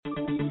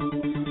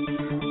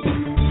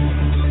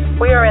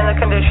we are in the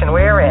condition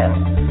we are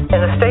in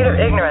the state of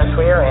ignorance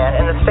we are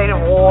in the state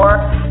of war,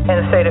 in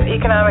the state of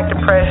economic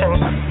depression,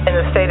 in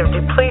the state of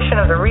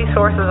depletion of the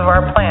resources of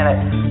our planet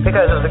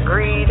because of the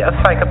greed of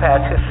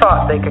psychopaths who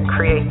thought they could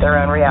create their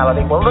own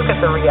reality. Well, look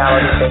at the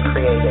reality they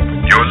created.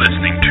 You're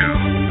listening to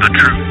The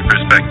Truth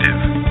Perspective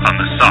on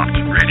the Soft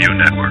Radio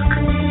Network,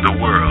 the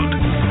world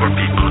for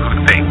people who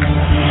think.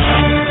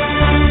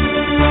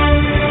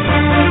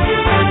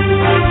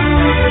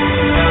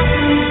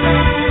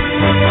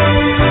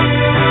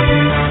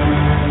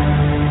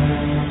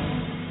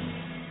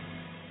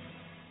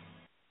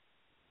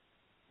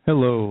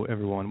 Hello,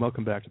 everyone.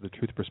 Welcome back to The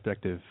Truth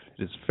Perspective.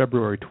 It is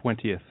February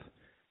 20th,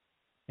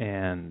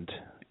 and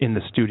in the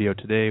studio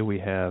today we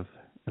have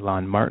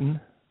Ilan Martin.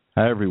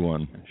 Hi,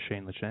 everyone. And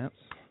Shane LaChance.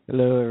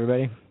 Hello,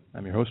 everybody.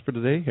 I'm your host for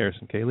today,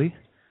 Harrison Cayley.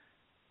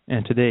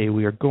 And today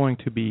we are going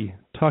to be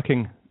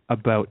talking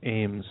about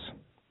Ames.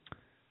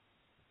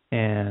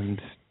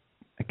 And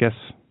I guess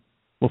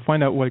we'll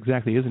find out what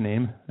exactly is an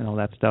aim and all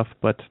that stuff.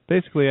 But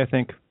basically, I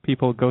think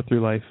people go through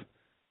life.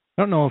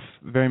 I don't know if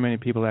very many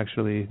people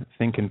actually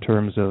think in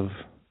terms of,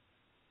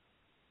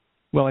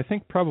 well, I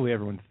think probably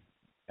everyone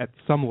at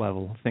some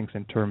level thinks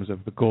in terms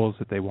of the goals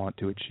that they want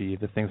to achieve,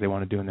 the things they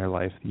want to do in their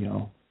life, you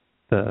know,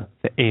 the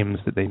aims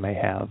that they may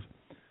have.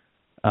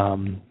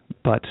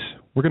 But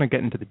we're going to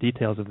get into the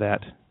details of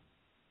that.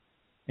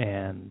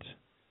 And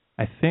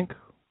I think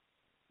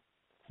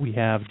we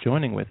have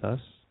joining with us.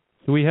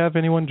 Do we have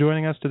anyone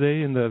joining us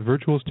today in the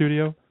virtual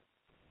studio?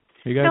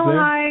 Are you guys there?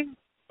 Hi.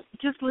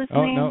 Just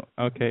listening. Oh,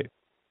 no. Okay.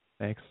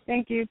 Thanks.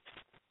 Thank you.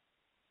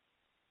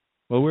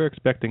 Well, we're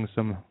expecting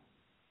some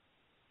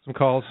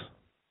calls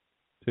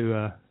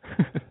to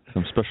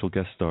some special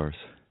guest stars.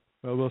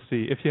 Well, we'll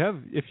see. If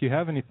you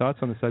have any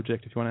thoughts on the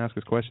subject, if you want to ask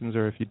us questions,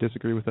 or if you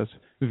disagree with us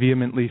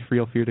vehemently,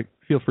 feel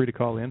free to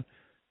call in.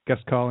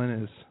 Guest call in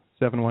is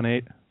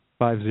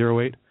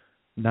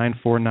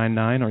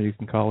 718-508-9499, or you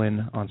can call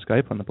in on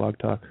Skype on the Blog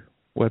Talk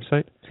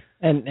website.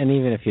 And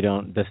even if you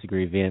don't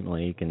disagree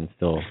vehemently, you can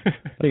still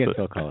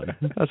call in.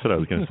 That's what I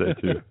was going to say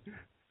too.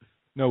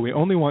 No, we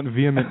only want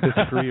vehement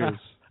disagreeers.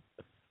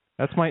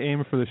 That's my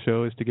aim for the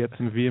show, is to get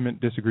some vehement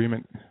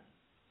disagreement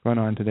going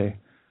on today.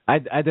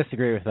 I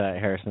disagree with that,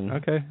 Harrison.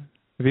 Okay,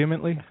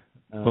 vehemently.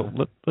 Well,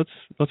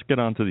 let's get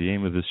on to the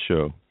aim of this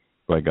show.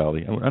 By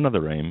golly,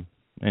 another aim,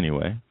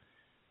 anyway.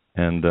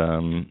 And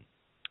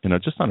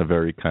just on a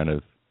very kind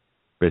of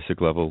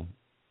basic level,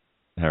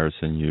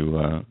 Harrison,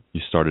 you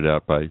started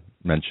out by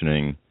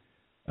mentioning,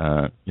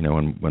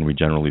 when we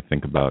generally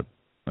think about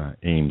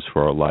aims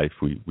for our life,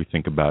 we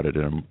think about it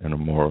in a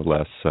more or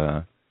less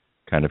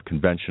kind of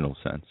conventional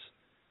sense.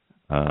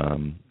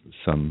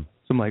 Some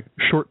like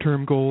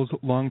short-term goals,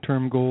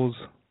 long-term goals,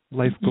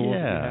 life goals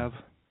that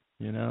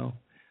we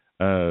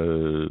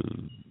have.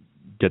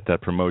 Get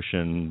that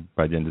promotion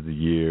by the end of the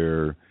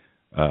year,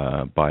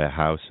 buy a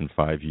house in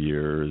 5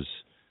 years.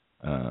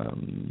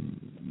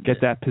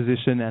 Get that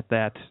position at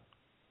that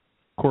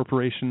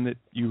corporation that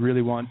you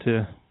really want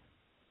to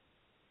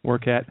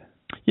work at.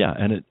 Yeah,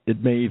 and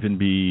it may even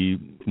be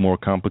more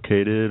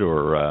complicated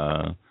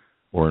or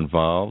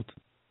involved.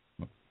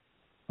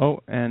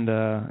 Oh, and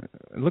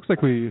it looks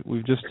like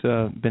we've just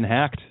been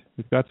hacked.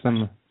 We've got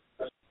some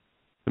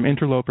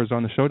interlopers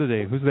on the show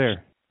today. Who's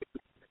there?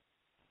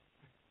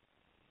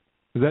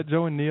 Is that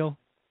Joe and Neil?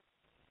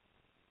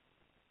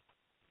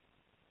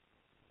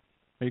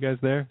 Are you guys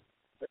there?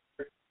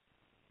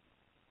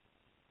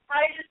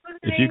 Hi, just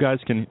listening. If you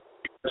guys can...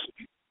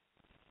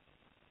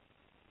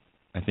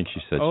 I think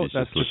she said she's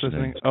that's just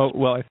listening. Oh,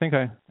 well, I think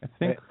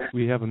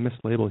we have a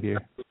mislabel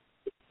here.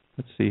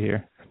 Let's see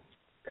here.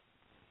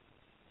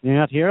 You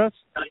not hear us?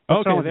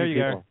 Okay, there you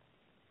go.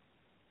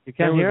 You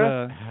can't hear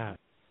us?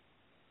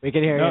 We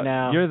can hear you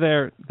now. You're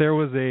there. There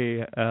was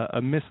a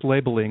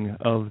mislabeling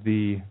of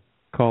the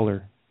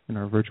caller in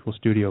our virtual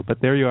studio, but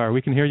there you are.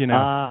 We can hear you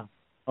now.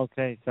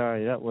 Okay.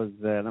 Sorry, that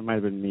might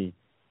have been me.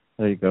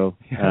 There you go.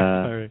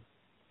 Sorry.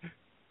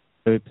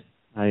 Oops,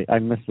 I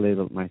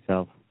mislabeled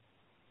myself.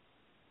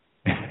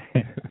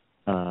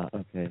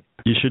 Okay.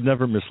 You should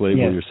never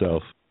mislabel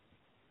yourself.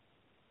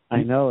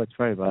 I know, it's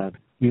very bad.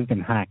 You've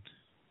been hacked.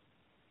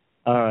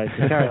 All right,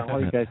 so carry on.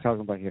 What are you guys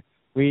talking about here?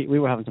 We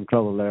were having some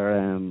trouble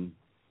there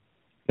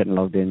getting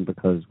logged in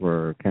because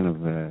we're kind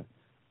of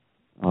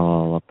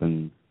all up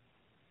in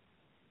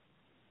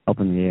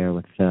the air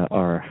with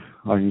our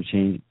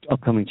new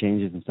upcoming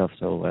changes and stuff.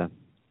 So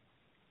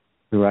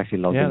we were actually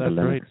logged into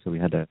Linux, right. So we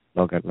had to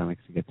log out Linux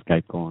to get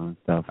Skype going and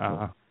stuff.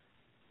 So.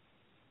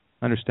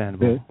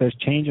 Understandable. There's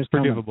changes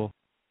forgivable. Coming.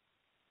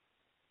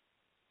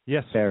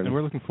 Yes, Fairly. And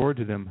we're looking forward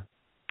to them.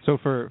 So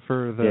for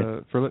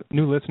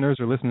new listeners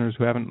or listeners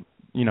who haven't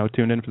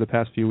tuned in for the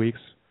past few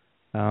weeks,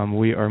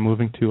 we are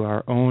moving to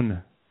our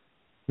own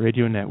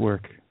radio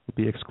network. It'll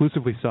be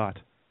exclusively sought.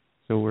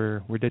 So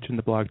we're ditching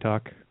the Blog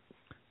Talk,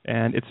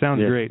 and it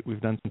sounds great. We've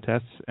done some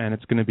tests, and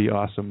it's going to be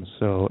awesome.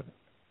 So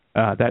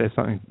that is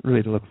something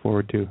really to look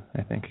forward to,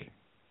 I think.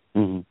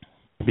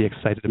 Mm-hmm. Be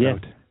excited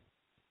about.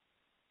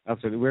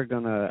 Absolutely. We're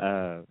going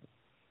to,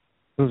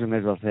 Susan may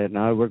as well say it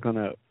now, we're going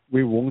to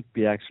we won't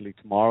be actually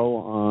tomorrow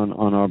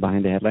on our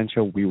Behind the Headline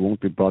show. We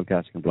won't be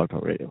broadcasting on Blog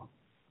Talk Radio.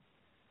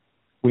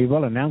 We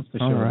will announce the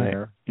show right.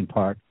 there in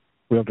part.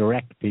 We'll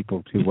direct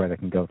people to where they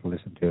can go to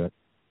listen to it.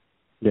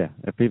 Yeah,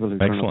 if people who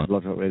turn up to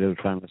Blog Talk Radio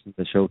to try and listen to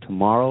the show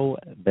tomorrow,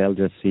 they'll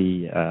just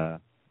see a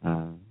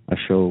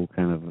show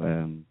kind of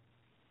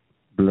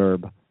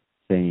blurb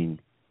saying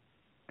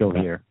go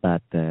here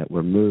that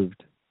we're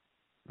moved,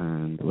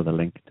 and with a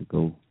link to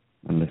go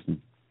and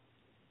listen,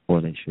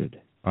 or they should.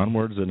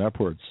 Onwards and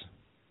upwards.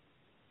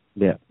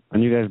 Yeah,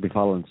 and you guys will be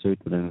following suit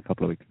within a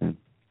couple of weeks then.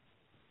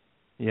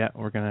 Yeah,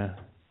 we're going to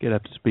get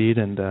up to speed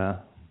and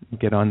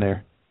get on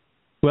there.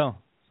 Well,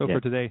 for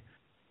today,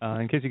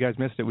 in case you guys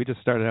missed it, we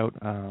just started out,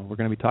 we're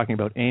going to be talking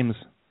about aims.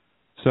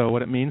 So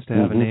what it means to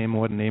have a name,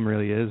 what a name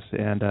really is,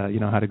 and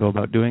how to go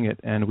about doing it.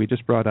 And we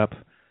just brought up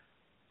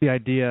the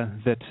idea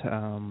that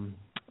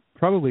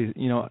probably,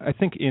 I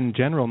think in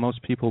general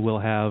most people will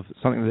have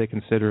something that they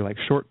consider like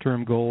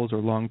short-term goals or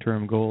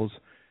long-term goals.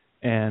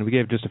 And we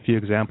gave just a few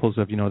examples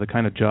of, the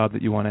kind of job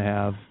that you want to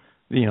have,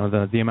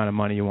 the amount of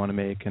money you want to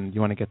make, and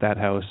you want to get that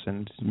house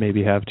and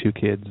maybe have 2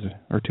 kids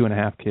or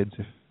 2.5 kids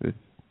if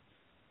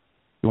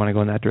you want to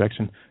go in that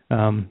direction.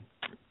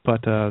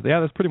 But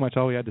that's pretty much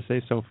all we had to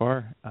say so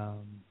far.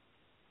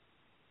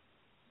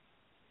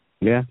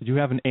 Yeah. Did you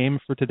have an aim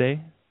for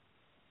today?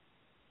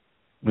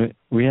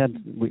 We had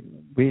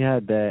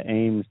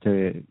aims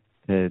to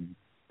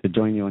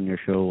join you on your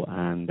show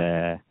and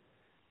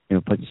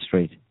put you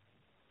straight.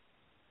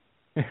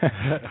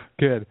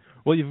 Good.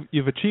 Well,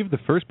 you've achieved the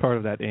first part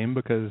of that aim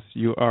because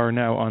you are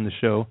now on the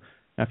show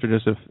after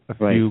just a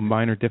few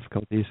minor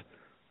difficulties.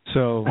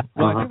 So,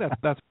 I think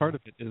that's part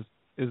of it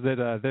is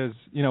that there's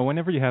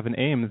whenever you have an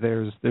aim,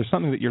 there's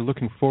something that you're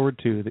looking forward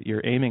to that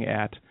you're aiming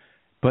at,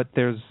 but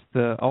there's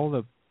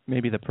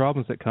maybe the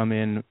problems that come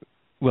in.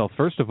 Well,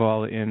 first of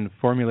all, in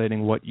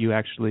formulating what you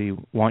actually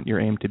want your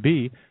aim to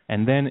be,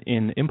 and then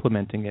in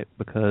implementing it,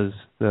 because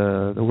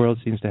the world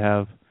seems to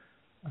have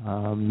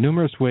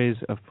numerous ways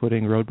of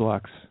putting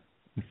roadblocks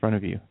in front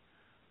of you.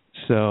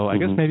 So I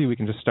guess maybe we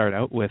can just start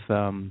out with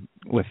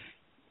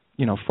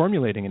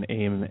formulating an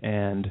aim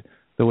and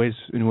the ways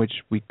in which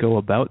we go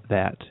about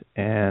that,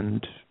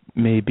 and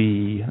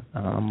maybe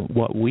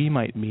what we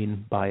might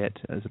mean by it,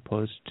 as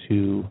opposed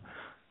to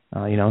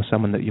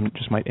someone that you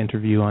just might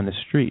interview on the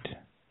street.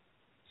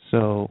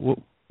 So,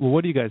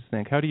 what do you guys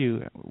think?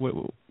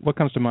 What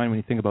comes to mind when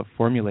you think about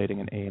formulating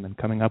an aim and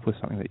coming up with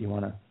something that you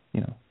want to,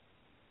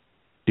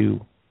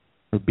 do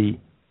or be?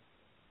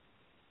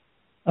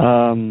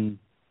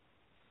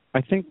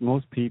 I think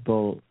most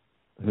people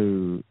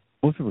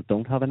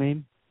don't have an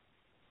aim,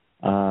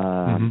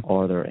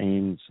 or their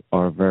aims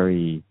are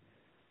very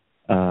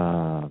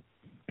kind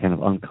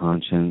of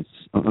unconscious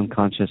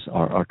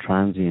or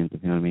transient.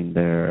 You know what I mean?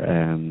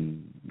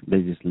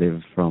 They just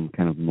live from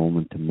kind of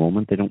moment to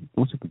moment.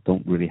 Most people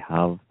don't really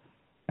have,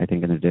 I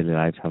think, in their daily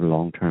lives, have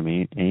long-term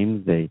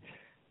aims.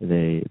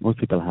 Most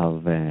people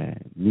have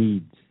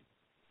needs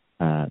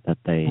that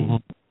they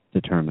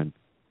determine,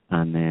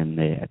 and then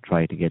they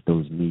try to get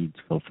those needs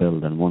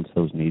fulfilled. And once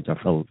those needs are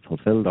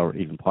fulfilled, or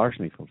even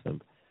partially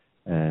fulfilled,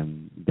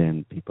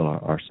 then people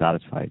are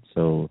satisfied.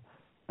 So,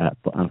 and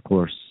of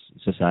course,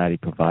 society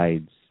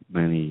provides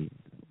many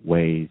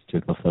ways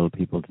to fulfill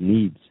people's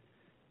needs.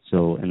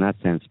 So in that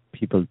sense,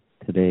 people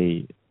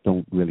today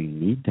don't really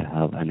need to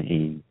have an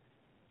aim.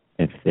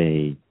 If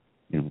they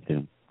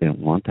don't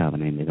want to have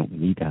an aim, they don't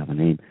need to have an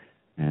aim.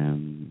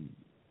 And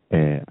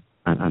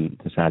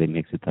society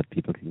makes it that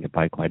people can get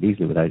by quite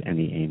easily without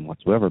any aim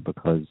whatsoever,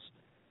 because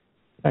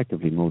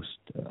effectively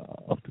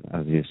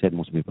as you said,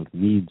 most people's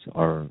needs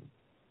are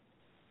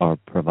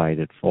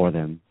provided for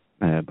them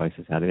by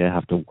society. They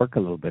have to work a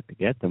little bit to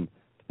get them,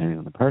 depending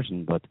on the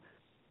person, but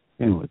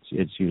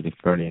it's usually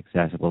fairly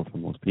accessible for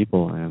most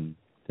people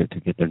to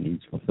get their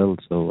needs fulfilled.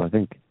 So I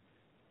think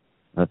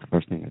that's the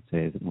first thing I'd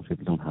say, is that most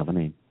people don't have an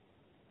aim.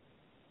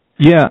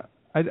 Yeah,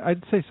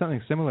 I'd say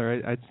something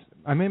similar.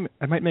 I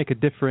might make a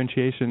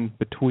differentiation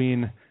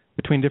between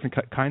different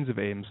kinds of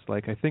aims.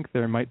 Like, I think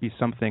there might be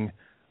something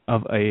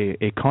of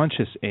a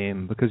conscious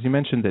aim, because you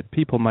mentioned that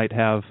people might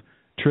have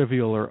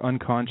trivial or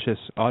unconscious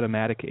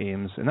automatic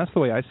aims, and that's the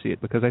way I see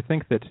it, because I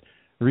think that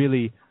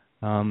really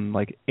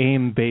like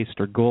aim-based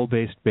or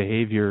goal-based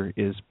behavior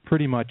is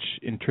pretty much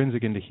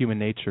intrinsic into human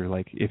nature.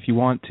 Like, if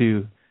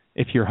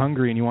you're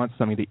hungry and you want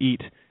something to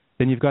eat,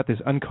 then you've got this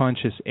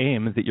unconscious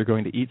aim that you're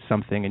going to eat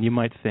something, and you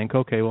might think,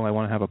 okay, well, I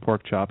want to have a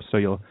pork chop, so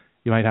you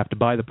might have to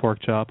buy the pork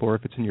chop, or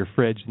if it's in your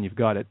fridge, then you've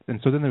got it.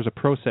 And so then there's a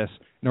process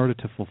in order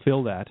to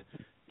fulfill that,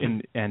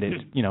 and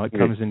it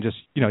comes in just,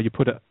 you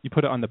put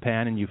it on the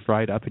pan and you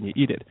fry it up and you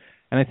eat it.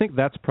 And I think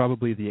that's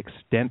probably the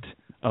extent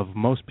of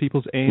most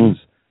people's aims.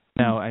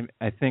 Now,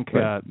 I think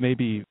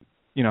maybe,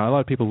 a lot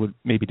of people would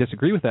maybe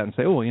disagree with that and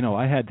say, oh,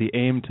 I had the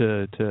aim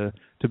to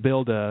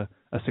build a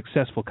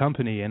successful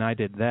company, and I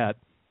did that.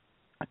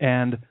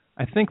 And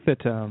I think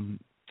that,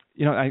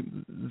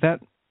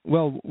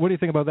 well, what do you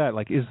think about that?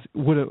 Like,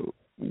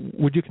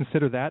 would you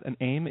consider that an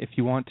aim if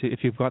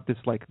you've got this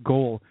like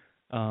goal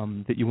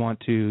that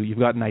you've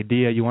got an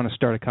idea, you want to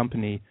start a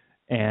company,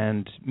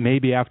 and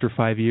maybe after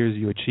 5 years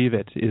you achieve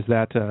it. Is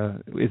that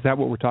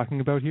what we're talking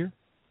about here?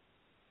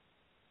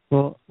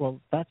 Well,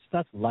 that's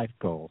life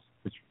goals,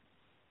 which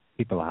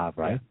people have,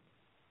 right?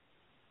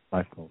 Yeah.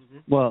 Life goals. Mm-hmm.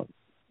 Well,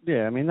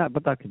 yeah, I mean that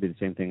could be the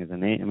same thing as a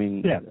name. I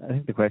mean, yeah. I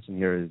think the question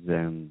here is,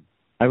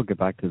 I would get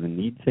back to the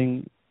need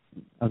thing,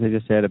 as I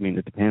just said. I mean,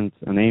 it depends.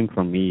 A name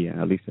for me,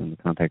 at least in the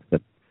context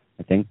that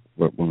I think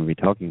when we'll be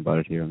talking about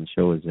it here on the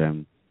show, is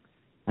a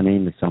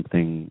name is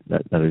something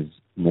that is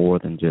more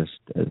than just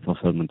a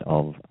fulfillment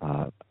of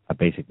a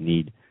basic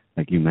need,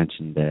 like you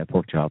mentioned, a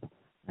pork chop.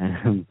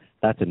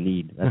 That's a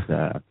need. That's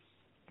a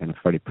kind of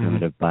fairly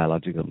primitive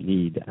biological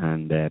need,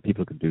 and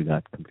people could do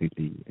that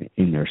completely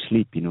in their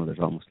sleep. You know, there's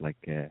almost like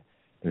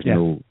there's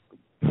no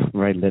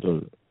very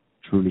little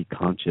truly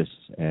conscious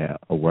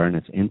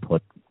awareness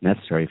input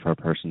necessary for a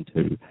person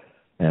to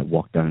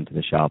walk down to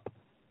the shop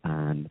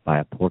and buy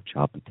a pork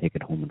chop and take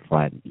it home and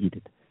fry it and eat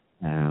it.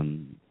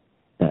 I'm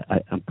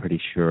pretty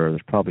sure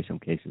there's probably some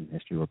cases in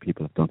history where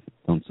people have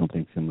done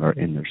something similar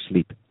in their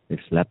sleep.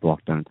 They've slept,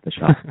 walked down to the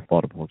shop,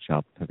 bought a pork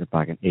chop, took it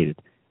back and ate it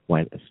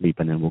while asleep,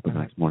 and then woke up the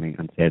next morning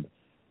and said,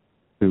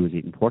 "Who was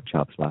eating pork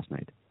chops last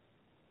night?"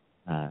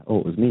 It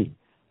was me.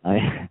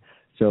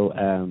 So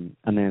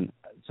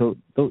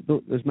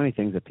there's many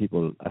things that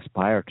people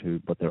aspire to,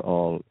 but they're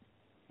all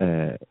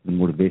the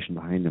motivation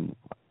behind them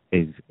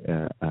is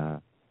a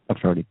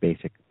fairly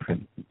basic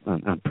and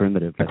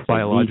primitive. It's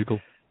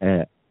biological.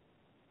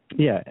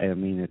 Yeah, I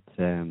mean it's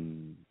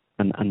and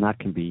that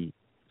can be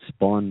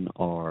spun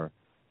or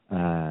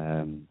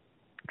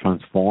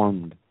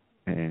transformed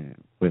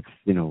with,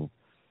 you know,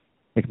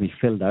 it can be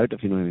filled out,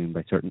 if you know what I mean,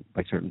 by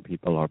certain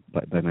people or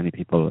by many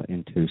people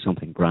into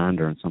something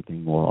grander and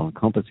something more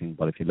all-encompassing.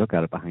 But if you look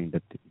at it behind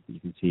it, you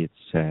can see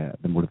it's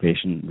the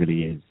motivation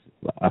really is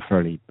a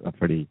fairly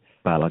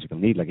biological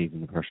need. Like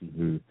even the person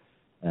who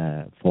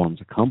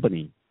forms a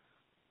company,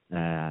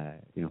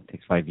 it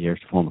takes 5 years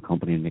to form a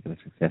company and make it a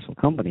successful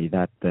company.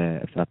 That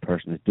if that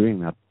person is doing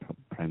that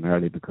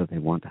primarily because they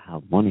want to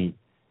have money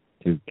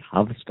to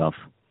have stuff,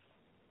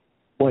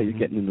 well, you're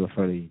getting into a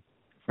fairly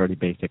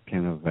basic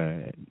kind of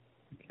a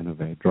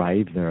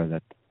drive there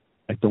that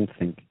I don't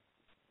think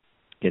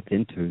gets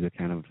into the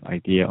kind of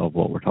idea of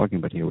what we're talking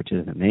about here, which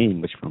is a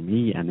name. Which for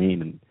me, a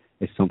name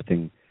is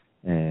something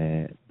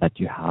that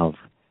you have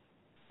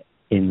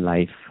in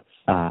life,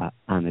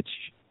 and it's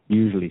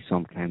usually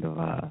some kind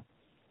of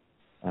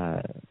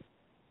an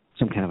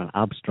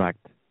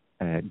abstract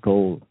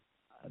goal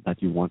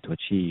that you want to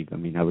achieve. I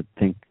mean, I would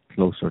think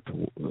closer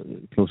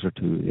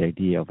to the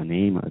idea of a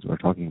name, as we're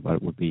talking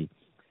about, would be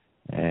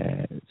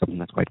something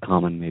that's quite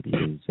common. Maybe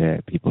is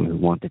people who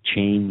want to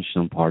change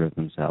some part of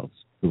themselves,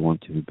 who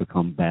want to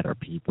become better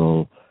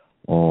people,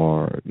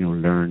 or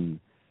learn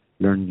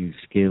new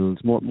skills,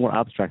 more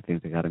abstract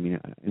things like that. I mean,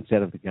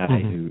 instead of the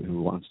guy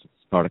who wants to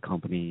start a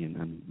company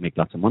and make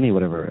lots of money,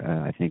 whatever.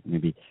 I think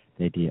maybe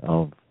the idea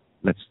of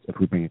if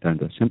we bring it down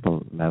to a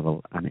simple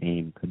level, an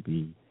aim could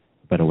be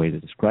a better way to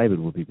describe it.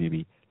 Would be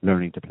maybe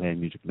learning to play a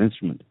musical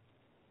instrument.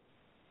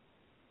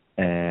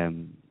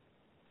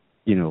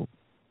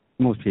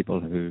 Most people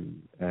who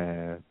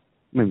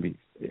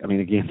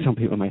some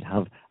people might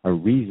have a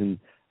reason,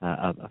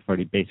 a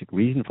fairly basic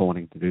reason for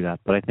wanting to do that.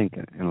 But I think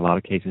in a lot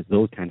of cases,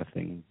 those kind of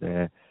things,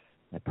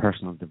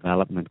 personal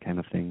development kind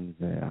of things,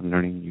 and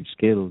learning new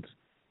skills,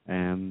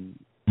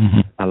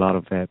 a lot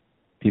of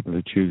people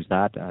who choose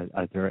that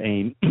as their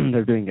aim,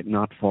 they're doing it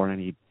not for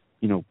any,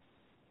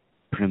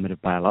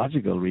 primitive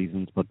biological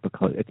reasons, but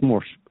because it's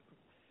more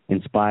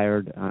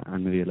inspired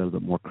and maybe a little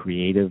bit more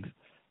creative.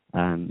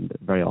 And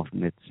very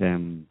often it's,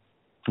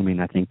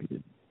 I think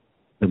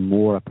the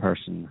more a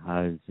person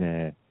has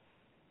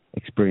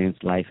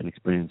experienced life and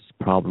experienced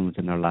problems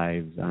in their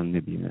lives and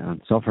maybe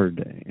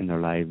suffered in their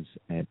lives,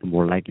 the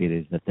more likely it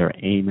is that their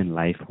aim in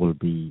life will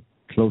be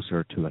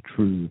closer to a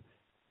true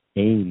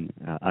aim,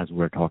 as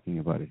we're talking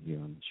about it here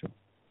on the show.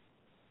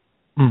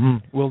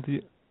 Mm-hmm. Well,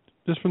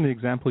 just from the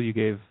example you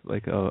gave,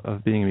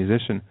 of being a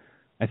musician,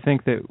 I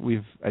think that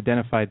we've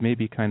identified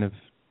maybe kind of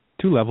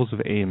two levels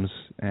of aims,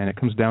 and it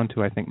comes down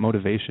to, I think,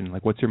 motivation.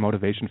 Like, what's your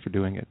motivation for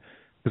doing it?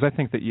 Because I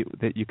think that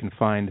you can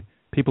find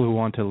people who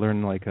want to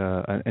learn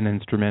an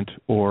instrument,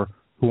 or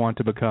who want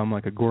to become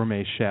like a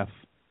gourmet chef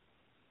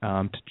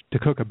to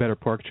cook a better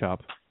pork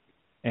chop,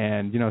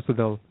 and so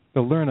they'll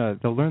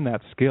learn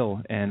that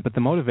skill, but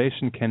the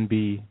motivation can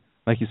be,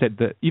 like you said,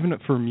 even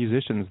for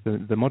musicians,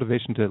 the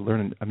motivation to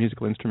learn a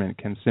musical instrument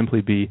can simply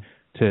be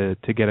to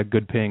get a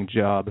good paying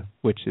job,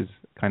 which is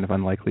kind of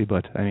unlikely,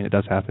 but I mean it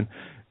does happen,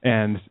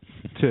 and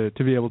to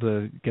be able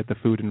to get the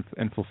food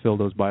and fulfill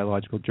those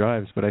biological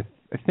drives. But I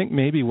think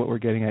maybe what we're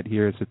getting at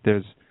here is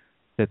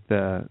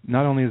that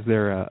not only is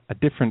there a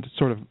different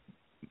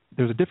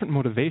there's a different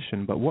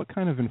motivation, but what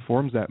kind of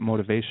informs that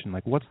motivation?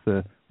 Like what's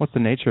the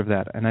nature of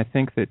that? And I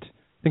think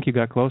you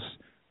got close.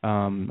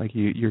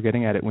 You're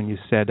getting at it when you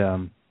said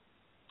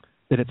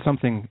that it's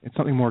something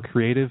more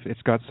creative.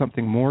 It's got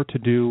something more to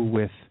do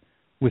with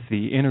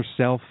the inner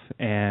self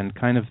and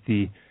kind of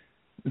the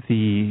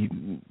the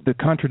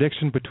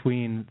contradiction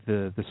between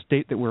the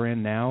state that we're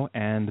in now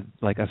and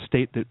like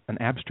an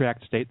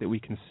abstract state that we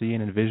can see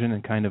and envision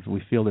and kind of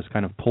we feel this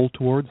kind of pull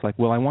towards, like,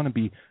 well, I want to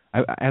be,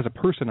 as a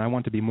person, I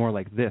want to be more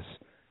like this,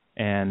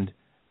 and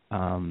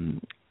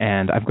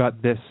I've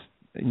got this,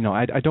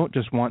 I don't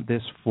just want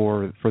this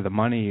for the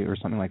money or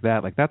something like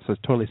that. Like, that's a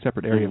totally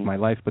separate area of my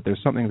life, but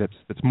there's something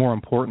that's more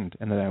important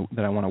and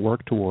that I want to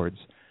work towards.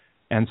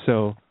 And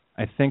so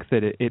I think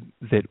that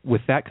that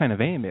with that kind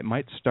of aim, it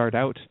might start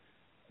out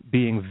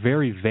being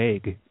very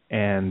vague,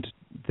 and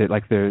that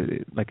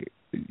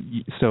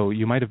so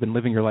you might have been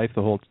living your life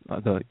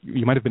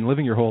you might have been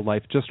living your whole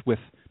life just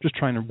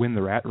trying to win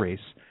the rat race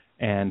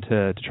and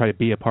to try to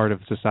be a part of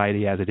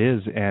society as it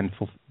is, and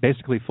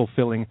basically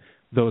fulfilling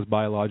those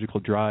biological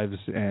drives,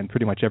 and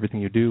pretty much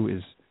everything you do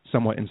is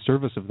somewhat in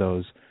service of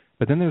those.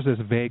 But then there's this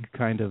vague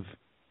kind of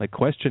like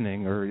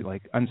questioning or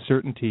like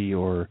uncertainty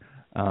or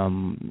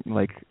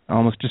like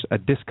almost just a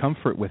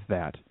discomfort with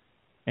that,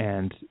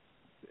 and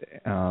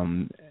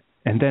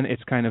then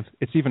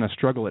it's even a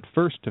struggle at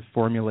first to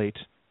formulate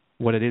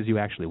what it is you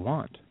actually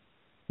want.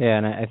 Yeah,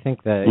 and I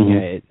think that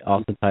it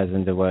also ties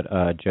into what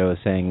Joe was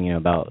saying,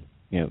 about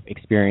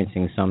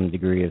experiencing some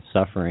degree of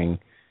suffering,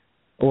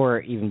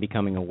 or even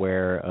becoming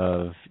aware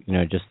of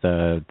just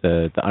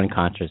the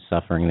unconscious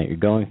suffering that you're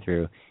going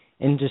through,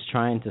 and just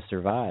trying to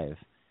survive.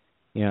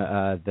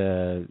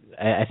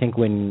 I think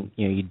when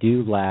you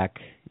do lack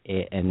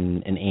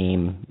an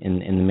aim in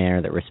the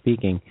manner that we're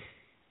speaking,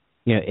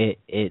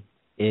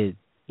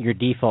 your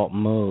default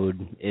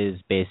mode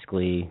is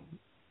basically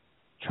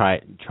try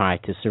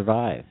to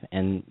survive,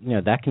 and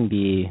that can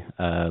be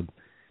a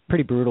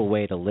pretty brutal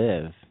way to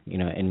live.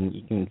 And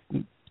you can,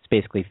 it's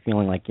basically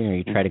feeling like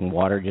you're treading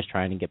water, just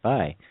trying to get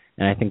by.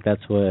 And I think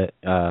that's what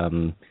a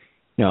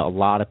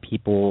lot of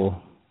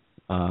people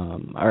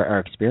are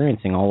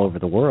experiencing all over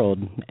the world.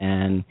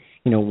 And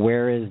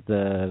where is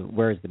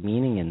the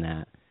meaning in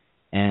that?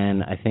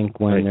 And I think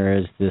when there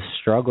is this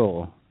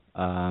struggle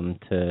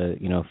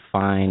to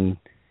find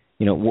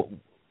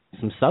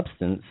some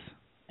substance,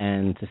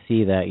 and to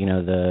see that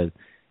the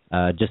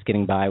just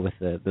getting by with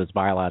those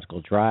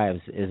biological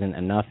drives isn't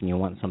enough, and you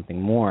want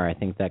something more, I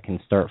think that can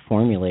start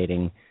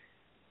formulating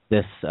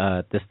this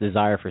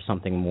desire for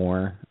something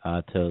more,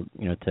 to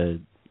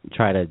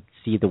try to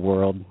see the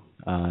world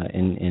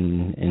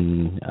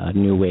in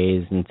new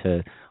ways, and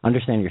to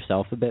understand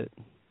yourself a bit.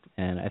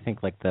 And I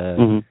think like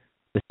the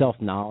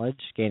self-knowledge,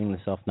 gaining the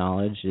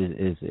self-knowledge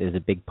is a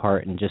big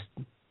part in just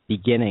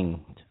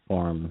beginning to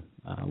form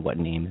what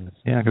name is.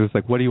 Yeah, because it's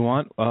like, what do you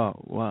want? Oh,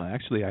 well,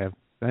 actually, I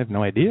have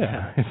no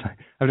idea.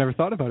 I've never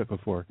thought about it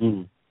before.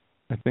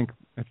 I think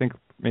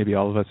maybe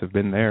all of us have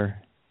been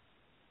there.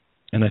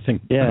 And I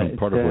think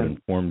part of what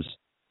informs.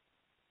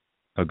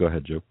 Oh, go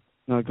ahead, Joe.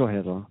 No, go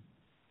ahead, Law.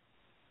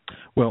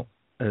 Well,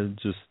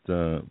 just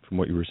from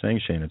what you were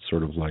saying, Shane, it's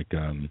sort of like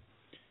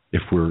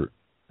if we're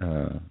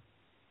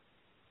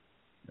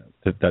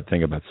that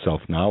thing about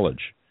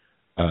self-knowledge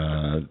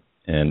and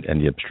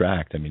the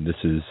abstract. I mean,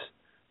 this is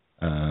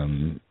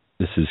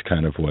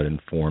kind of what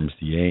informs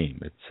the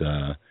aim.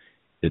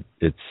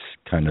 It's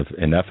kind of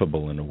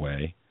ineffable in a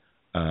way,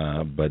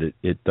 but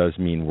it does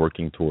mean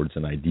working towards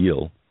an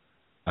ideal.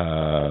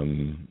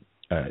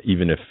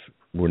 Even if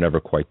we're never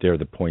quite there,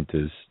 the point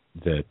is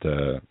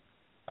that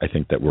I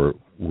think that we're,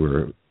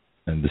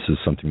 and this is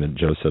something that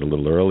Joe said a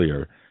little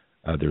earlier,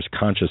 there's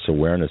conscious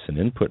awareness and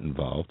input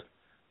involved,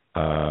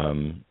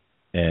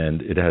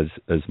 and it has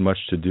as much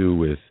to do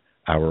with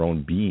our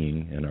own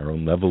being and our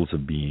own levels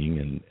of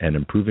being and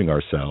improving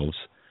ourselves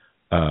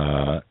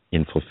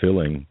in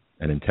fulfilling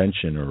an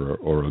intention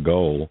or a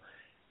goal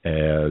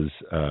as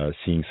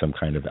seeing some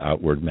kind of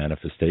outward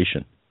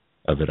manifestation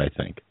of it, I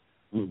think.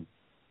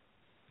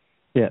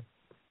 Yeah.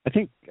 I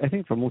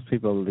think for most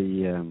people,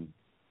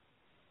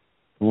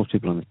 most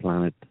people on this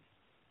planet,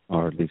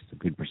 or at least a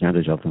good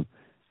percentage of them,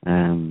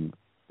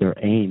 their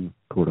aim,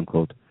 quote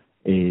unquote,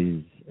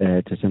 is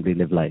to simply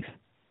live life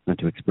and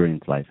to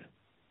experience life.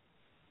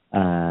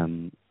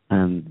 And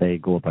they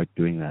go about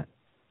doing that.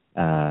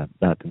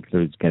 That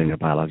includes getting their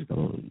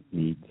biological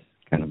needs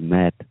kind of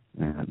met,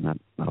 and that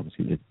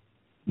obviously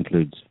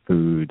includes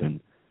food and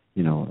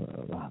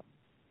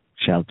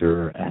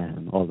shelter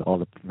and all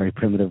the very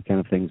primitive kind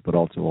of things, but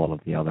also all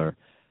of the other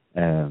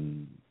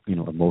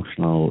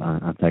emotional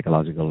and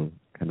psychological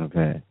kind of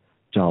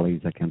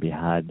jollies that can be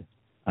had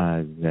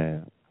as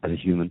a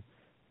human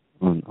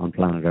on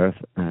planet Earth.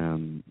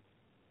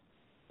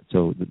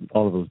 So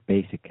all of those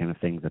basic kind of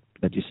things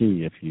that you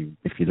see if you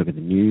look at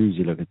the news,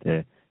 you look at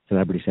the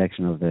celebrity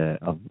section of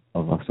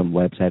some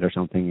website or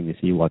something, and you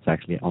see what's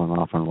actually on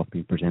offer and what's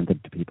being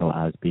presented to people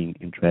as being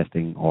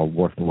interesting or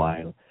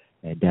worthwhile,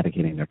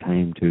 dedicating their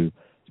time to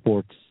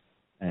sports.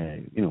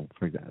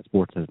 For example,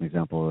 sports as an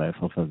example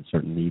fulfills a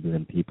certain need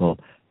within people.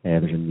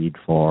 There's a need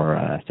for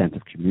a sense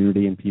of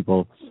community in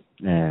people.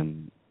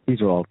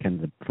 These are all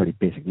kind of pretty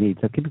basic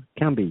needs that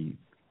can be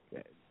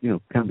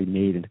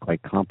made into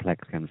quite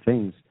complex kind of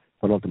things.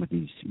 But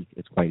ultimately,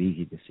 it's quite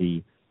easy to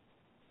see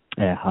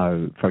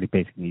how fairly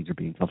basic needs are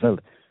being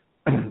fulfilled.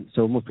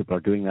 So most people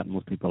are doing that.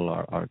 Most people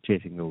are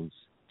chasing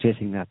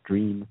that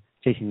dream,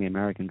 chasing the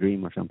American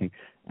dream or something,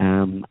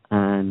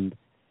 and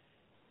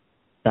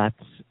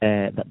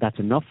that's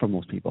enough for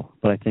most people.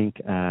 But I think,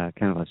 kind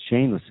of as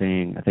Shane was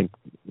saying, I think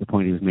the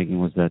point he was making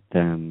was that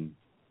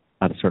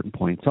at a certain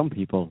point, some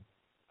people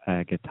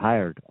get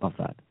tired of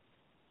that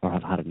or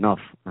have had enough.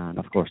 And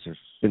of course, there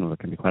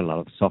can be quite a lot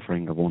of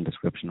suffering of one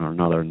description or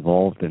another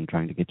involved in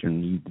trying to get your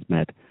needs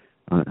met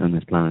on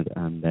this planet.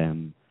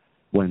 And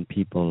when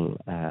people,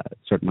 a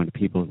certain amount of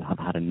people have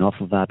had enough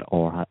of that,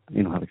 or have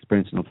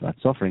experienced enough of that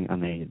suffering,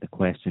 and the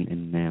question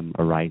in them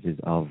arises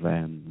of,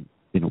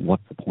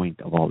 what's the point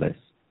of all this?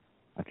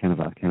 A kind of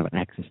an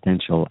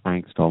existential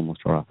angst almost,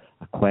 or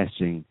a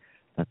questioning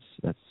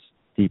that's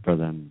deeper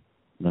than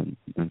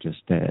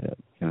just kind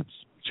of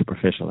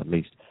superficial, at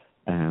least,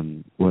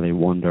 where they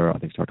wonder, or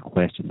they start to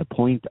question the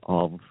point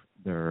of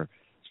their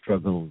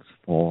struggles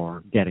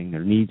for getting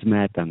their needs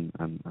met, and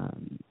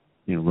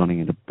running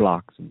into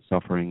blocks and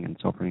suffering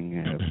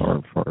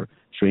for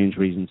strange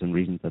reasons and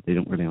reasons that they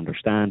don't really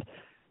understand.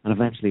 And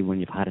eventually, when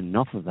you've had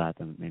enough of that,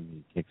 and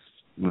maybe it takes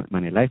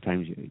many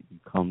lifetimes, you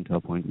come to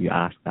a point where you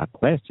ask that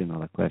question, or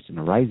that question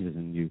arises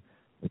in you,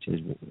 which is,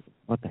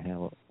 what the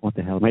hell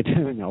am I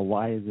doing now?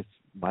 Why is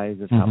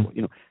this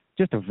happening?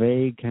 Just a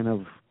vague kind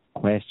of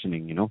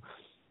questioning,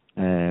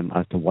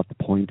 as to what the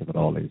point of it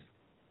all is.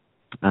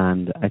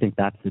 And I think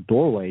that's the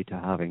doorway to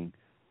having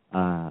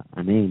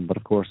a name. But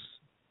of course,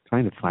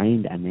 trying to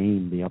find a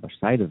name the other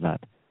side of that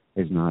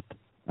is not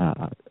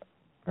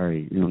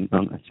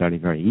not necessarily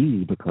very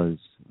easy, because,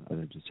 as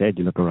I just said,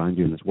 you look around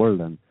you in this world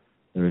and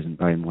there isn't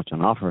very much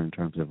on offer in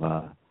terms of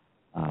a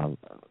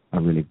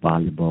really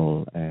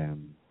valuable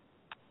aim,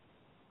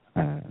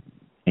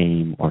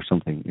 or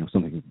something,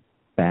 something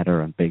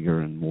better and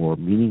bigger and more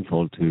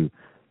meaningful to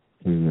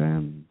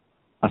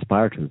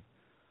aspire to.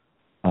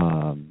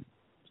 So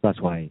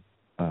that's why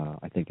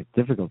I think it's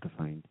difficult to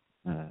find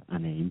a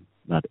name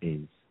that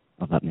is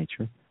of that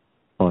nature,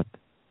 but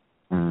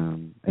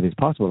it is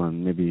possible.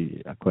 And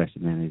maybe a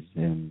question then is,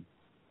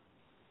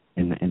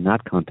 in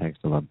that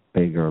context of a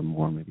bigger,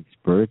 more maybe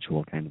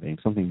spiritual kind of aim,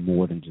 something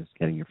more than just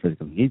getting your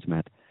physical needs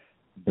met,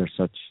 is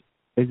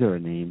there a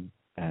name?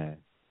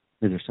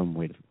 Is there some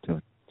way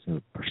to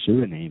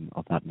pursue a name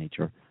of that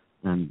nature?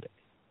 And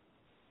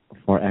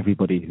for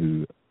everybody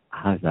who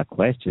has that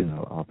question,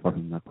 or for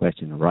whom that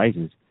question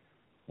arises,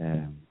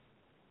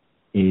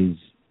 is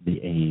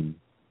the aim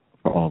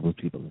for all those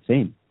people the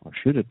same, or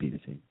should it be the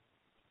same?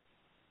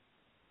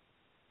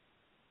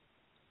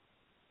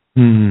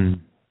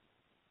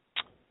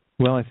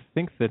 Well, I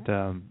think that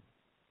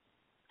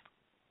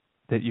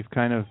that you've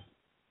kind of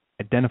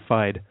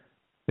identified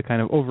the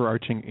kind of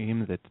overarching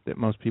aim that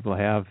most people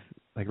have,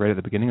 like right at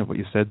the beginning of what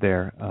you said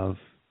there, of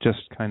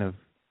just kind of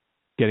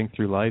getting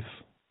through life,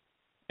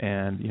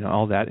 and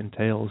all that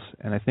entails.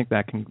 And I think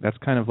that's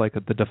kind of like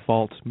the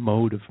default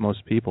mode of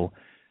most people.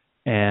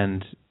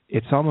 And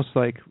it's almost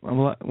like,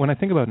 when I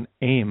think about an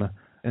aim,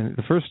 and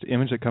the first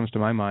image that comes to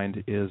my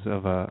mind is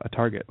of a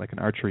target, like an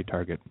archery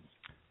target.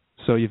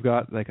 So you've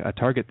got like a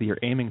target that you're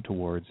aiming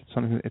towards.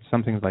 It's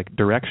something like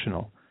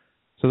directional.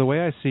 So the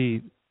way I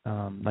see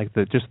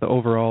the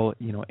overall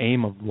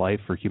aim of life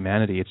for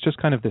humanity, it's just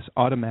kind of this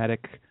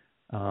automatic,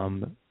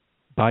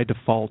 by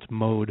default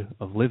mode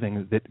of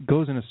living that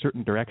goes in a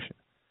certain direction.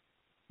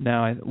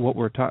 Now,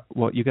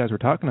 what you guys were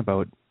talking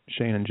about,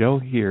 Shane and Joe,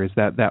 here, is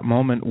that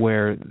moment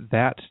where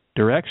that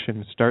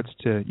direction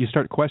you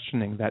start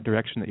questioning that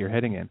direction that you're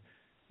heading in,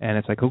 and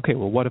it's like, okay,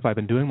 well, what have I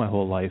been doing my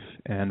whole life,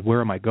 and where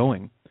am I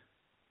going?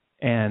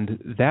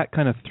 And that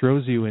kind of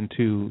throws you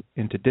into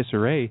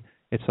disarray.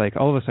 It's like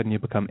all of a sudden you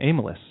become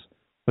aimless,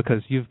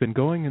 because you've been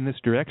going in this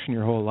direction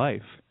your whole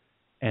life,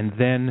 and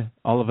then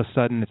all of a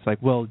sudden it's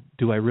like, well,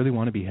 do I really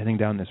want to be heading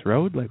down this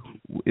road? Like,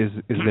 is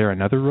there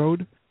another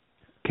road?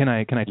 Can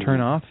I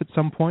turn off at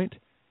some point?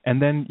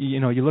 And then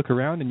you look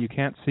around and you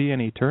can't see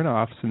any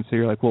turnoffs, and so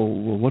you're like, well,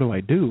 what do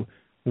I do?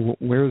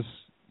 Where's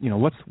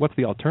what's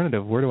the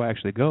alternative? Where do I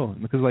actually go?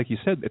 Because, like you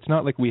said, it's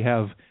not like we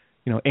have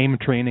aim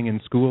training in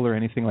school or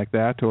anything like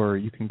that, or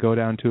you can go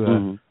down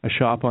to a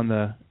shop on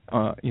the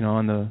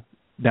on the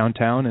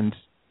downtown and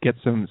get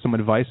some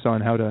advice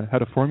on how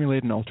to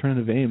formulate an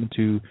alternative aim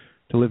to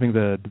living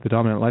the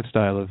dominant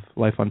lifestyle of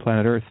life on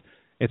planet Earth.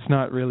 It's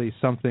not really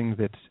something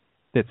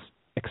that's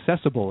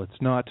accessible.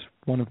 It's not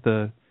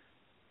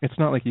it's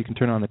not like you can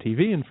turn on the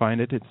TV and find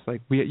it. It's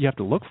like you have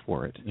to look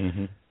for it.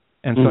 Mm-hmm.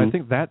 And so I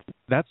think that's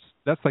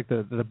like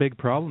the big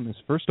problem is,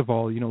 first of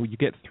all, you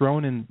get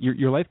thrown in,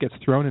 your life gets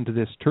thrown into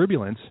this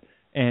turbulence,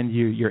 and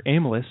you're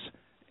aimless.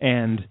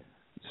 And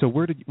so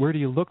where do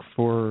you look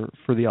for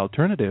the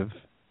alternative?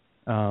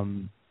 I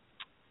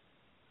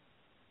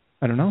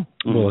don't know.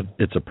 Well,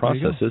 it's a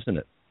process, isn't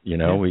it?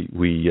 Yeah.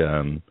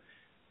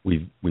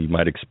 We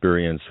might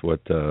experience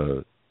what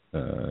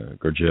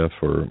Gurdjieff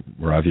or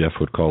Muraviev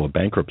would call a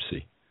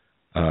bankruptcy,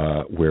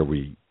 where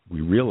we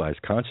realize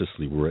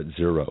consciously we're at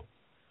zero.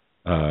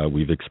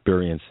 We've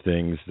experienced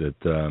things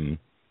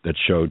that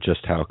show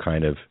just how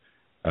kind of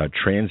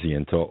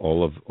transient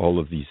all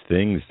of these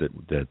things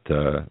that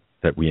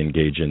that we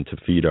engage in to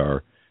feed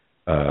our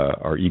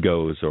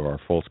egos or our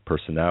false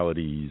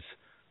personalities.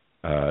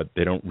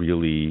 They don't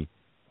really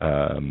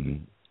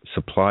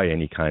supply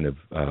any kind of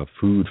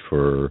food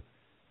for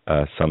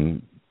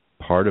some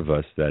part of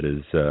us that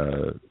is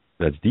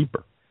that's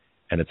deeper.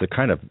 And it's a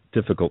kind of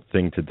difficult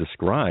thing to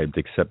describe,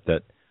 except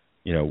that,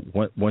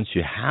 once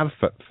you have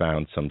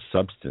found some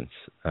substance,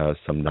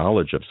 some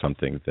knowledge of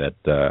something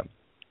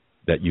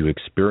that you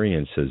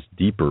experience as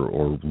deeper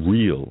or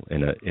real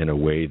in a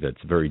way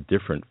that's very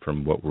different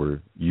from what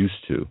we're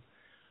used to,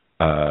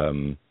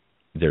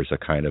 there's a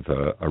kind of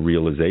a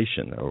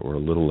realization or a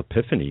little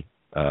epiphany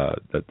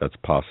that's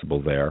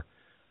possible there,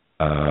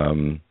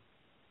 and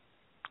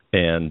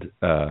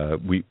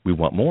we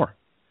want more,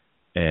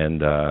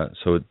 and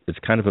so it's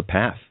kind of a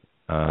path,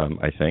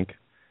 I think,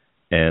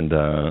 and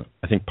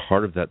I think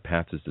part of that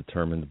path is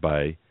determined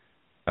by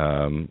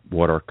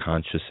what our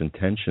conscious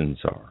intentions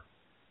are.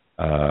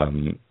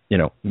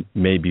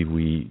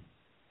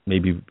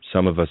 Maybe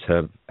some of us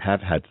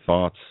have had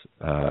thoughts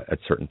at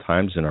certain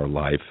times in our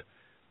life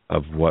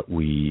of what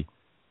we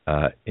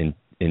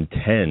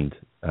intend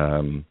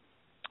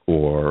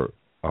or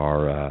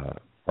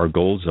our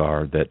goals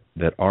are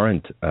that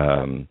aren't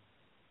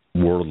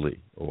worldly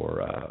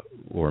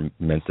or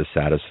meant to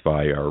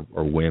satisfy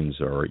our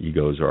whims or our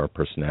egos or our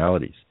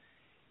personalities.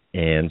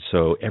 And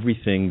so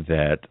everything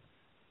that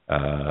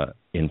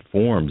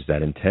informs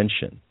that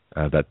intention,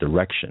 that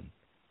direction,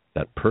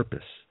 that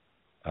purpose,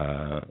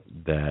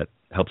 that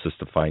helps us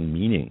to find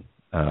meaning,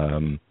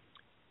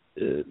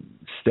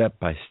 step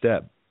by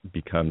step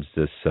becomes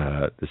this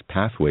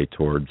pathway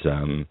towards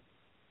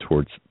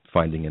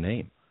finding an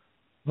aim.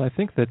 Well, I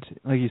think that,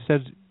 like you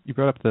said, you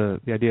brought up the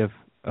idea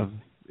of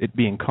it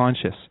being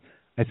conscious.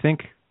 I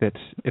think that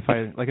if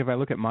I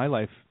look at my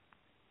life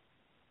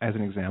as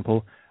an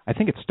example, I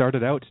think it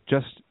started out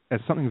just as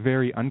something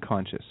very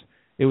unconscious.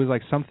 It was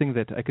like something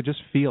that I could just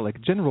feel,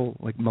 like general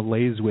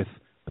malaise with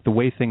the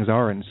way things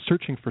are and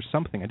searching for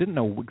something. I didn't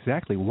know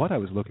exactly what I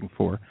was looking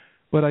for,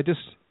 but I just,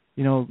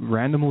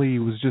 randomly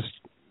was just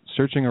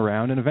searching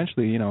around, and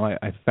eventually,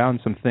 I found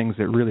some things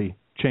that really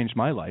changed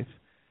my life.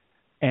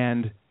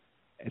 And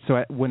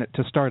so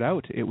to start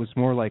out, it was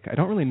more like, I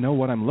don't really know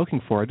what I'm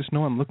looking for. I just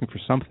know I'm looking for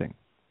something.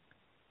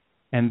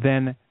 And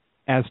then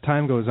as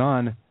time goes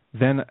on,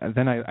 then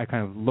I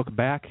kind of look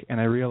back and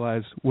I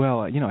realize,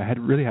 well, I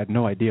had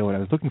no idea what I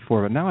was looking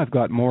for, but now I've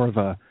got more of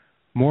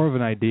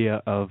an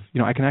idea of,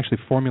 I can actually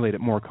formulate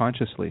it more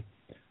consciously.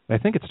 I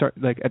think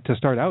to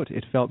start out,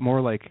 it felt more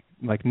like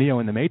Neo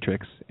in the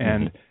Matrix,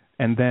 and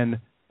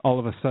then all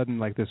of a sudden,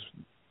 like this,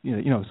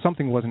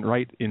 something wasn't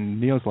right in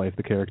Neo's life,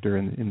 the character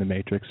in the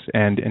Matrix,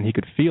 and he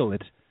could feel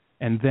it,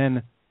 and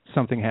then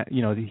something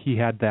he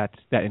had that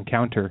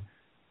encounter,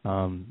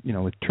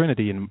 with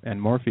Trinity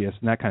and Morpheus,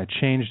 and that kind of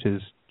changed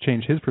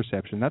his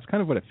perception. That's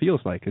kind of what it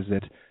feels like. Is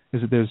that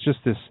there's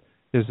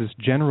this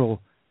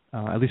general,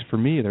 at least for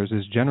me, there's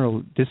this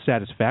general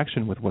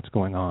dissatisfaction with what's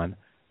going on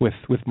with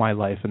my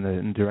life and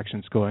the direction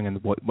it's going,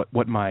 and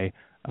what my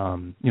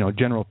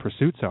general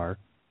pursuits are.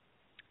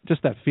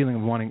 Just that feeling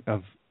of wanting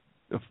of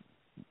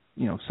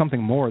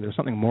something more. There's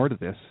something more to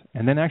this,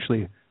 and then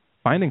actually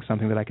finding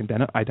something that I can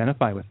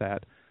identify with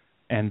that,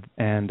 and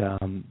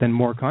then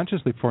more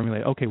consciously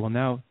formulate. Okay, well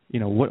now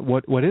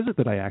what is it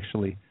that I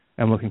actually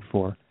am looking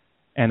for?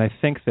 And I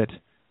think that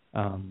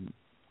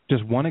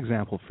just one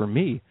example for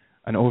me,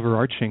 an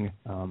overarching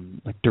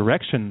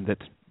direction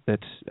that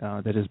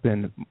has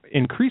been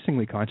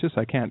increasingly conscious.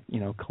 I can't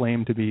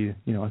claim to be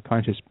a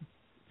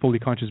fully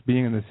conscious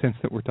being in the sense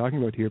that we're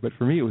talking about here, but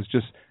for me it was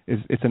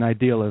it's an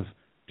ideal of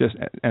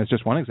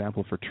just one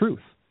example for truth,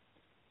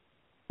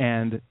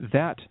 and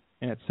that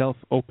in itself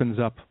opens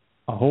up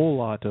a whole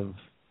lot of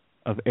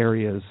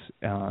areas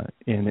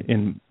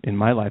in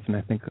my life, and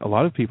I think a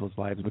lot of people's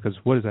lives, because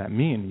what does that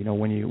mean?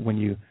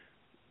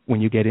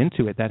 When you get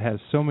into it, that has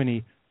so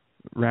many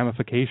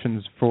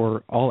ramifications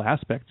for all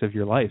aspects of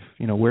your life.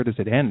 Where does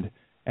it end,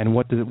 and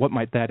what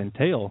might that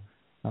entail?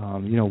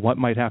 What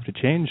might have to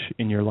change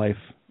in your life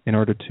in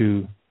order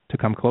to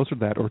come closer to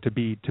that, or to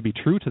be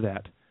true to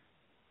that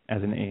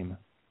as an aim.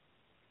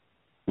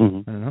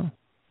 Mm-hmm. I don't know.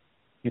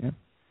 Yeah.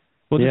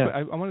 Well, yeah.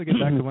 I wanted to get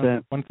back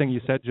to one thing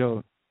you said,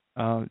 Joe.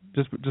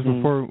 Just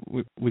before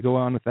we go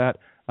on with that,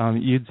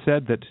 you'd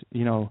said that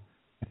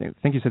I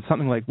think you said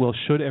something like, "Well,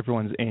 should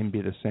everyone's aim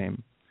be the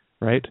same?"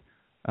 Right?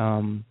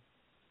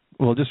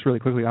 Well, just really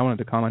quickly, I wanted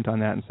to comment on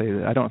that and say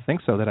that I don't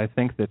think so. That I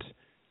think that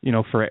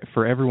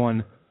for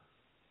everyone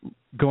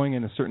going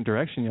in a certain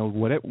direction,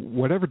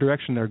 whatever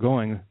direction they're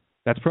going,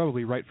 that's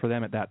probably right for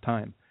them at that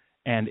time.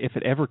 And if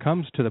it ever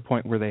comes to the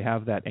point where they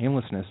have that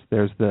aimlessness,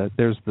 there's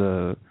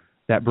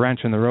that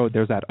branch in the road.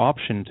 There's that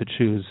option to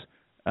choose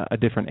a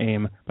different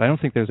aim. But I don't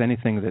think there's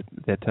anything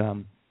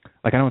that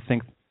I don't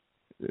think.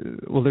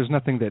 Well, there's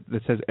nothing that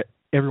says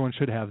everyone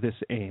should have this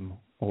aim,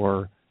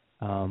 or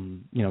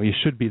you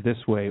should be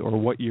this way, or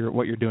what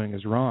you're doing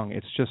is wrong.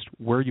 It's just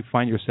where you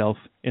find yourself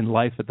in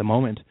life at the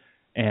moment.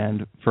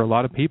 And for a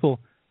lot of people,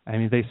 I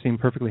mean, they seem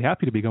perfectly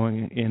happy to be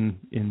going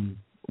in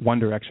one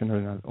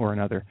direction or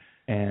another.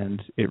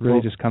 And it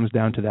really just comes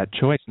down to that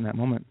choice in that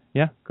moment.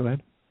 Yeah, go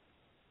ahead.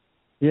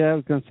 Yeah, I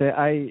was going to say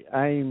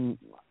I'm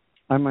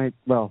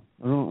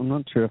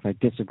not sure if I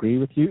disagree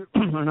with you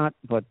or not,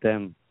 but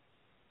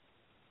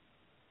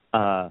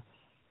I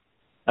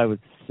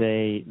would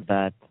say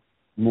that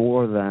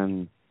more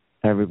than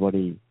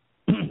everybody,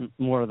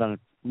 more than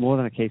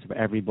a case of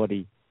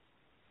everybody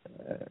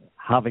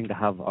having to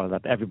have, or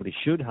that everybody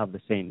should have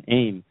the same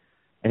aim,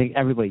 I think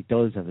everybody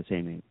does have the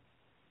same aim.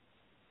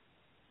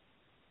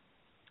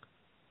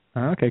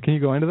 Okay, can you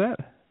go into that?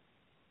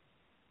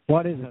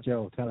 What is it,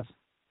 Joe? Tell us.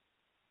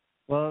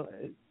 Well,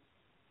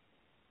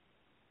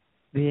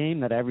 the aim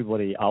that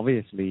everybody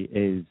obviously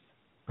is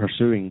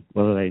pursuing,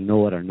 whether they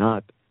know it or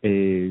not,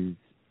 is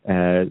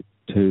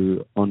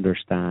to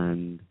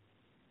understand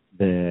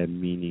the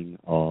meaning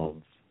of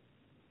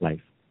life.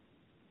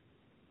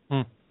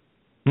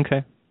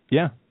 Okay.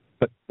 Yeah.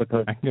 But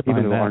because people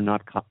who are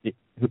not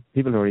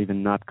people who are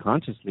even not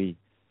consciously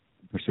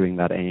pursuing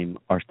that aim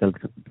are still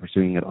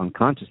pursuing it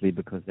unconsciously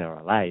because they're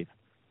alive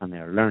and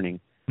they're learning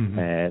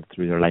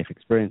through their life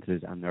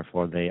experiences, and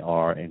therefore they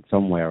are in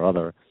some way or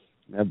other,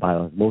 by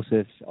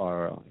osmosis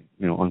or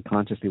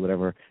unconsciously,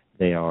 whatever,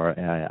 they are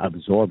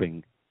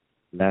absorbing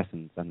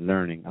lessons and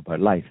learning about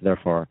life.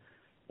 Therefore,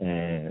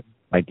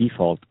 by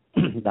default,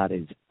 that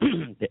is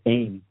the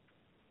aim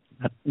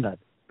that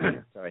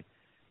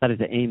is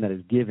the aim that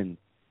is given,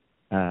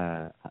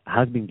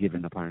 has been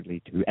given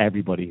apparently to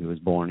everybody who is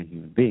born a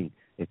human being,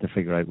 is to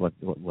figure out what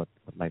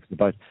life is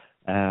about.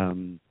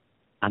 And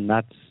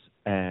that's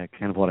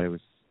kind of what I was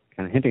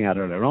kind of hinting at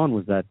earlier on,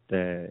 was that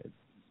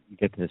you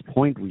get to this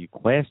point where you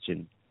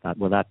question that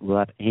will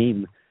that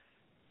aim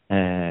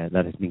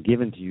that has been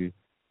given to you,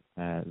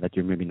 that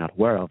you're maybe not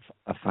aware of,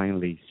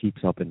 finally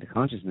seeps up into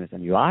consciousness,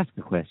 and you ask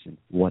the question,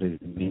 what is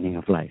the meaning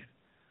of life?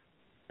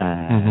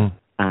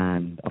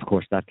 And of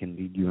course that can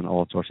lead you in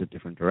all sorts of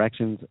different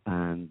directions,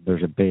 and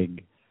there's a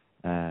big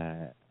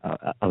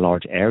a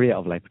large area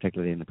of life,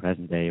 particularly in the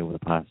present day, over the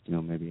past,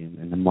 maybe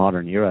in the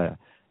modern era,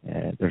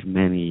 there's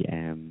many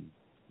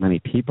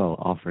people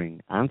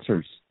offering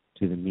answers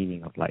to the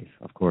meaning of life.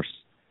 Of course,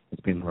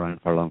 it's been around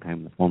for a long time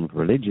in the form of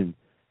religion,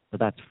 but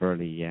that's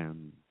fairly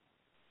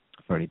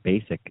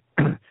basic.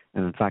 And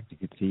in fact, you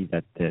could see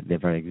that the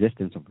very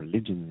existence of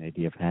religion, the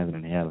idea of heaven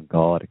and hell and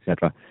God,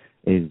 etc.,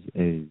 is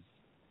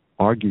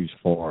argues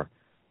for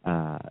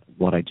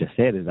what I just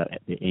said, is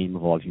that the aim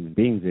of all human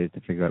beings is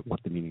to figure out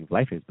what the meaning of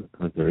life is,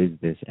 because there is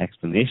this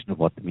explanation of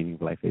what the meaning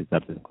of life is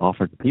that is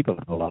offered to people.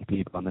 And a lot of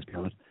people on this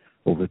planet,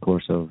 over the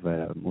course of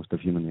most of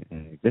human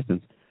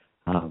existence,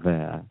 have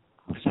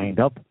signed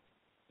up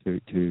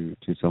to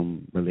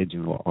some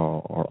religion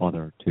or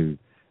other to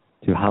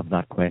have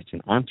that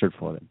question answered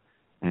for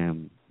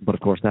them. But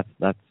of course, that's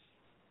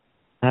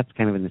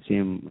kind of in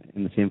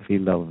the same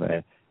field of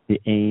the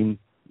aim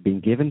being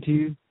given to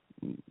you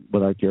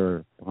without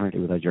your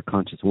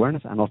conscious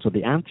awareness, and also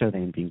the answer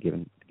then being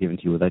given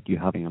to you without you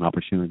having an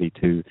opportunity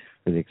to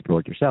really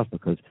explore it yourself.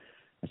 Because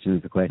as soon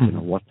as the question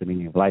of what's the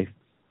meaning of life,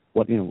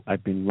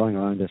 I've been running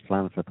around this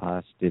planet for the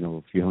past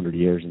few hundred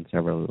years in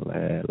several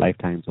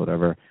lifetimes,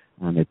 whatever,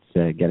 and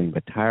it's getting a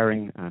bit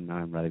tiring, and now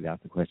I'm ready to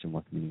ask the question,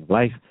 what's the meaning of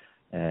life?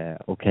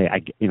 Okay, I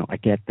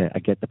get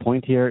the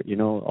point here.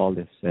 All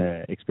this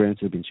experience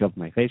has been shoved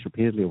in my face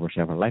repeatedly over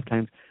several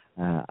lifetimes.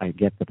 I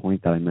get the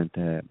point that I meant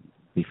to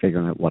be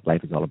figuring out what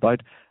life is all about.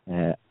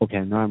 Okay,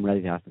 now I'm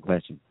ready to ask the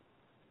question.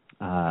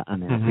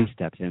 And then a priest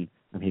steps in,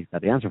 and he's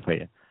got the answer for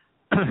you.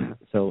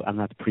 And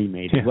that's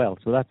pre-made as well.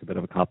 So that's a bit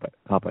of a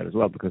cop-out as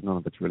well, because none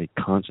of it's really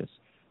conscious.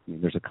 I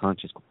mean, there's a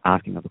conscious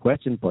asking of the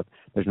question, but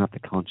there's not the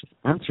conscious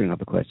answering of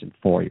the question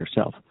for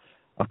yourself.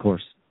 Of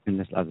course, in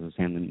this, as I was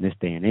saying, in this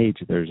day and age,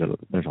 there's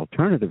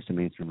alternatives to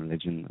mainstream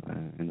religion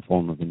in the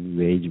form of the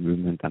New Age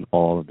movement and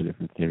all of the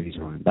different theories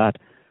around that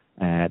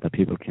that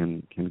people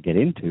can get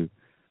into.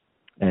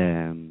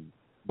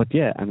 But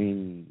yeah, I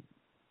mean,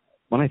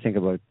 when I think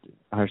about,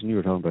 Harrison, you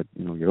were talking about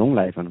your own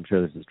life, and I'm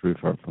sure this is true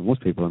for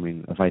most people. I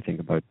mean, if I think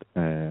about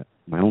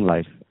my own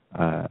life,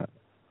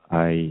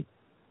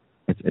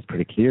 it's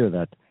pretty clear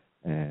that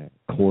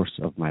course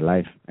of my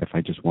life, if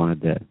I just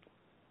wanted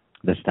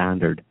the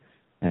standard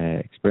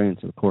experience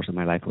of the course of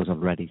my life, was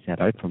already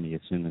set out for me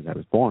as soon as I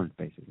was born,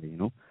 basically.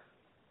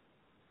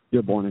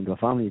 You're born into a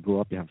family, you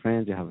grow up, you have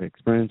friends, you have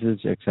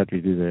experiences, etc.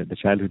 You do the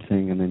childhood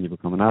thing, and then you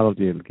become an adult,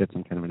 you get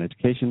some kind of an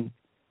education,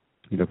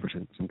 you look for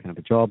some kind of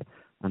a job,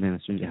 and then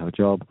as soon as you have a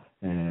job,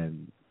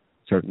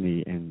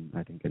 certainly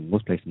I think in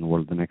most places in the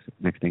world, the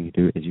next thing you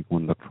do is you go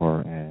and look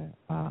for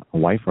a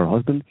wife or a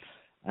husband,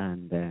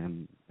 and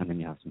then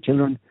you have some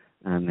children,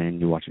 and then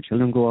you watch your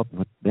children grow up,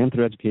 put them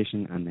through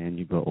education, and then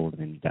you grow old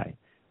and then you die.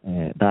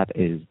 That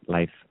is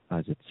life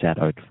as it's set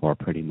out for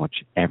pretty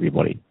much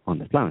everybody on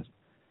this planet.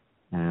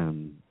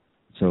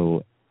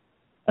 So,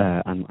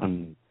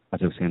 and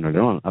as I was saying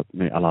earlier on,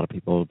 a lot of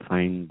people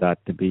find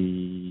that to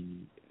be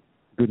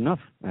good enough.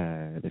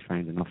 They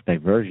find enough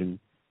diversion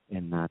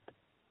in that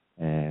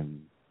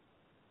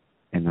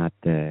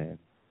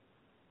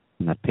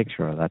that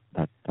picture or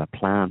that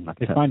plan.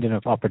 They find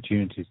enough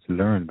opportunities to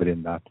learn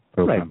within that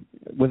program.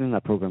 Right. Within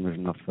that program, there's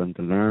enough for them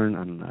to learn,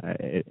 and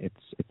it's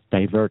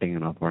diverting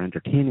enough, or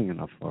entertaining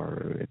enough,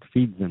 or it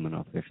feeds them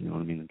enough, if you know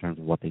what I mean, in terms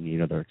of what they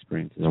need, other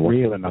experiences. It's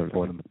real enough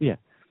for them. Yeah.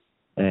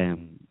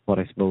 But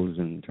I suppose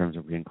in terms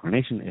of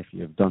reincarnation, if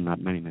you've done that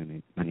many,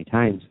 many, many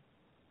times,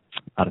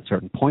 at a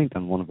certain point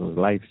on one of those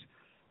lives,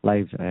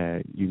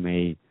 you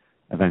may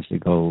eventually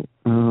go,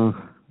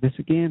 this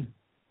again?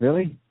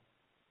 Really?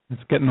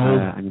 It's getting old.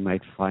 And you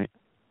might find,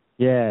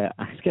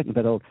 it's getting a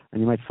bit old.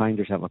 And you might find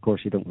yourself, of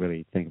course, you don't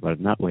really think about it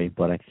in that way,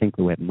 but I think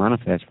the way it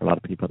manifests for a lot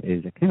of people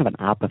is a kind of an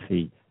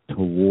apathy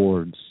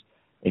towards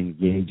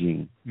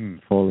engaging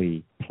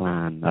fully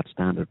that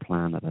standard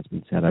plan that has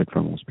been set out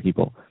for most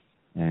people.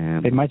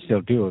 They might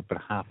still do it, but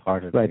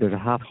half-hearted. Right, there's a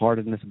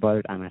half-heartedness about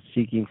it, and a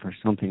seeking for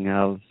something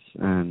else,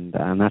 and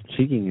that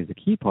seeking is the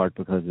key part,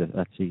 because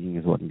that seeking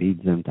is what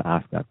leads them to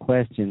ask that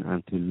question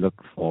and to look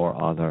for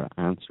other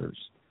answers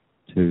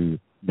to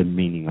the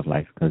meaning of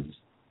life, because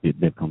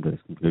they've come to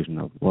this conclusion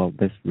of, well,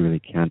 this really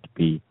can't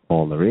be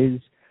all there is,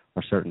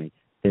 or certainly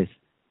this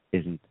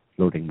isn't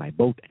floating my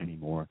boat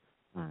anymore,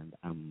 and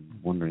I'm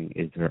wondering,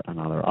 is there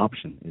another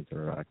option? Is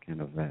there a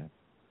kind of a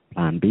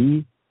plan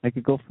B I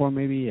could go for,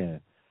 maybe?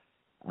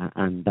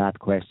 And that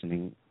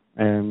questioning,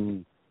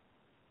 is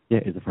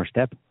the first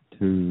step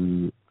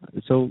to.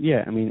 So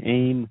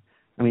AIM.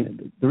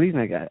 The reason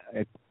I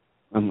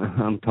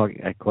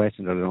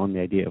questioned on the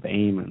idea of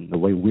AIM and the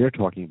way we're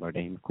talking about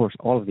AIM. Of course,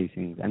 all of these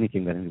things,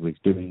 anything that anybody's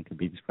doing, could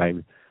be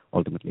described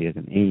ultimately as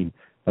an aim.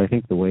 But I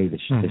think the way the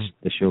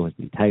show has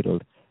been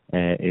titled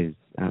is,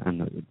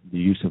 and the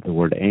use of the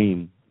word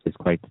aim is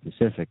quite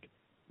specific,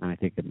 and I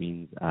think it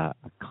means a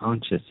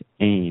conscious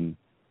aim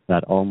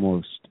that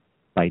almost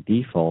by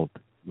default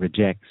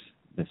rejects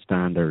the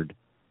standard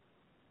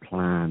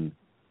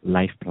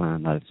life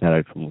plan that is set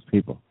out for most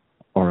people,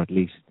 or at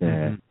least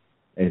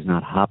is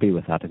not happy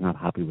with that, is not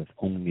happy with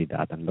only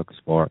that, and looks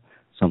for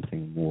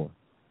something more.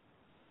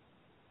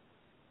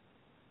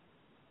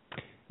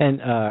 And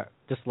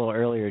just a little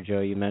earlier, Joe,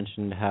 you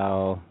mentioned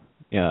how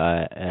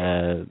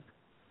a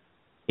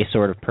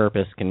sort of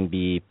purpose can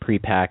be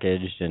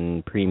prepackaged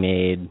and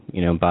pre-made,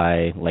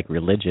 by like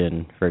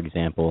religion, for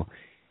example.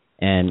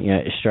 And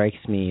it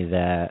strikes me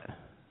that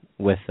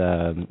with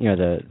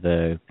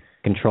the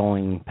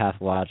controlling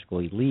pathological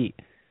elite,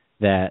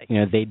 that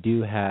they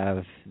do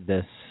have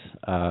this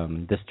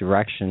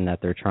direction that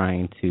they're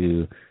trying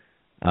to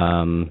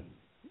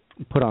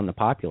put on the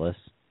populace,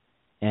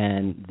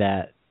 and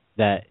that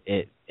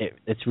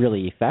it's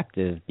really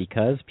effective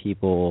because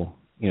people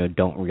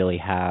don't really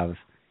have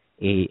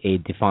a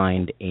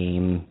defined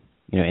aim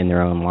in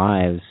their own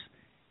lives,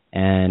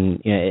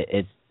 and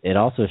it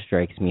also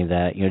strikes me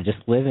that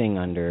just living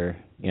under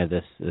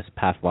this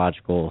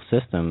pathological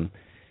system,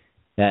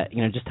 that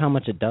just how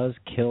much it does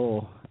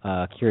kill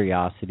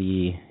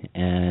curiosity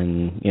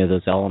and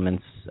those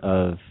elements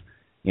of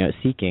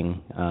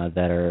seeking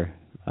that are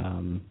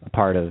a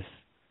part of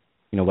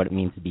what it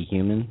means to be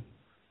human.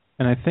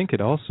 And I think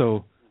it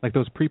also, like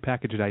those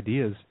prepackaged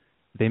ideas,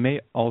 they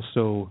may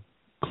also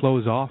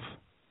close off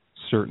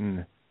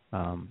certain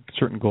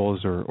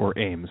goals or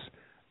aims,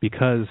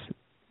 because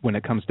when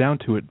it comes down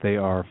to it, they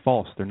are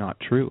false. They're not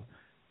true.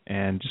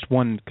 And just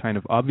one kind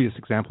of obvious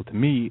example to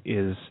me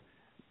is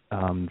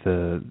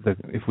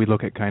if we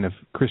look at kind of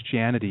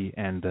Christianity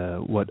and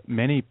what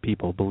many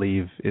people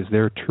believe is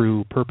their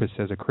true purpose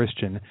as a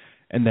Christian,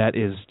 and that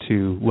is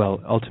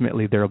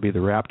ultimately there will be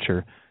the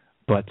rapture,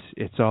 but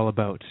it's all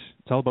about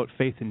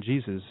faith in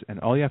Jesus, and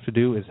all you have to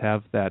do is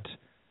have that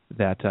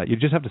you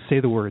just have to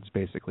say the words,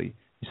 basically.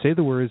 You say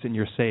the words and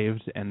you're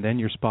saved, and then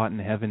your spot in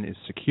heaven is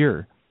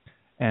secure.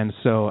 And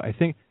so I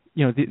think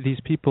these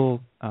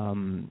people,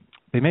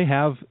 they may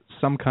have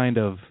some kind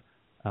of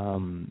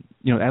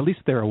at least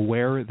they're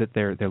aware that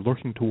they're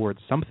looking towards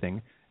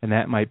something, and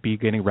that might be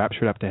getting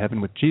raptured up to heaven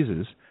with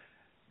Jesus.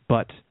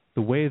 But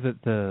the way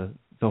that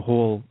the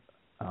whole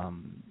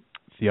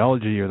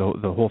theology or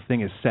the whole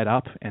thing is set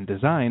up and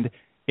designed,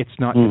 it's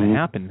not going to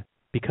happen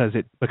because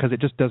it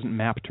just doesn't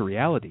map to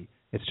reality.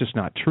 It's just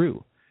not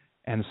true.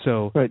 And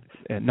so,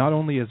 not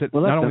only is it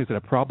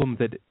a problem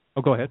that.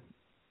 Oh, go ahead.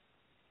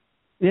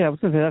 Yeah, I was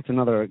going to say that's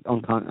another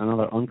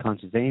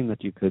unconscious aim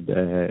that you could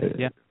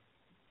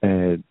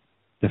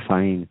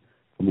define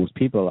for most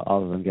people,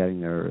 other than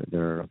getting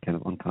their kind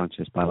of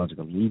unconscious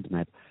biological needs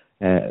met.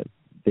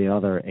 The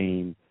other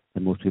aim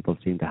that most people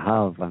seem to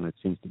have, and it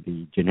seems to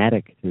be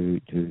genetic to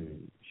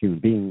human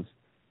beings,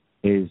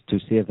 is to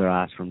save their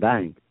ass from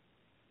dying.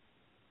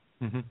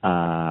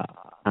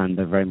 And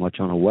they're very much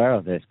unaware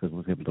of this, because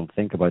most people don't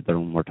think about their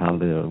own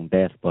mortality, their own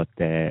death, but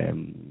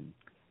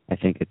I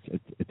think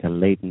it's a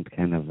latent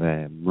kind of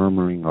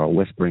murmuring or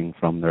whispering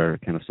from their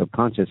kind of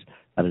subconscious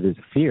that it is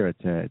a fear.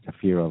 It's a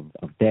fear of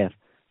death,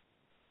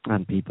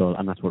 and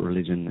that's what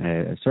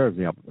religion serves,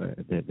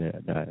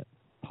 the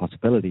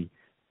possibility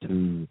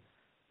to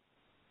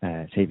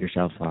save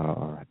yourself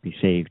or be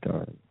saved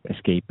or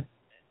escape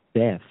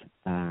death.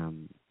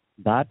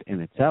 That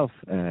in itself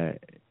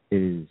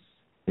is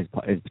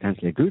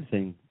potentially a good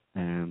thing,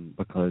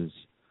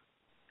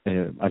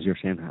 as you're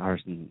saying,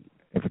 Harrison,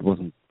 if it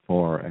wasn't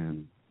for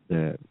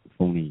the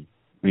phony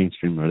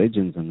mainstream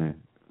religions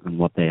and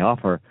what they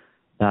offer,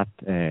 that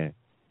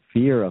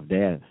fear of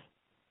death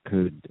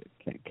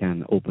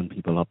can open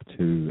people up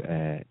to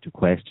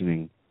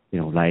questioning,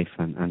 life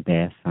and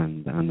death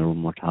and their own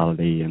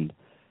mortality and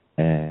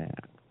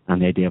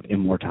the idea of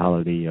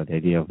immortality or the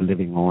idea of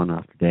living on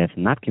after death,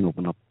 and that can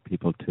open up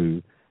people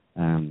to,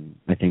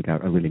 I think, a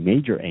really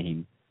major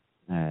aim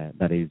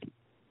that is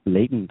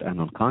latent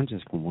and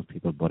unconscious for most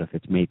people, but if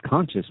it's made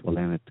conscious, well,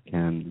 then it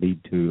can lead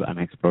to an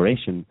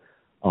exploration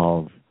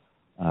of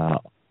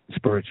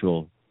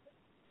spiritual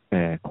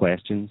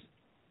questions,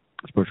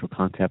 spiritual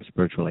concepts,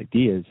 spiritual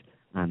ideas,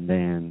 and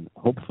then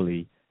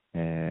hopefully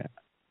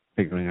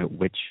figuring out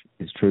which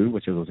is true,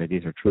 which of those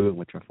ideas are true and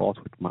which are false,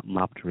 which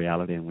map to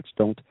reality and which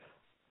don't,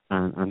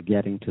 and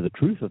getting to the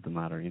truth of the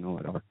matter,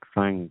 or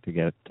trying to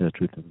get to the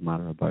truth of the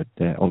matter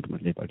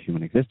ultimately about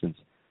human existence.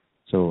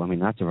 So, I mean,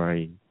 that's a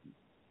very,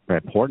 very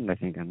important, I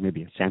think, and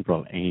maybe a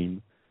central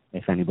aim,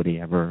 if anybody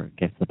ever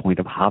gets to the point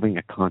of having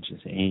a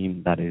conscious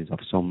aim that is of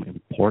some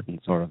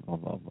importance or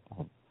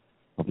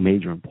of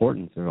major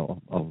importance or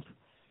of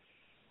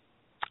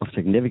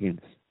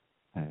significance,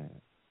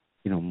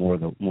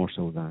 more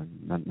so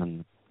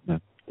than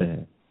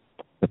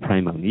the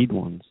primal need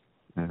ones.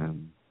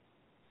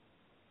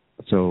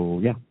 So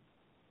yeah.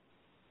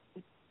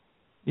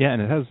 Yeah,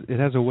 and it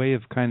has a way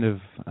of kind of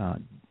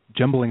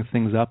jumbling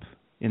things up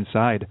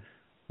inside.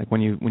 Like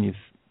when you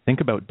think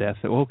about death,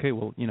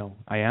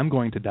 I am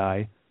going to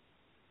die.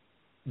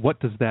 What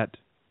does that,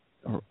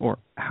 or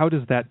how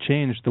does that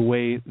change the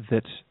way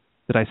that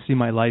I see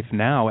my life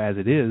now as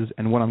it is,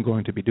 and what I'm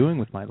going to be doing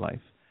with my life?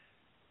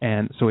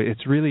 And so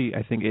it's really,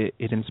 I think,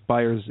 it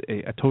inspires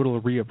a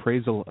total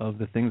reappraisal of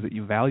the things that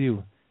you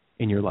value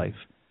in your life,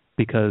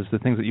 because the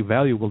things that you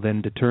value will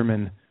then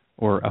determine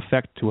or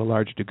affect to a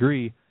large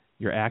degree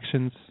your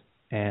actions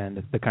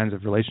and the kinds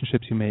of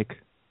relationships you make,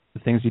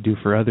 the things you do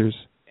for others,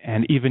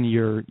 and even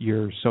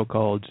your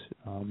so-called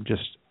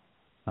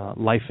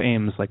life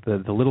aims, like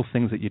the little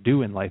things that you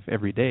do in life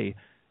every day,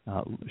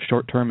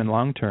 short-term and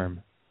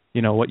long-term.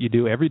 What you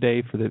do every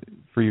day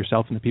for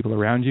yourself and the people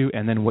around you,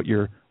 and then what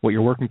you're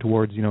working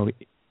towards,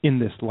 in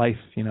this life,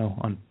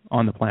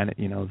 on the planet,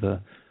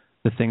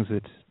 the things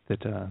that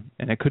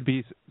and it could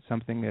be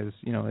something as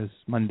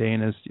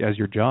mundane as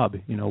your job.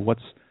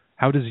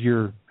 How does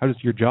your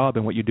job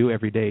and what you do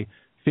every day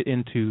fit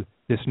into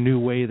this new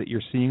way that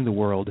you're seeing the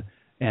world,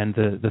 and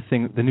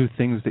the new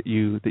things that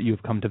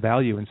you've come to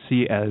value and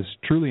see as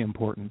truly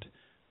important,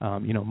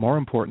 more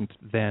important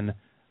than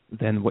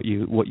what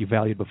you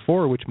valued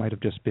before, which might have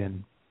just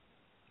been,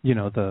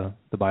 the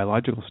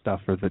biological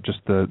stuff, or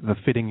the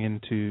fitting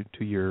into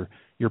your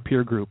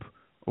peer group,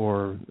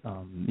 or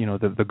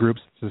the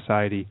groups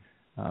society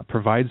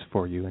provides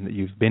for you and that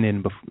you've been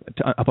in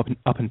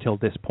up until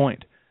this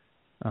point.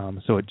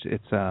 So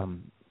it's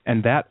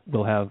and that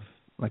will have,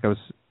 like I was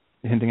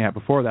hinting at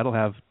before, that'll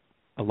have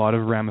a lot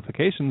of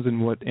ramifications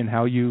in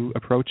how you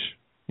approach,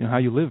 how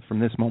you live from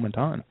this moment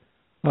on.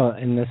 Well,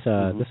 and this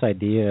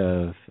idea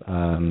of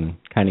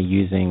kind of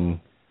using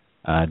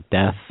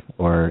death,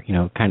 or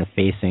kind of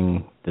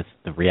facing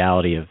the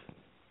reality of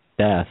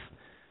death,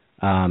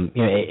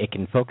 it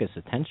can focus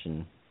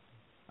attention.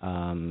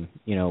 When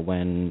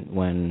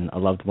a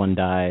loved one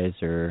dies,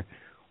 or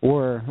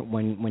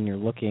when you're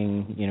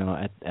looking,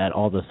 at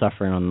all the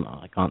suffering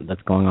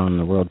that's going on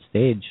the world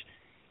stage,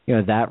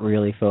 that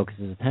really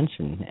focuses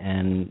attention.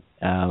 And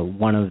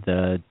one of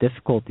the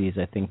difficulties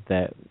I think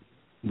that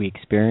we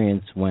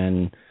experience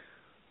when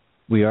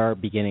we are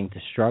beginning to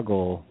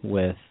struggle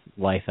with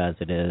life as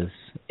it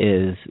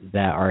is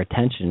that our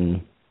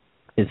attention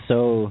is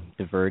so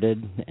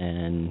diverted,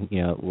 and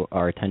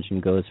our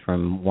attention goes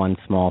from one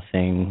small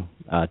thing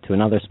to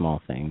another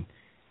small thing,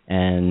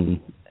 and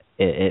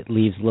it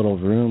leaves little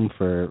room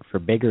for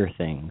bigger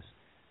things.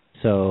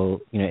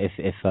 So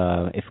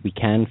if we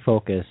can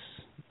focus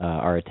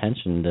our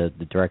attention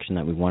the direction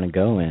that we want to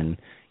go in,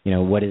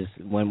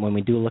 when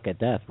we do look at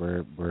death,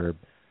 we're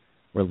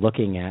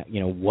looking at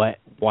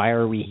why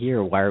are we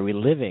here, why are we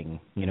living?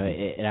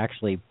 It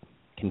actually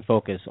can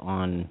focus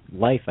on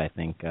life, I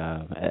think,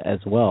 as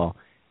well,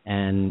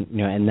 and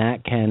and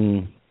that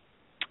can,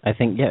 I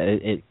think,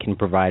 it can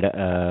provide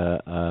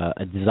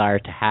a desire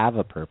to have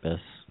a purpose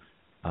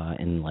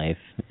in life.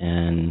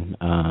 And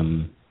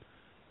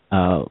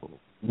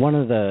one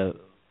of the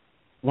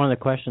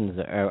questions,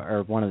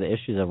 or one of the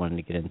issues I wanted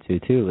to get into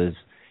too, is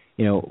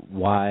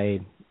why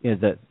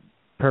the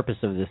purpose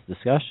of this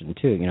discussion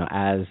too.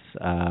 As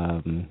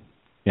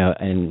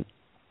and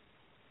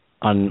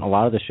on a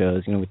lot of the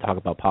shows, we talk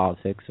about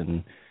politics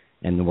and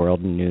the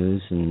world and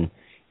news, and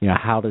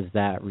how does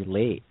that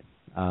relate?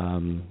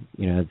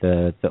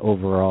 The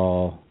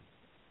overall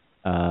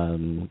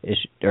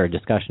issue or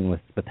discussion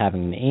with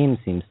having an aim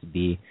seems to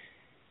be,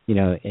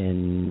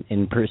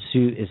 in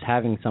pursuit, is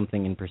having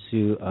something in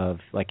pursuit of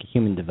like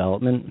human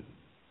development.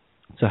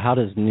 So how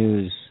does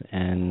news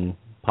and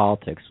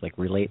politics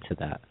relate to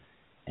that?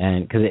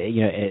 And because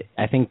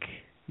I think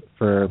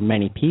for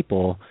many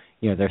people,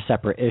 they're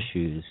separate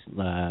issues.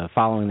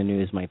 Following the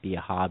news might be a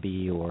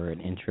hobby or an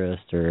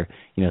interest, or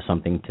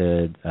something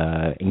to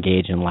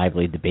engage in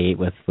lively debate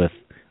with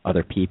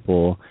other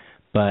people,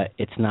 but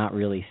it's not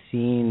really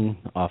seen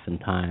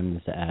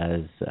oftentimes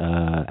as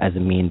a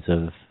means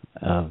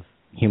of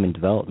human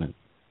development.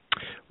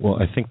 Well,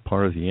 I think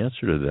part of the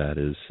answer to that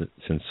is,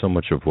 since so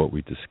much of what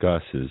we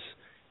discuss is,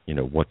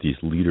 what these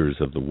leaders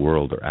of the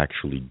world are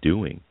actually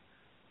doing,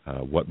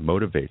 what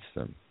motivates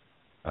them,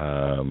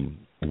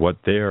 what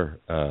their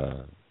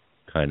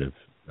kind of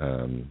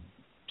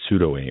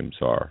pseudo aims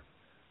are,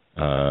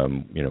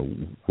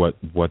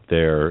 what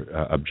their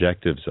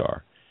objectives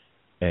are,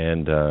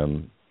 and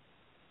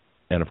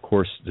of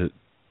course the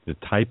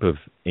type of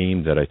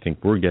aim that I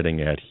think we're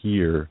getting at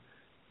here,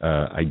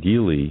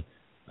 ideally,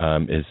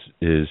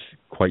 is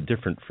quite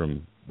different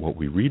from what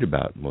we read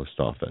about most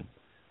often,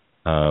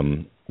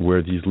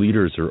 where these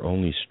leaders are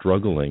only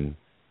struggling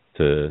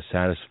to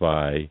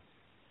satisfy,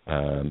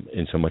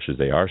 in so much as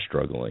they are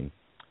struggling,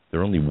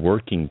 they're only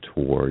working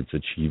towards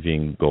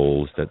achieving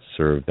goals that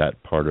serve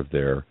that part of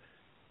their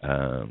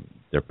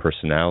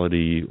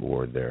personality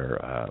or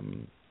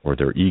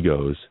their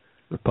egos,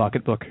 the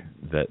pocketbook,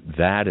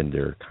 that and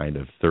their kind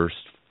of thirst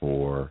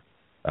for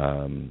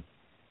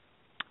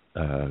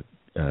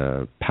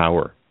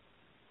power,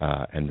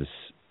 and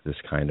this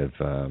kind of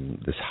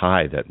this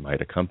high that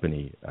might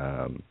accompany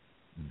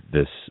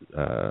this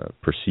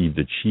perceived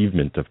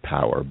achievement of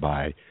power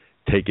by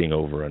taking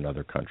over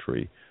another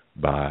country,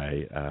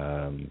 by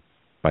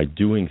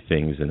doing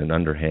things in an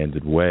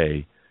underhanded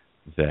way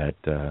that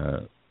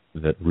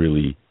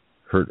really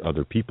hurt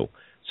other people.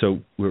 So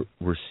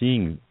we're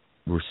seeing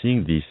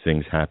these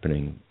things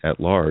happening at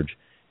large,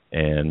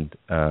 and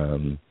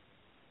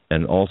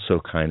also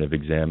kind of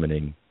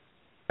examining,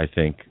 I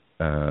think,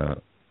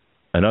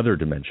 another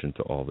dimension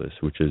to all this,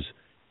 which is,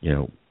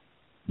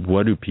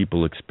 what do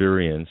people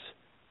experience?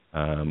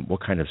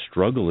 What kind of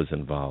struggle is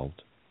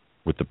involved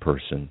with the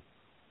person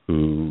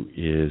who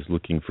is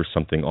looking for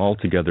something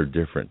altogether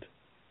different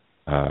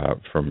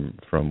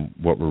from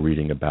what we're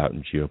reading about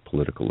in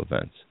geopolitical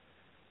events?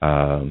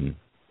 And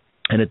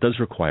it does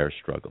require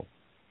struggle.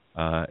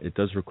 It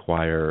does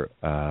require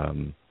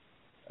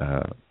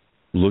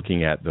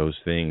looking at those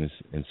things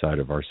inside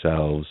of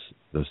ourselves,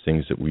 those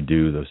things that we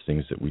do, those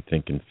things that we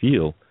think and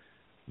feel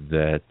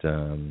that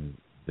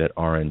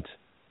aren't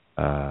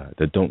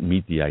that don't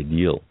meet the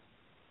ideal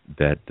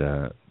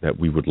that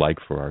we would like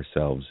for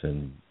ourselves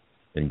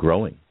in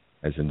growing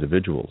as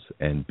individuals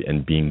and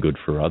being good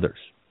for others.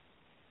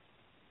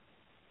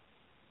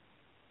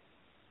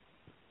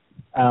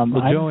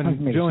 Joe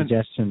and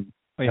suggestion.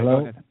 Oh, yeah, hello.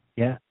 go ahead.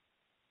 Yeah.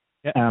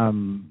 Yeah.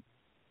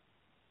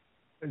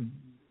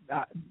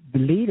 The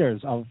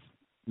leaders of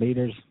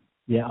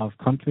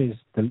countries,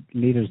 the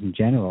leaders in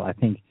general, I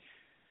think,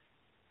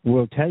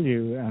 will tell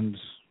you and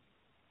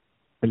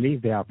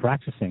believe they are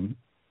practicing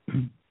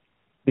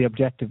the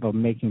objective of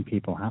making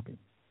people happy.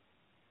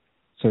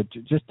 So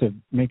just to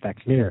make that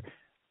clear,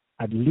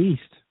 at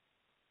least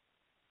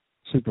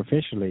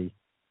superficially,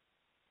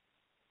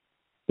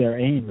 their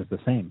aim is the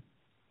same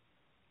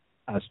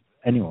as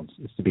anyone's,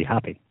 is to be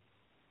happy.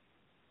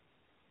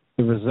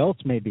 The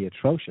results may be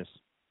atrocious,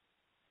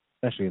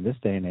 especially in this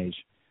day and age.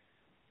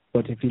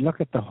 But if you look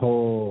at the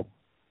whole,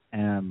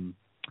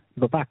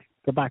 go back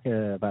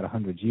about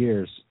 100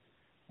 years.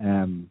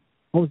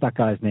 What was that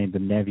guy's name? The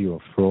nephew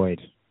of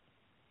Freud,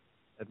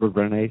 Edward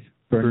Bernays.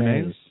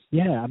 Bernays.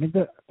 Yeah, I mean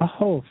the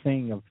whole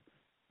thing of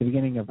the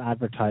beginning of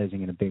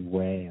advertising in a big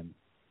way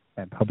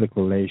and public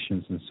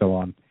relations and so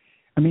on.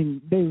 I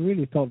mean, they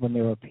really thought when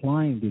they were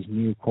applying these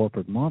new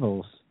corporate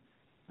models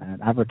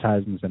and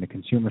advertisements in a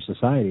consumer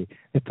society,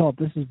 they thought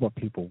this is what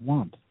people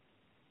want.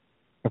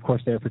 Of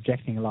course, they're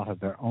projecting a lot of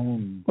their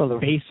own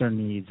baser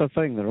needs.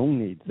 Fulfilling their own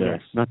needs,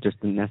 yes. Not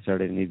just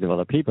necessarily the needs of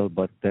other people,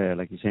 but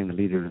like you're saying, the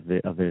leaders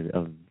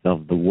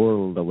of the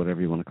world, or whatever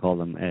you want to call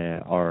them,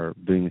 are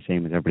doing the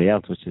same as everybody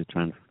else, which is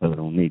trying to fulfill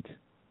their own needs.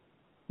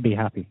 Be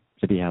happy.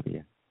 To be happy,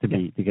 yeah.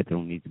 To get their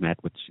own needs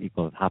met, which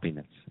equals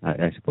happiness,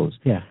 I suppose.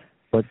 Yeah.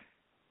 But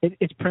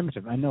it's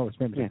primitive. I know it's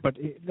primitive, yeah. but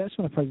that's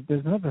what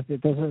there's another.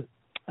 There's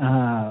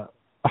a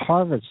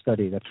Harvard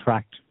study that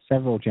tracked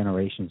several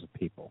generations of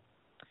people.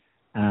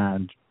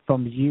 And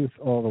from youth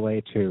all the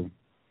way to,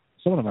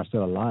 some of them are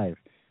still alive.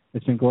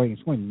 It's going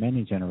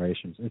many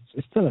generations.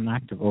 It's still an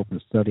active, open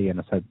study, and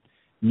it's had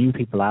new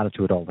people added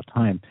to it all the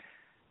time.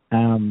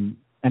 And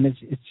it's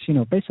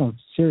based on a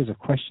series of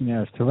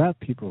questionnaires throughout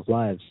people's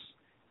lives,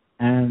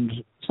 and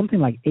something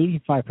like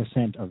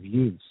 85% of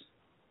youths,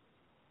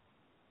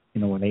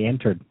 when they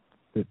entered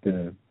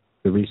the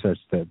research,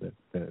 the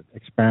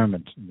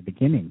experiment in the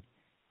beginning,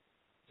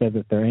 said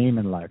that their aim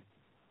in life,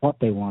 what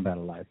they want out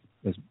of life,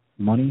 is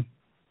money.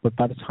 But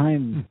by the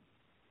time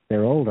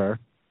they're older,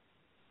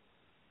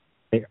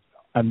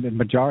 and the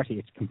majority,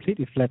 it's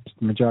completely flipped.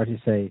 The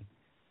majority say,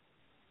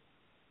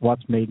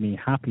 what's made me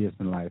happiest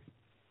in life?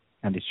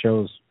 And it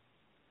shows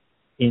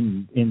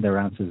in their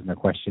answers in their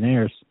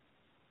questionnaires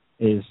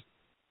is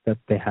that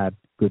they had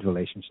good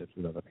relationships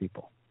with other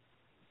people.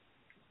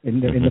 in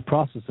the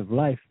process of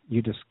life,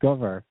 you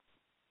discover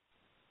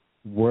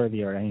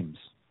worthier aims,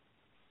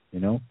 you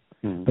know.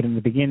 But in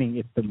the beginning,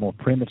 it's the more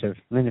primitive,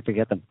 and then you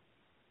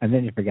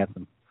forget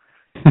them.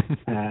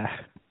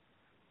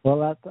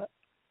 Well,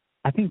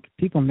 I think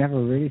people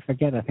never really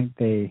forget. I think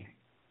they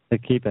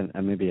keep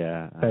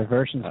their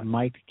versions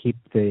might keep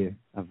a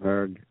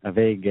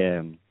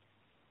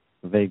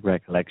vague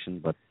recollection.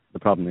 But the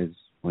problem is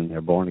when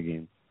they're born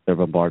again, they're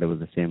bombarded with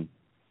the same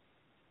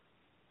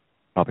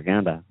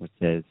propaganda, which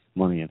says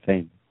money and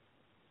fame.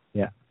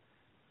 Yeah.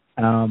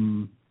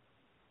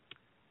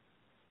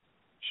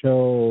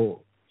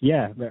 So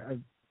yeah,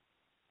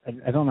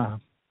 I don't know.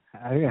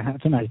 I don't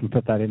know how you can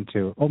put that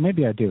into. Oh,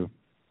 maybe I do.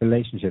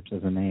 Relationships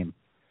as an aim.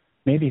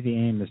 Maybe the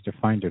aim is to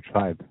find your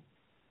tribe.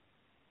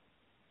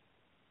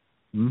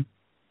 Not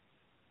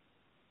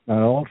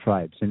all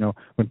tribes, you know.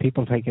 When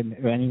people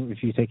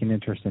if you take an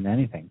interest in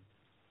anything,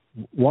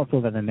 what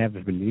will that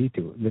inevitably lead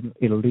to?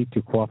 It'll lead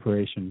to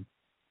cooperation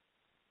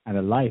and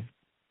a life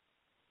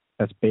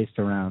that's based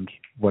around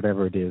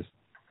whatever it is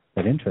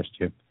that interests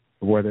you.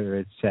 Whether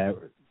it's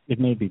it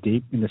may be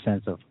deep in the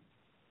sense of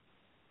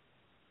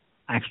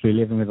actually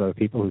living with other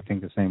people who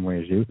think the same way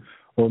as you,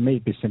 or it may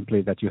be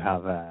simply that you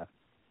have a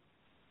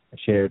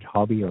shared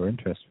hobby or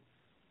interest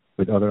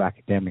with other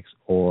academics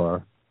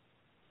or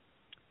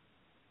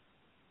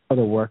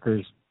other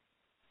workers,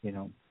 you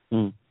know.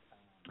 Well,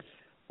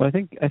 I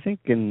think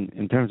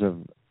in terms of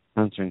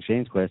answering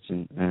Shane's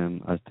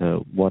question as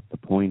to what the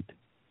point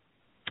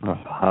or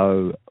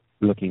how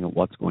looking at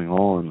what's going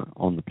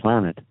on the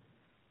planet,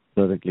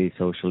 politically,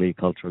 socially,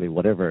 culturally,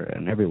 whatever,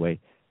 in every way,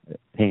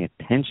 paying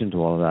attention to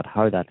all of that,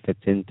 how that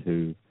fits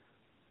into,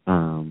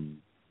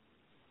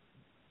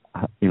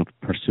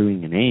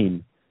 pursuing an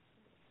aim,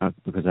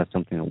 because that's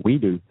something that we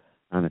do,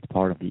 and it's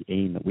part of the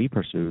aim that we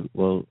pursue.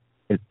 Well,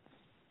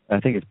 I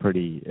think it's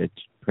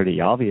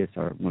pretty obvious,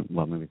 or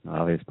well, maybe it's not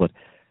obvious, but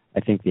I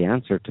think the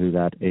answer to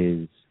that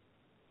is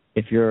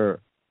if you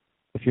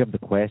have the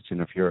question,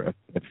 if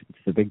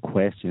it's a big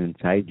question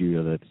inside you,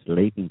 or that's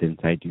latent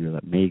inside you,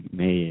 that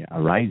may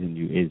arise in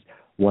you, is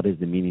what is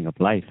the meaning of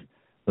life?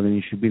 Well, then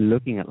you should be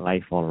looking at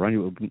life all around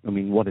you. I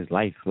mean, what is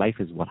life? Life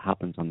is what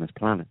happens on this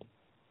planet.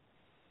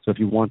 So if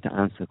you want to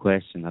answer the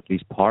question, at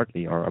least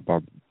partly, or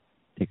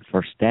take the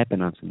first step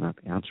in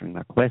answering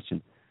that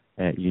question,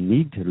 you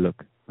need to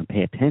look and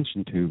pay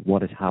attention to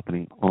what is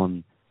happening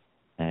or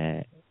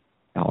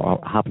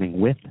happening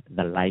with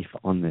the life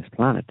on this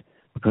planet,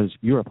 because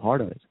you're a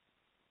part of it.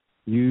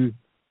 You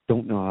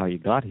don't know how you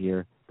got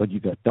here, but you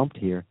got dumped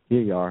here.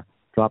 Here you are,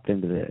 dropped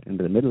into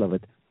the middle of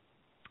it.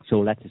 So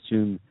let's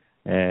assume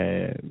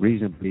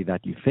reasonably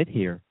that you fit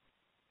here,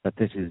 that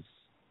this is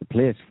the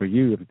place for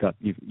you.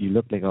 You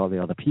look like all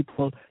the other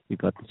people. You've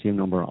got the same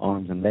number of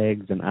arms and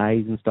legs and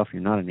eyes and stuff.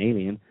 You're not an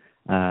alien.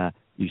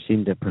 You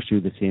seem to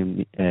pursue the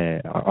same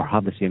or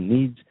have the same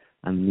needs,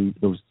 and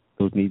those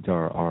needs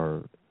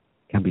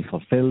can be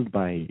fulfilled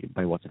by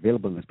what's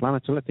available on this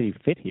planet. So let's say you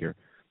fit here.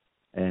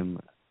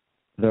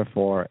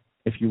 Therefore,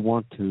 if you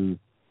want to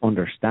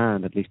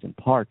understand, at least in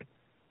part,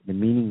 the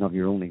meaning of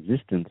your own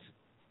existence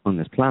on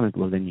this planet,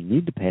 well, then you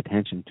need to pay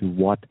attention to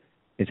what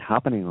is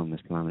happening on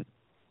this planet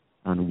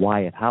and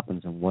why it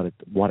happens and what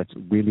it's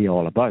really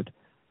all about.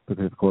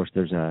 Because, of course,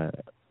 there's a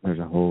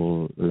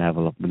whole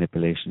level of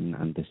manipulation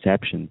and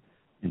deception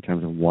in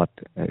terms of what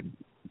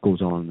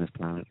goes on this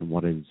planet and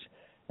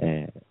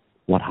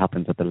what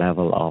happens at the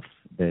level of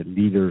the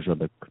leaders or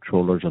the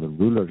controllers or the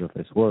rulers of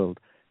this world,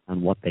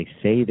 and what they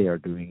say they are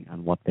doing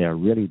and what they are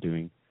really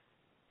doing.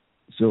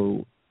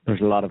 So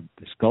there's a lot of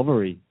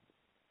discovery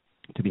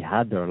to be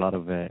had there, a lot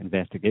of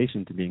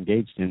investigation to be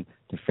engaged in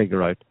to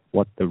figure out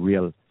what the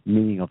real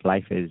meaning of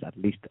life is, at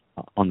least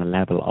on the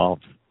level of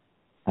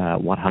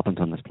what happens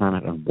on this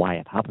planet and why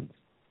it happens.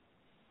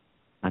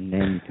 And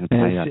then you can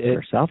apply that to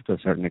yourself to a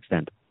certain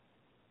extent,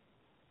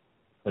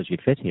 because you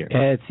fit here.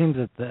 Yeah, it seems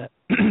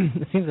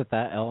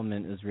that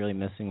element is really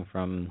missing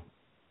from,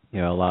 a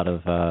lot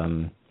of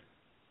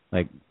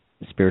like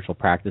spiritual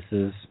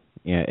practices.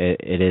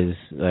 It is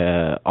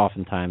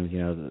oftentimes,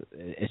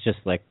 it's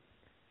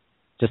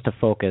just to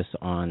focus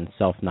on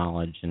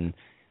self-knowledge and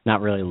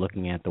not really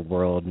looking at the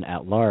world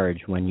at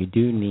large, when you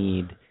do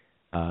need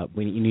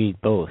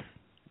both,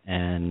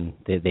 and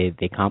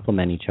they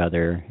complement each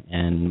other.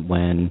 And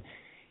when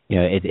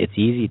it's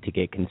easy to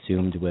get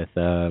consumed with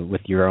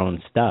your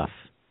own stuff,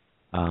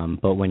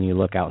 but when you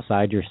look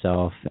outside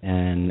yourself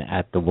and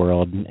at the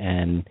world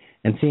and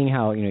seeing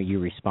how you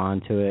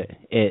respond to it,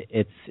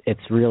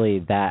 it's really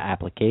that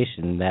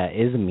application that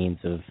is a means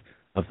of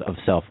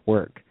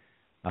self-work.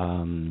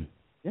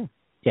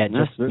 Yeah,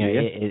 just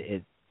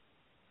it.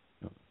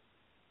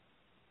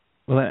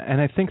 Well,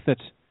 and I think that,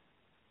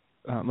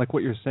 like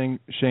what you're saying,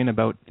 Shane,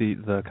 about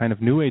the kind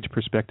of New Age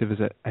perspective, is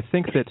that I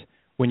think that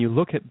when you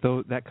look at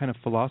that kind of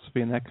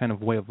philosophy and that kind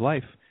of way of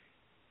life,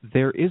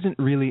 there isn't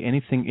really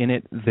anything in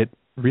it that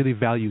really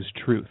values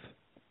truth.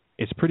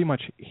 It's pretty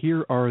much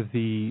here's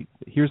the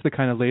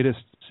kind of latest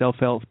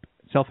self-help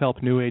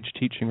New Age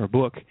teaching or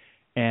book,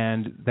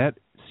 and that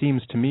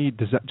seems to me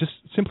just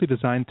simply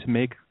designed to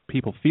make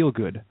people feel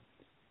good.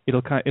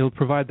 It'll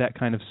provide that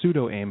kind of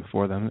pseudo aim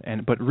for them,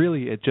 but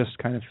really it's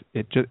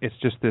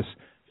just this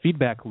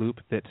feedback loop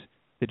that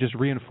just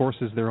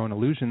reinforces their own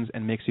illusions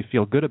and makes you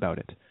feel good about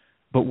it.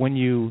 But when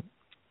you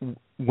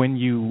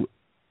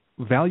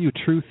value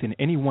truth in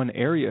any one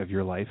area of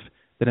your life,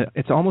 then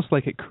it's almost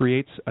like it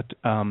creates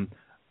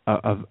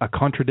a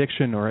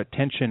contradiction or a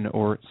tension,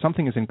 or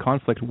something is in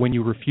conflict when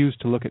you refuse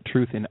to look at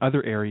truth in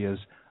other areas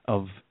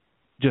of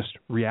just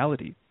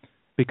reality.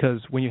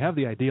 Because when you have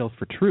the ideal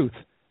for truth,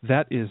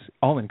 that is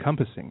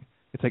all-encompassing.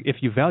 It's like if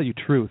you value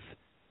truth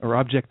or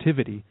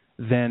objectivity,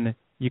 then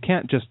you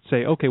can't just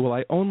say, okay, well,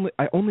 I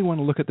only want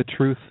to look at the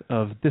truth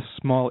of this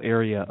small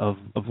area of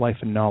life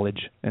and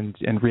knowledge and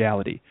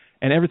reality,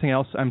 and everything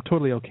else I'm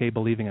totally okay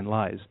believing in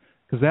lies,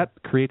 because that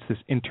creates this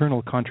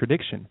internal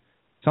contradiction.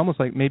 It's almost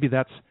like maybe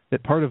that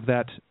part of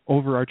that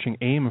overarching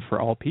aim for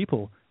all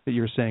people that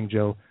you're saying,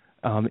 Joe,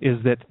 is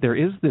that there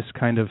is this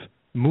kind of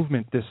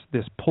movement,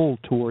 this pull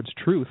towards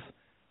truth,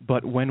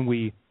 but when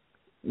we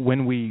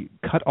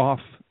cut off,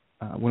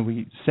 when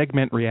we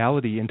segment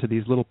reality into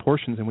these little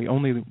portions and we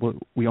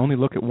only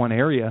look at one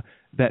area,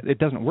 that it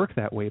doesn't work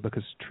that way,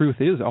 because truth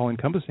is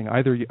all-encompassing.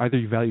 Either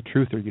you value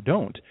truth or you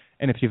don't.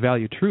 And if you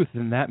value truth,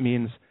 then that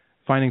means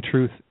finding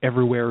truth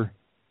everywhere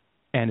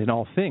and in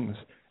all things.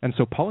 And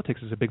so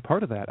politics is a big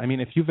part of that. I mean,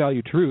 if you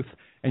value truth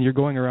and you're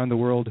going around the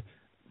world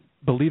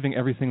believing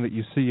everything that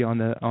you see on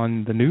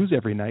the news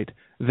every night,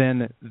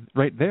 then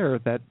right there,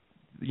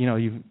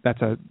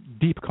 that's a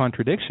deep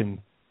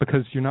contradiction,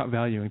 because you're not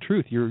valuing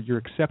truth. You're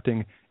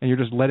accepting, and you're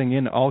just letting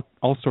in all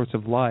sorts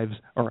of lies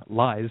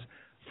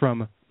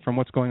from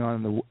what's going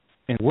on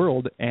in the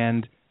world,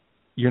 and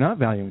you're not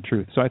valuing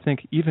truth. So I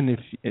think even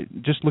if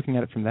just looking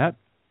at it from that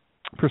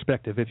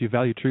perspective, if you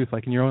value truth,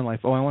 like in your own life,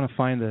 I want to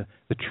find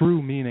the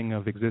true meaning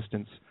of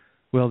existence.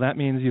 Well, that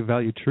means you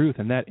value truth,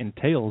 and that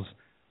entails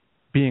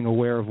being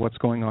aware of what's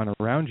going on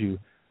around you,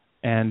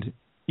 and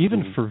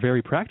even for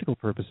very practical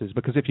purposes,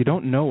 because if you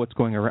don't know what's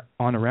going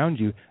on around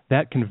you,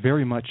 that can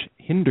very much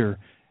hinder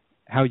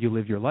how you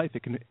live your life.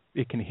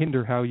 It can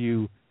hinder how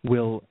you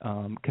will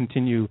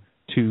continue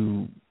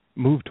to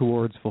move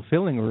towards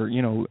fulfilling or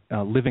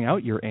living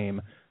out your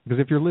aim. Because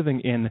if you're living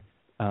in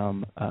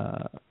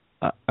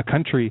a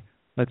country,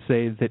 let's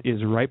say, that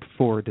is ripe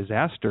for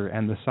disaster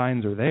and the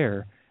signs are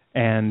there,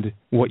 and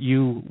what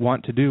you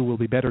want to do will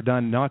be better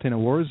done not in a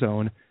war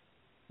zone,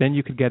 then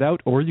you could get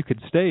out, or you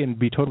could stay and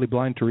be totally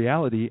blind to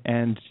reality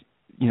and,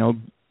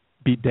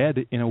 be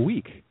dead in a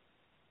week.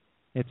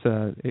 It's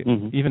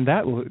even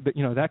that will,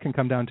 that can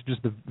come down to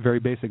just the very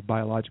basic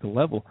biological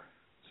level.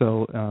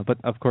 So, but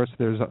of course,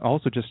 there's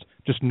also just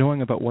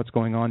knowing about what's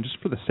going on, just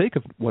for the sake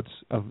of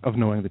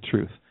knowing the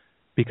truth,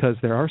 because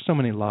there are so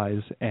many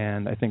lies,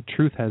 and I think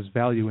truth has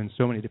value in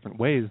so many different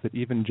ways that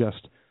even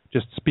just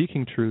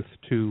speaking truth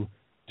to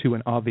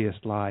an obvious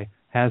lie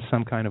has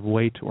some kind of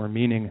weight or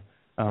meaning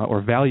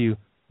or value,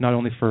 not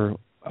only for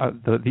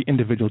the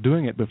individual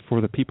doing it, but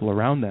for the people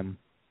around them.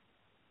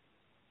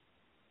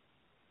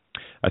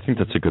 I think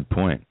that's a good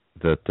point,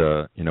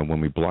 that,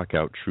 when we block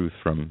out truth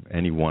from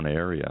any one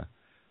area,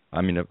 I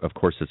mean, of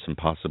course, it's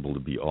impossible to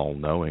be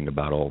all-knowing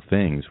about all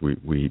things.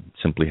 We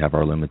simply have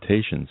our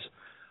limitations.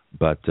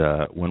 But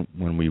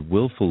when we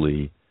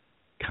willfully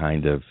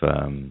kind of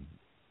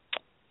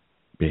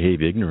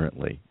behave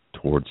ignorantly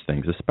towards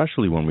things,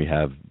 especially when we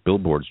have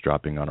billboards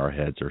dropping on our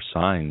heads or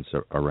signs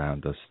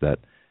around us that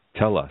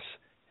tell us,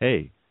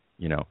 hey,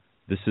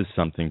 this is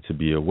something to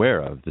be aware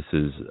of. This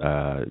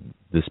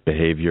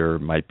behavior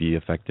might be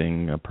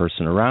affecting a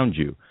person around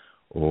you,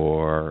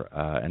 or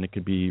and it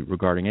could be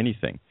regarding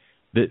anything.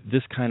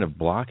 This kind of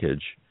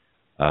blockage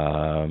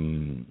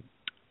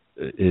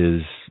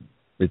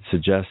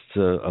suggests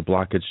a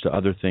blockage to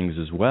other things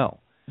as well.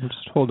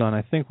 Just hold on.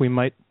 I think we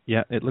might.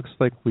 Yeah, it looks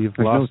like we've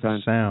lost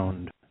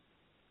sound.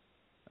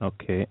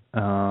 Okay.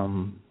 Let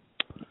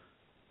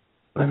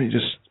me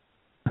just.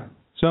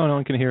 So no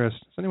one can hear us.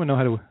 Does anyone know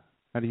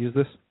how to use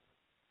this?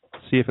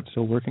 See if it's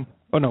still working.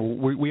 Oh no,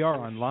 we are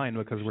online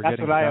because we're getting.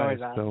 That's what I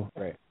always ask. So.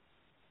 Right.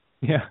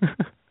 Yeah.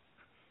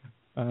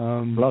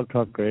 Blog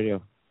Talk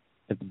Radio.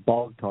 It's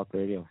Blog Talk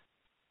Radio.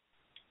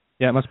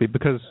 Yeah, it must be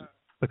because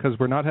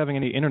we're not having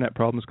any internet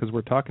problems because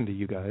we're talking to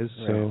you guys.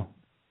 Right. So.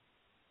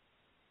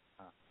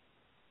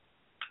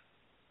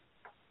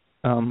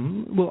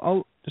 Well,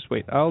 I'll just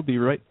wait. I'll be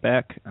right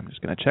back. I'm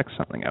just going to check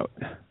something out.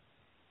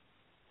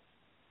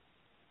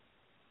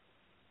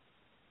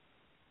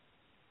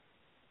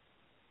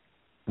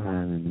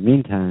 In the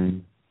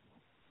meantime,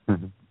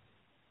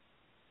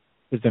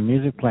 is the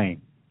music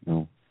playing?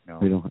 No.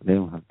 They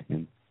don't have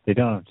Tim. They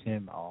don't have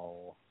Tim.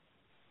 Oh.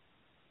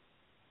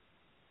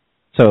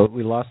 So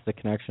we lost the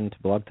connection to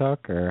Blog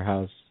Talk, or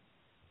how's?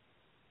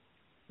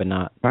 But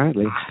not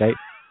apparently Skype.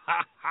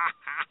 I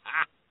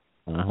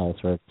don't know how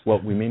it's worked.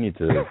 Well, we may need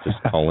to just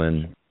call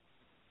in.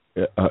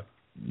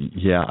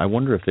 Yeah, I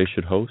wonder if they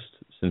should host,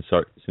 since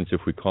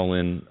if we call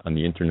in on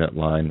the internet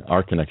line,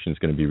 our connection is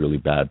going to be really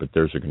bad, but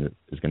theirs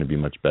is going to be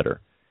much better,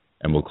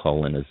 and we'll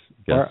call in as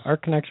Our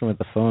connection with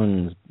the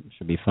phone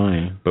should be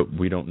fine. But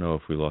we don't know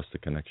if we lost the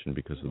connection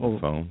because of the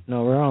phone.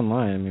 No, we're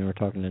online. I mean, we're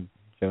talking to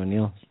Joe and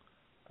Neil.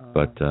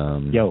 But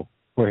yo,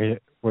 we're here.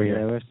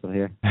 Yeah, we're still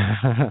here.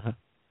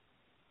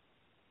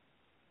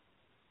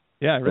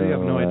 Yeah, I really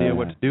have no idea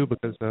what to do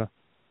because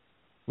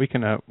we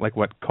can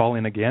call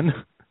in again,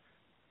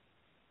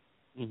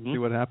 see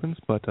what happens.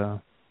 But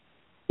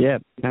yeah,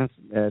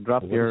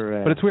 drop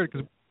your. But it's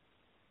weird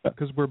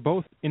because we're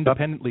both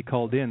independently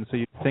called in, so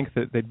you'd think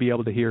that they'd be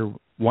able to hear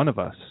one of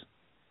us.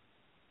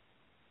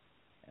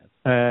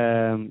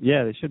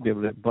 Yeah, they should be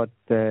able to, but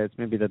it's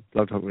maybe that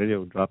Blog Talk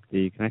Radio dropped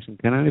the connection.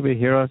 Can anybody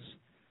hear us?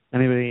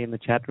 Anybody in the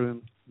chat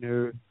room?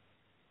 No.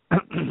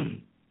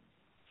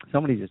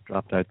 Somebody just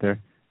dropped out there.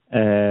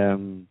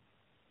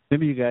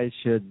 Maybe you guys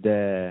should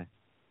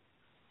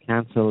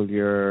cancel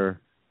your.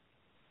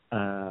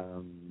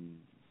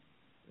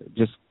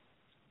 Just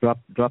drop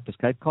the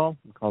Skype call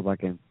and call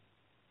back in.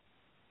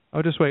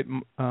 Oh, just wait.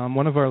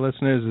 One of our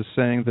listeners is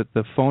saying that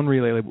the phone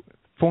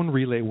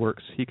relay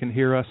works. He can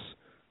hear us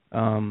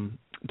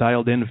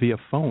dialed in via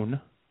phone.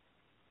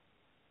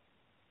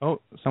 Oh,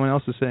 someone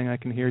else is saying I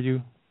can hear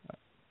you.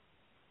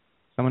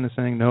 Someone is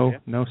saying no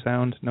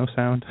sound. No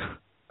sound.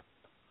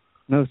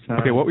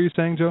 Okay, what were you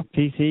saying, Joe?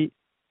 TC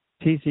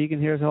can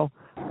hear us all.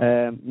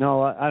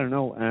 No, I don't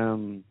know.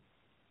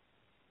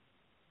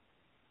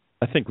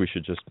 I think we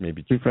should just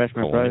maybe refresh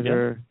my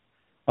browser. Again.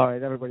 All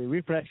right, everybody,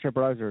 refresh your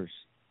browsers.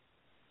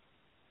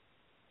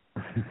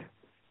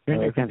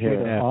 I can't hear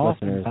it. Off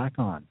and back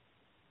on.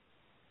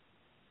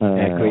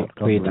 Can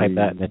we type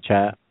that in the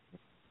chat?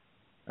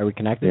 Are we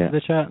connected to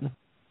the chat?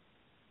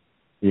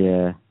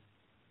 Yeah.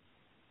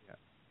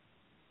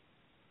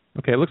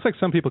 Okay, it looks like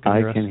some people can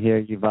hear us. I can hear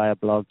you via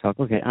Blog Talk.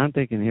 Okay,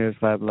 Ante can hear us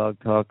via Blog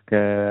Talk.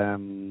 Blah,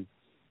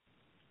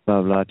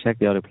 blah. Check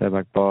the audio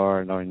playback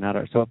bar.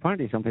 So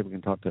apparently some people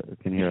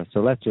can hear us.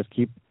 So let's just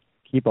keep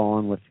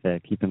on with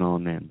keeping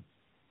on then.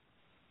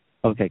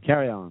 Okay,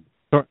 carry on.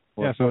 Sure.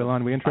 Yeah, so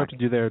Ilan, we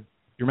interrupted you there. Do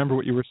you remember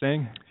what you were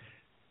saying?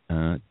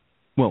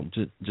 Well,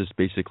 just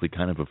basically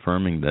kind of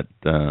affirming that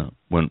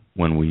when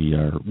we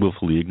are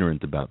willfully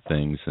ignorant about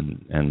things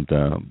and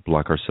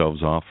block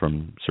ourselves off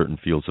from certain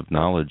fields of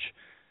knowledge,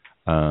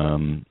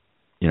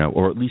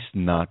 or at least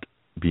not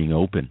being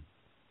open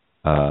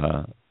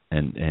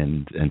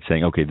and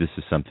saying, okay, this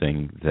is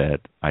something that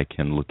I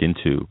can look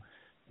into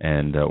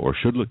and or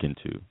should look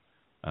into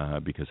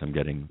because I'm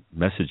getting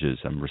messages,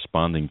 I'm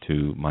responding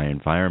to my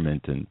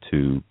environment and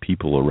to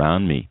people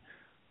around me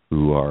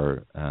who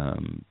are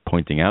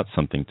pointing out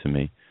something to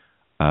me.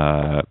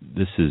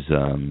 This is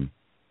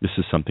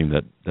something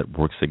that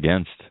works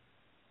against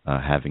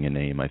having a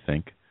name, I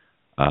think,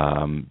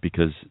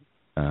 because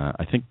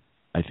I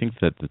think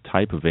that the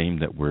type of aim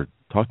that we're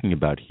talking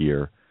about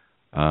here,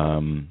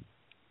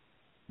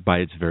 by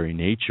its very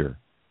nature,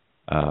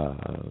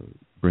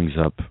 brings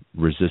up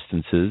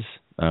resistances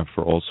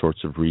for all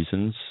sorts of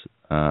reasons.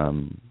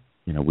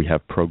 We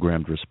have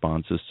programmed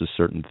responses to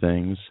certain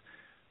things.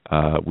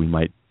 We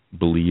might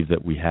believe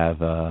that we have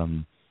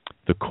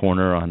the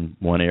corner on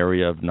one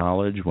area of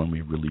knowledge when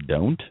we really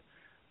don't.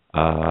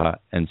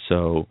 And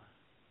so,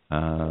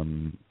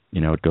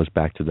 it goes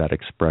back to that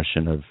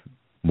expression of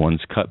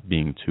one's cup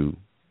being too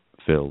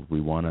filled.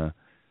 We want to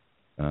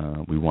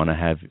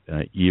have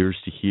ears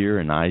to hear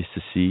and eyes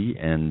to see,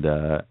 and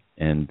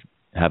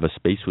have a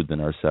space within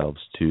ourselves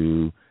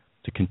to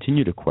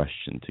continue to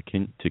question,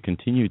 to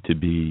continue to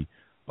be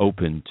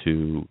open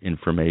to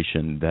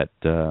information that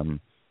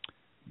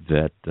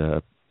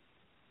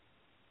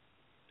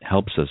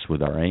helps us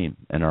with our aim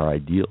and our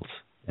ideals,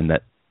 and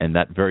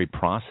that very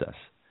process,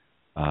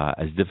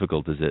 as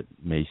difficult as it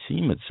may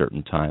seem at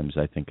certain times,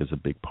 I think is a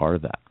big part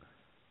of that.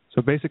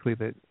 So basically,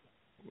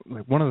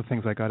 one of the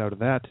things I got out of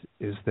that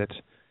is that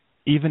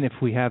even if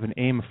we have an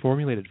aim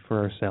formulated for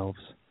ourselves,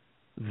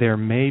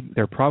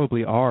 there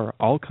probably are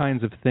all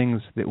kinds of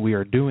things that we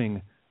are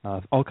doing,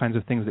 all kinds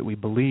of things that we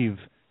believe.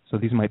 So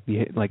these might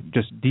be like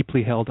just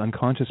deeply held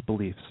unconscious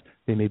beliefs.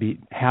 They may be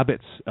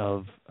habits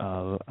of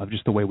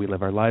just the way we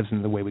live our lives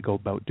and the way we go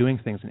about doing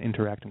things and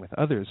interacting with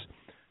others.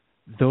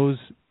 Those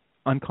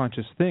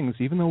unconscious things,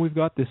 even though we've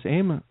got this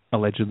aim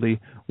allegedly,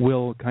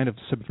 will kind of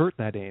subvert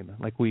that aim.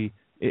 Like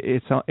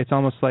it's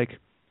almost like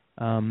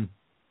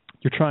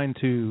you're trying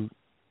to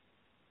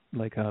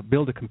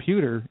build a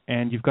computer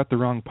and you've got the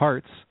wrong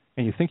parts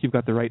and you think you've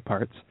got the right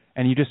parts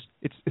and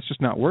it's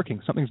just not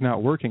working. Something's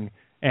not working,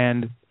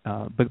 and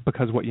but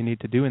because what you need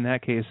to do in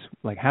that case,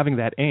 like having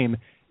that aim,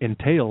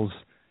 entails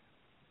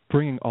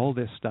bringing all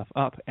this stuff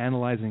up,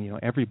 analyzing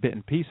every bit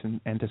and piece,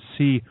 and to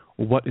see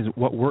what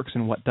works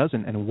and what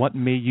doesn't, and what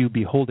may you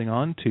be holding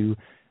on to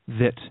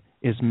that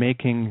is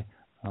making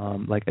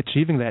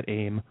achieving that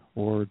aim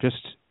or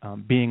just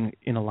being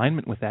in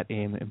alignment with that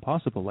aim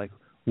impossible. Like,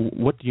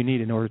 what do you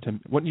need in order to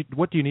what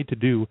do you need to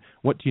do?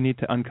 What do you need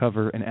to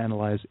uncover and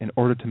analyze in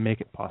order to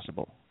make it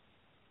possible?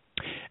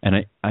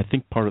 And I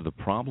think part of the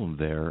problem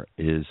there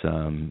is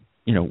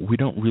we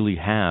don't really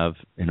have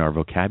in our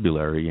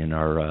vocabulary, in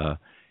our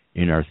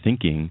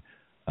thinking,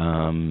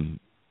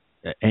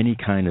 any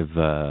kind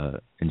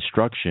of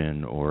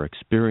instruction or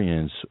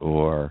experience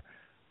or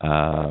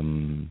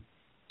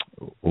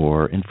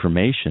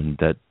information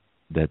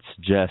that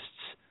suggests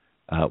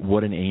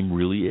what an aim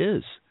really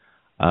is.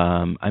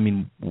 I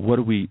mean, what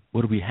do we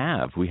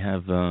have? We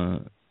have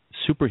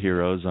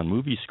superheroes on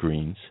movie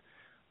screens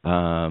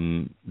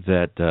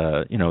that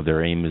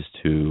their aim is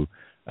to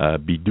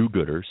be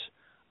do-gooders,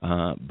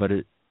 but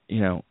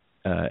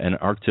and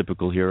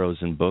archetypical heroes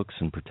in books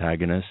and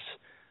protagonists,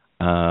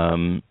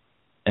 and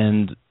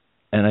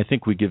I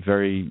think we give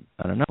very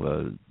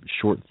a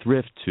short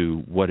thrift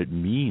to what it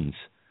means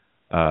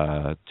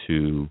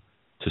to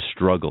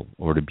struggle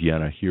or to be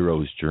on a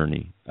hero's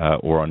journey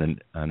or on an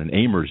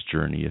aimer's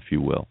journey, if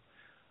you will.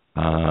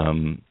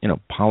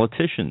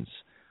 Politicians,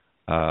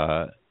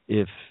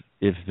 if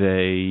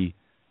they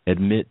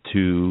admit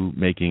to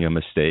making a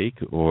mistake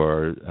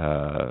or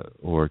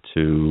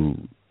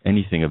to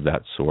anything of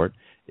that sort,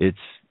 it's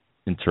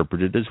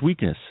interpreted as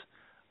weakness,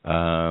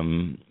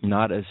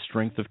 not as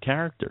strength of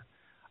character.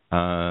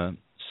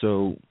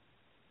 So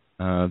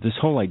this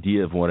whole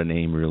idea of what an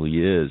aim really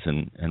is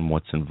and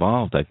what's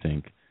involved, I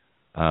think,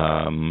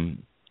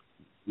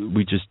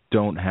 we just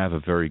don't have a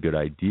very good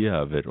idea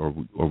of it, or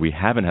we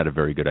haven't had a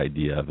very good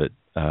idea of it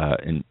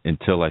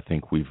until I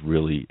think we've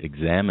really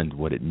examined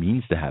what it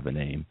means to have an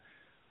aim.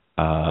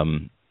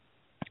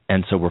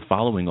 And so we're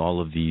following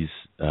all of these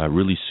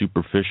really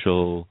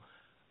superficial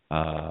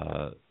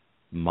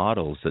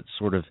models that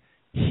sort of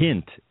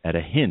hint at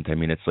a hint. I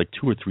mean, it's like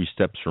 2 or 3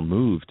 steps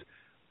removed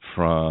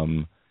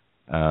from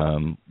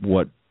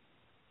what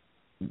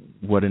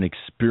an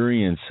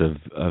experience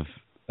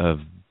of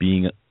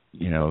being,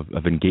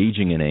 of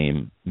engaging in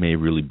aim may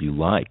really be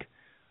like.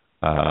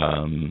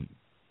 And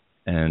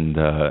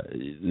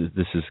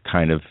this is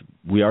kind of,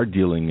 we are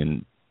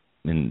dealing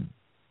in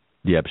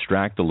the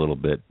abstract a little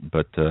bit,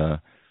 but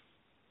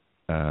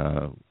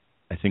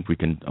I think we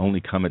can only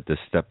come at this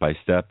step by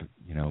step,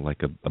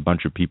 like a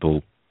bunch of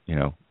people,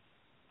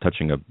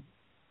 touching an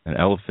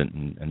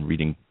elephant and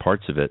reading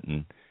parts of it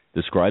and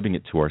describing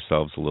it to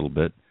ourselves a little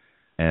bit,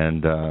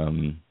 and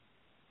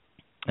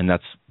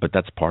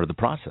that's part of the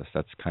process.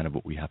 That's kind of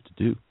what we have to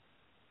do.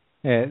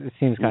 Yeah, it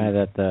seems kind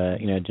of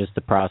that just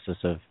the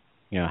process of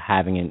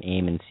having an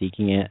aim and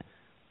seeking it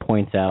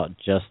points out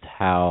just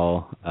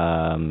how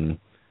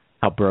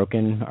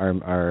broken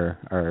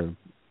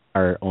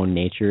our own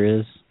nature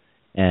is,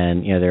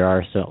 and there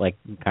are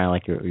kind of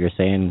like you're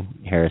saying,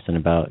 Harrison,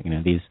 about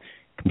these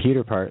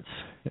computer parts.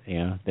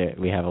 That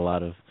we have a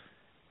lot of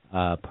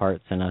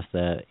parts in us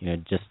that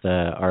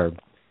are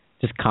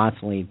just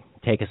constantly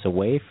take us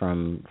away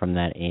from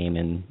that aim,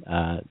 and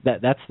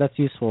that's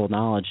useful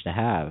knowledge to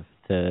have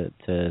to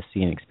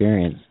see and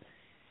experience.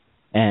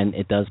 And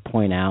it does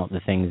point out the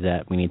things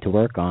that we need to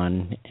work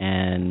on,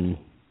 and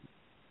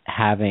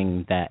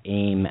having that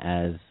aim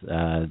as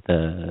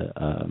the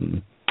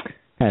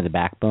kind of the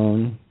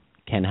backbone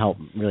can help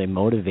really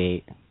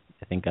motivate,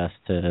 I think, us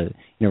to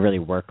really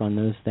work on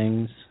those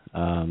things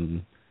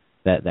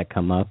that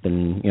come up.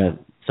 And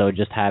so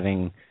just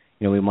having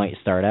we might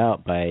start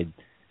out by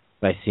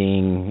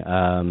seeing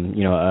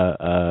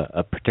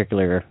a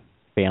particular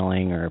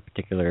failing or a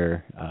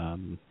particular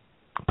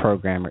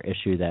program or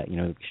issue that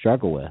we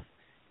struggle with,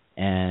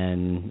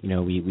 and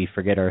we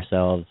forget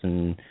ourselves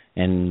and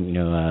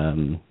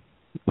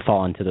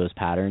fall into those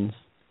patterns,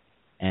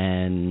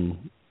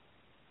 and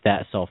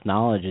that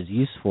self-knowledge is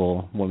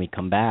useful when we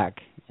come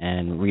back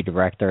and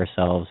redirect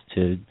ourselves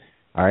to,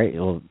 all right,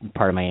 well,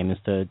 part of my aim is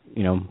to,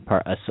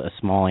 a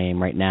small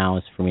aim right now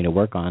is for me to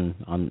work on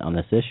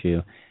this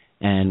issue.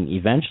 And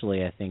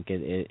eventually I think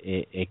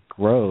it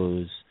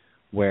grows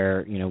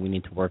where, we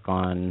need to work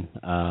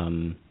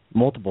on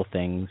multiple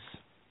things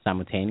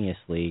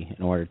simultaneously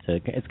in order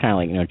to, it's kind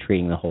of like,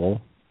 treating the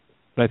whole.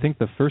 But I think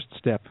the first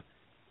step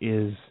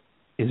is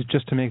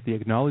just to make the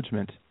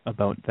acknowledgement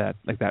about that,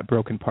 like that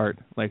broken part.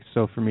 Like,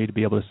 so for me to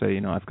be able to say,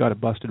 I've got a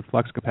busted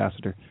flux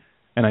capacitor,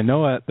 and I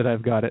know that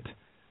I've got it,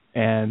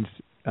 and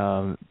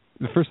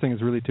the first thing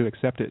is really to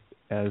accept it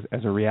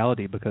as a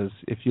reality, because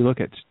if you look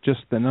at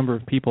just the number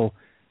of people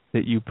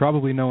that you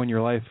probably know in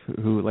your life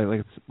who,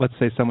 like let's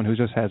say someone who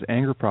just has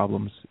anger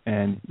problems,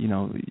 and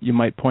you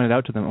might point it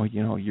out to them,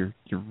 you're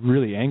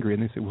really angry,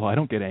 and they say, well, I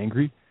don't get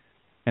angry,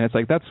 and it's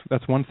like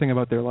that's one thing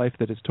about their life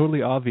that is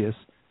totally obvious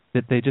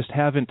that they just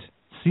haven't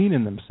seen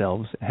in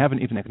themselves,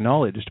 haven't even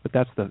acknowledged. But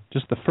that's the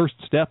first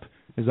step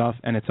is off,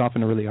 and it's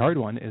often a really hard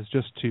one, is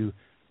just to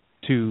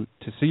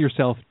see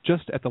yourself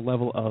just at the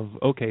level of,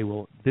 okay,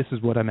 well, this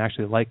is what I'm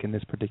actually like in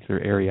this particular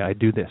area. I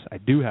do this. I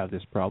do have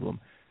this problem.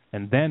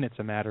 And then it's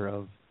a matter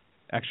of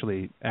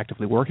actually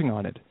actively working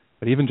on it.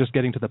 But even just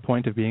getting to the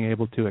point of being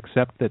able to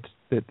accept that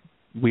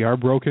we are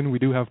broken, we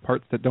do have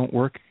parts that don't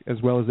work as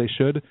well as they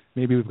should,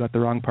 maybe we've got the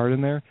wrong part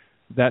in there,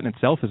 that in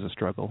itself is a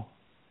struggle.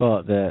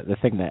 Well, the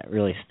thing that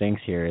really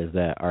stinks here is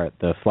that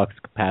the flux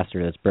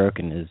capacitor that's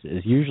broken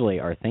is usually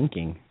our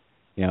thinking.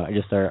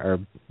 Just our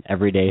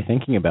everyday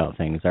thinking about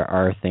things.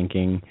 Our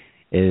thinking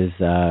is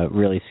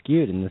really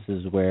skewed, and this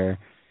is where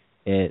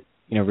it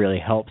really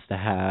helps to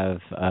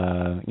have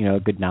a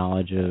good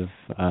knowledge of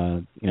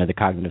the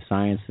cognitive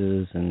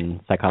sciences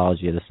and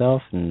psychology of the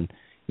self, and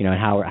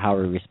how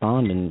we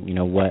respond, and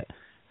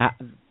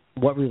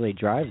what really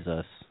drives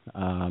us.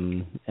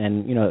 And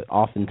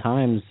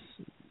oftentimes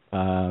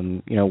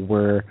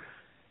we're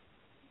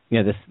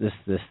this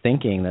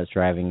thinking that's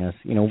driving us.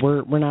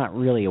 We're not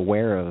really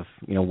aware of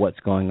what's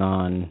going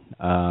on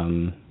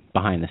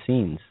behind the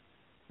scenes.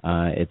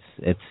 It's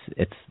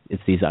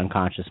these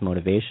unconscious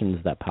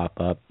motivations that pop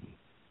up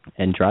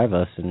and drive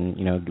us, and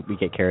we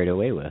get carried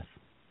away with.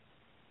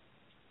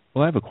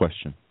 Well, I have a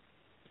question.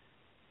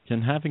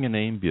 Can having a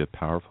name be a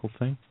powerful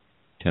thing?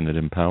 Can it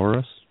empower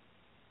us?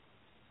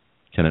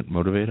 Can it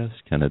motivate us?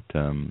 Can it,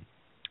 in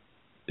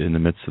the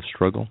midst of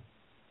struggle?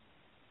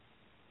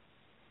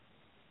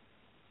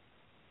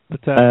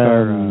 Let's ask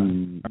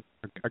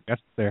our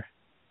guest there.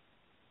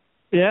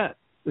 Yeah,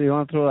 do you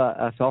want to throw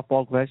a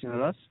softball question at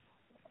us?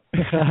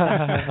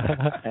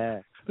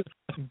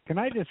 Can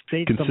I just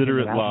state Consider something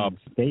that it lob.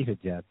 hasn't been stated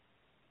yet?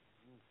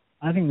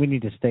 I think we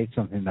need to state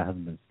something that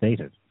hasn't been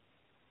stated.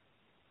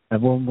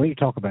 And when we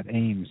talk about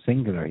aim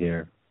singular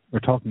here, we're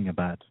talking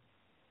about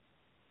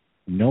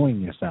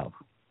knowing yourself.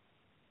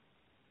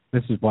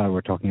 This is why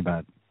we're talking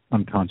about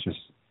unconscious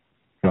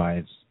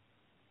drives,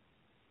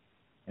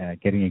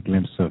 getting a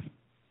glimpse of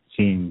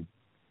seeing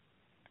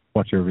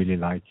what you're really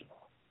like,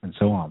 and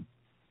so on.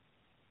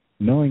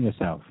 Knowing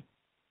yourself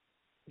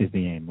is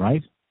the aim,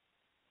 right?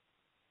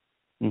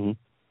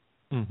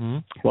 Mm-hmm. Mm-hmm.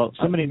 Well,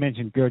 somebody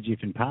mentioned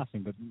Gurdjieff in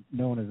passing, but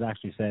no one has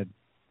actually said,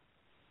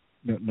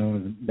 no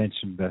one has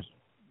mentioned that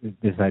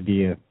this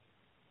idea.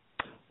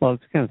 Well,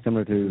 it's kind of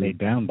similar to laid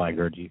down by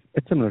Gurdjieff.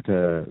 It's similar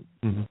to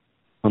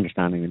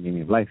understanding the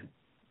meaning of life.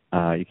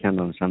 You can't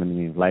understand the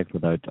meaning of life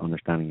without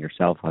understanding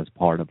yourself as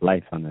part of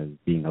life and as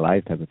being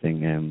alive, type of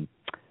thing.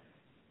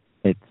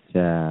 It's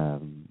I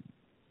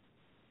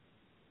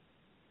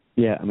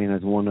mean,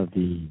 as one of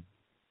the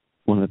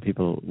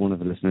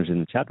listeners in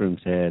the chat room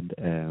said,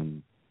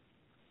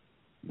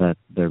 that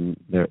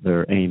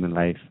their aim in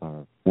life,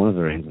 or one of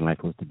their aims in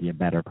life, was to be a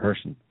better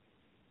person.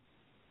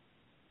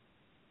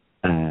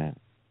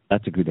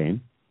 That's a good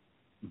aim,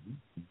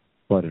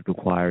 but it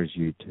requires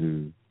you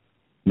to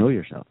know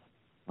yourself.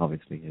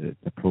 Obviously, it's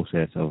a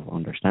process of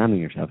understanding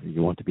yourself. If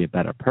you want to be a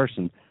better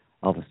person,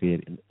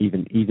 obviously,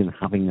 even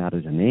having that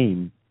as an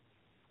aim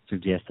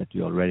suggests that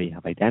you already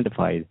have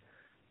identified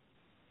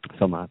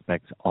some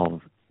aspects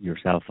of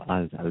yourself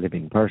as a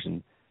living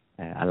person,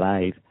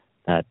 alive,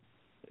 that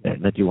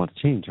you want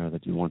to change or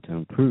that you want to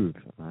improve,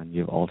 and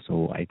you've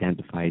also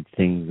identified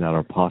things that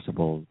are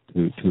possible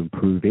to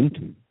improve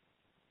into.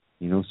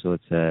 So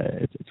it's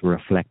a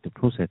reflective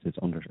process. It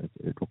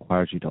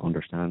requires you to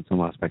understand some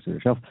aspects of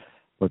yourself,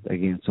 but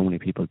again, so many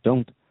people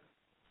don't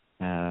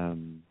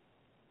even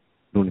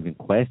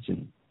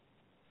question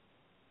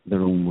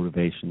their own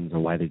motivations or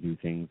why they do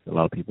things. A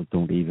lot of people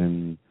don't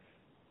even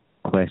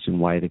question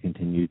why they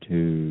continue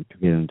to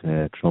get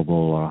into trouble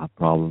or have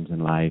problems in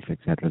life,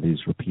 etc. They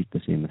just repeat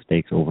the same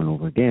mistakes over and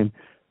over again.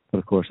 But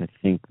of course, I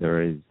think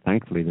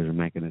thankfully there's a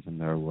mechanism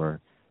there where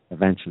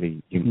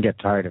eventually you can get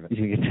tired of it.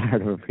 You get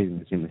tired of repeating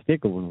the same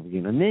mistake over and over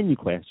again, and then you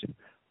question,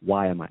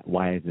 why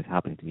is this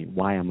happening to me?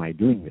 Why am I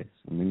doing this?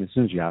 I mean, as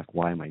soon as you ask,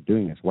 why am I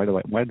doing this? Why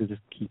does this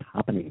keep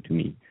happening to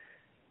me?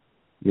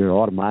 You're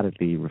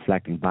automatically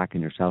reflecting back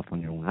on yourself,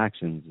 on your own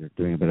actions. You're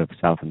doing a bit of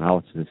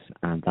self-analysis,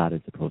 and that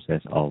is the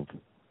process of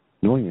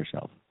knowing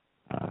yourself,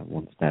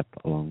 one step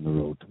along the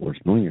road towards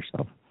knowing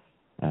yourself.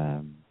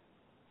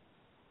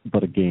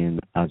 But again,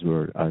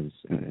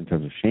 in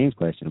terms of Shane's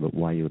question about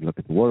why you would look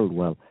at the world,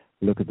 well,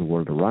 look at the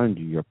world around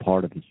you. You're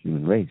part of the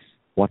human race.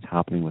 What's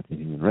happening with the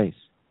human race?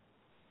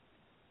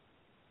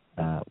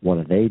 What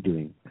are they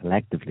doing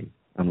collectively,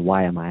 and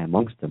why am I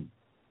amongst them?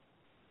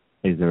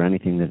 Is there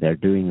anything that they're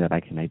doing that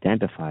I can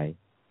identify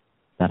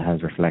that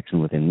has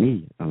reflection within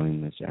me? I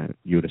mean,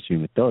 you would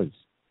assume it does.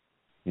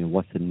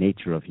 What's the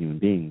nature of human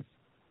beings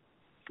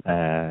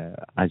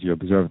as you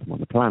observe them on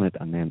the planet,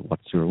 and then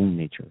what's your own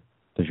nature?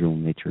 Does your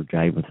own nature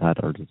jive with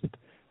that, or does it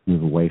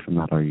move away from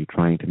that? Are you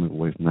trying to move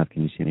away from that?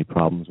 Can you see any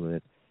problems with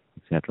it,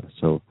 etc.?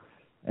 So,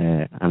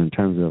 and in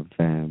terms of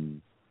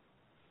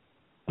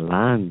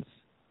Lan's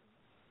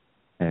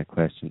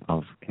question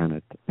of can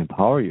it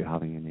empower you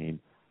having a name?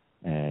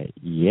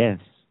 Yes,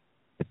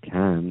 it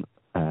can,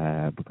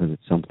 because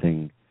it's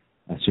something,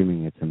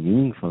 assuming it's a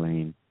meaningful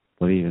aim.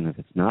 But even if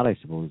it's not, I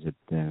suppose it's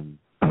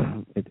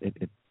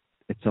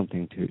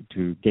something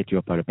to get you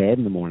up out of bed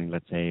in the morning,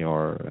 let's say,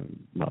 or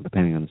well,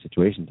 depending on the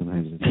situation.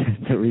 Sometimes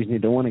it's the reason you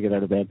don't want to get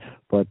out of bed.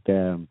 But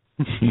certainly,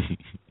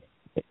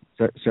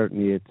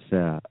 it's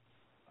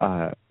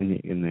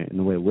in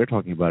the way we're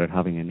talking about it,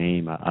 having an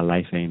aim, a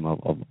life aim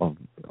of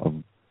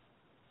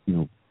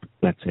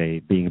let's say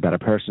being a better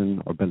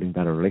person, or building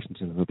better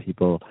relationships with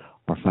people,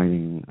 or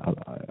finding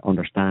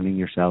understanding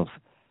yourself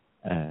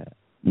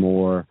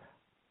more.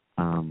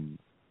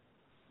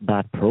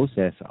 That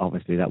process,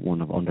 obviously, that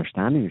one of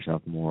understanding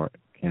yourself more,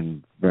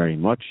 can very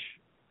much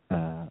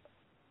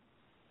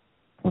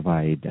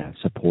provide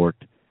support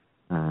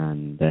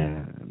and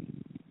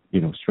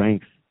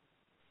strength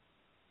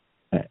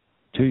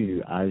to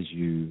you as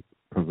you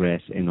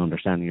progress in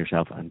understanding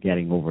yourself and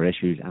getting over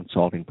issues and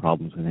solving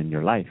problems within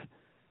your life.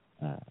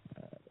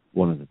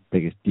 One of the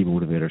biggest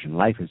demotivators in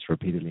life is to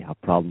repeatedly have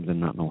problems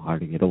and not know how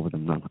to get over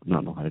them,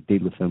 not know how to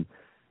deal with them.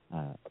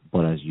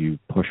 But as you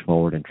push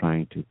forward in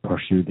trying to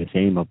pursue this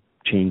aim of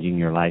changing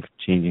your life,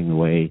 changing the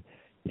way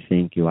you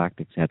think, you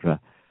act,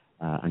 etc.,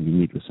 and you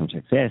meet with some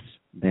success,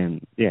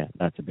 then, yeah,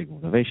 that's a big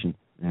motivation.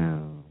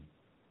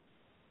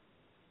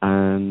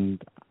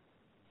 And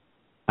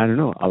I don't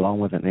know, along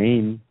with an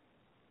aim,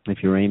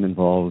 if your aim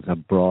involves a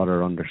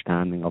broader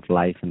understanding of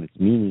life and its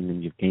meaning,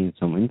 and you've gained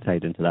some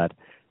insight into that,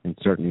 then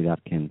certainly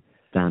that can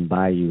stand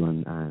by you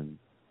and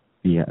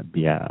be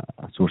a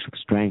source of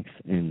strength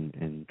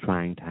in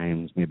trying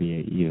times.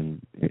 Maybe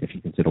even if you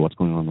consider what's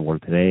going on in the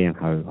world today and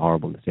how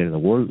horrible the state of the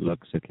world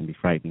looks, it can be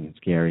frightening and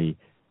scary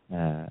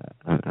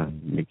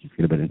and make you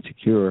feel a bit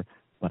insecure.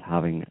 But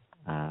having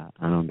an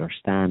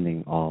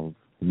understanding of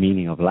the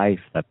meaning of life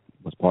that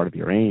was part of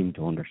your aim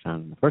to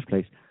understand in the first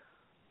place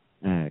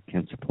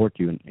can support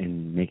you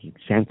in making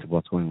sense of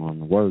what's going on in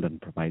the world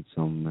and provide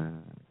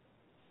some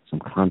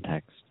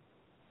context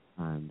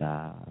and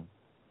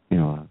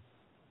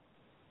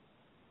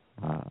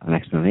an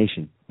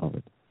explanation of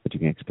it, that you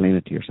can explain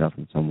it to yourself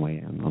in some way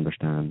and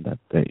understand that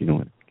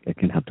it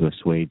can help to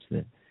assuage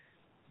the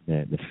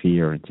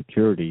fear and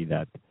security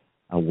that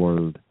a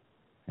world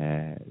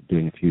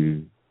doing a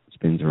few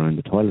spins around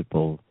the toilet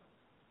bowl,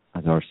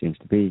 as ours seems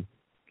to be,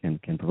 can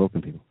provoke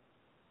in people.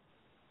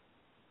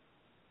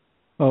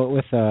 Well,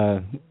 with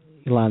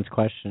Elon's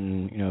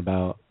question,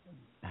 about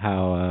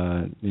how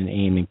an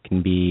aim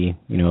can be,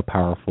 a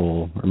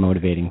powerful or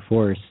motivating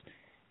force,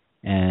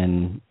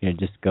 and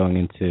just going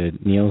into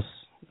Neil's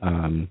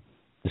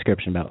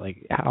description about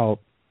like how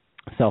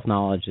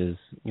self-knowledge is,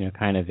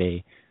 kind of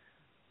an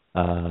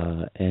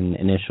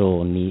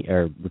initial need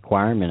or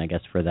requirement, I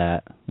guess, for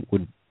that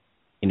would,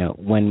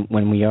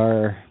 when we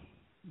are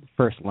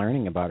first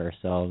learning about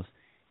ourselves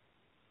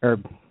or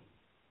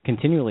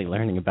continually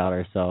learning about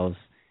ourselves,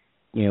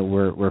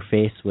 we're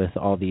faced with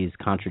all these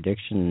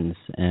contradictions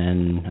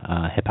and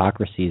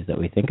hypocrisies that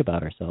we think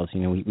about ourselves.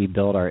 We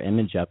build our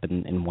image up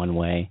in one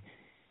way,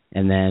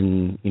 and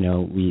then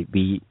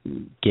we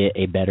get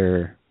a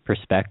better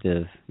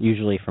perspective,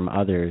 usually from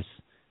others,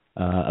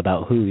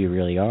 about who we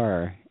really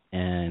are.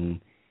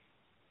 And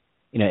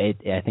I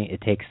think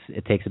it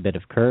takes a bit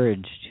of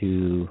courage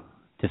to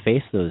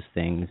face those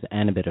things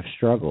and a bit of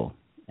struggle.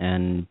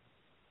 And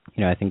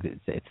I think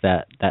it's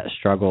that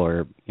struggle,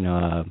 or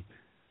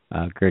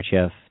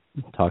Gurdjieff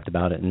talked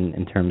about it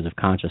in terms of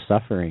conscious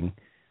suffering,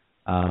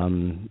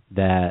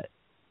 that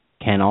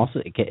can also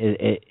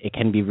it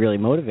can be really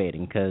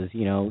motivating, because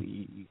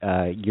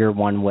you're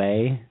one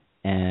way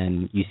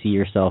and you see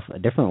yourself a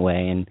different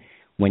way, and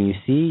when you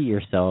see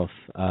yourself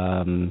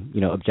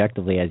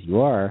objectively as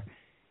you are,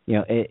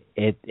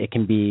 it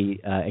can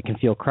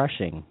feel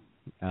crushing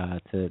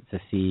to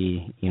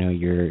see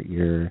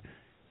your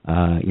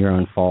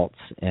own faults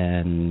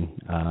and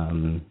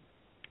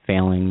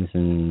failings,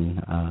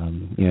 and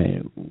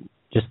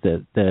just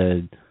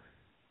the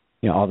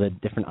all the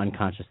different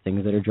unconscious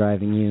things that are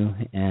driving you,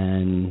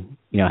 and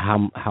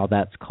how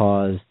that's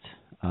caused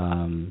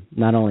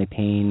not only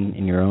pain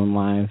in your own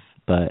life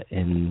but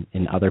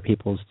in other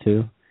people's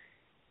too.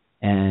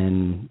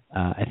 And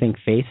I think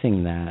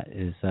facing that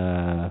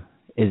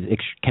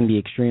can be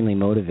extremely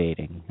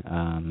motivating,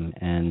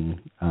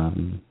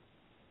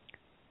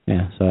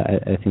 so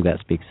I think that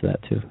speaks to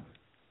that too.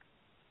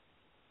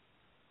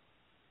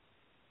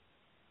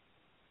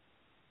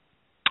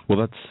 Well,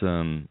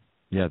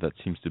 that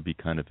seems to be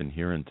kind of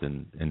inherent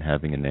in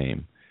having a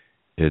name.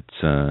 It's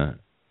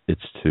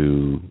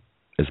to,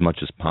 as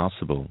much as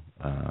possible,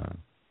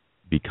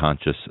 be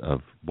conscious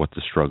of what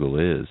the struggle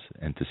is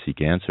and to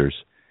seek answers,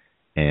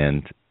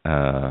 and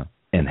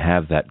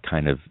have that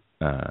kind of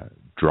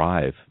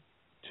drive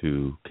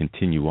to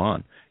continue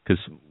on.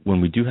 Because when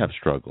we do have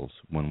struggles,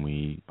 when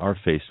we are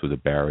faced with a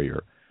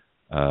barrier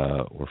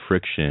or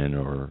friction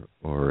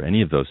or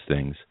any of those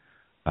things,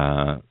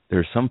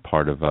 there's some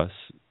part of us,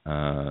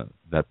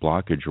 that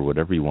blockage or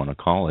whatever you want to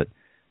call it,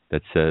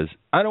 that says,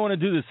 I don't want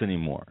to do this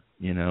anymore,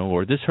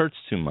 or this hurts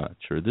too much,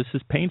 or this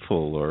is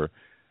painful, or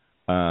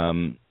I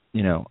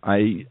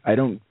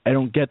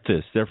don't get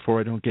this, therefore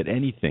I don't get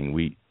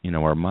anything.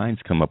 Our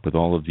minds come up with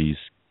all of these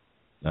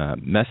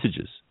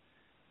messages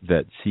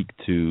that seek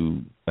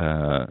to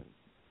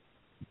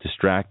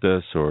distract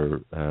us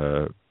or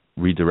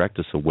redirect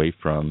us away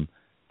from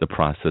the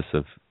process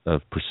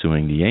of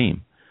pursuing the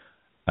aim.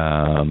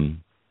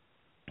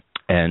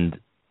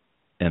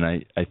 And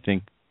I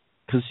think,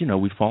 because,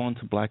 we fall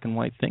into black and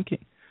white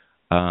thinking.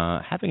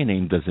 Having an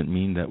aim doesn't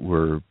mean that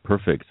we're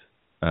perfect.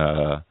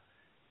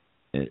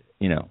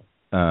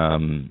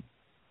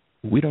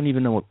 We don't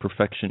even know what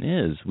perfection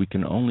is. We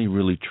can only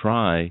really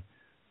try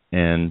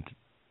and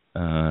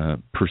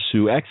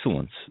pursue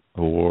excellence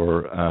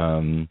or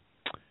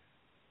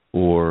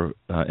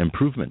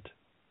improvement.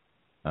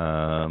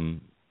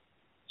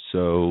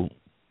 So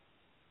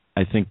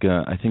I think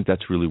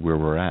that's really where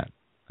we're at.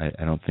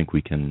 I don't think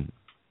we can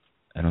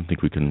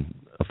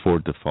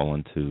afford to fall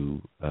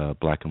into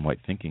black and white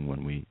thinking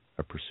when we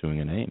are pursuing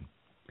an aim.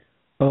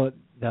 Well,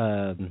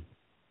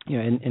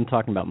 in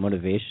talking about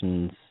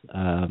motivations,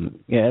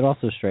 it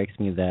also strikes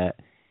me that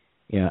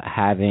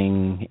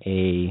having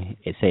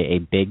a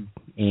big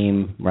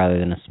aim rather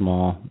than a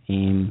small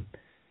aim,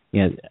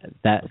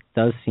 that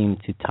does seem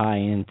to tie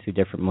into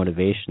different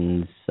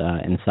motivations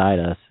inside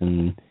us,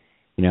 and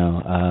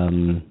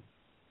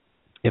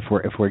if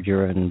we're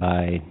driven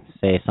by,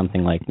 say,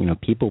 something like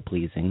people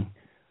pleasing,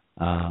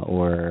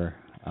 or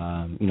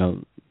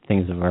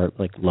things of our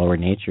like lower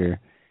nature,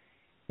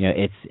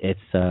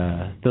 it's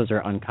those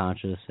are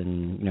unconscious,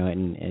 and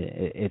and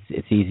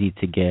it's easy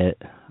to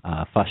get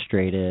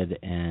frustrated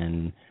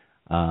and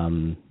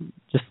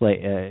just like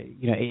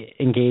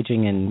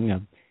engaging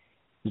in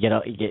you get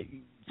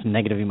some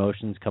negative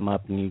emotions come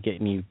up, and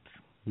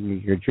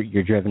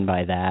you're driven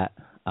by that.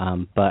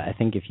 But I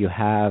think if you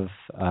have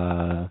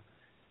a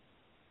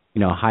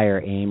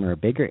higher aim or a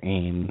bigger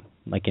aim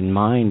like in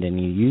mind, and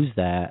you use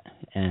that,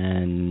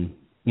 and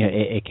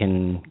it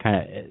can kind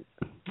of,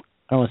 I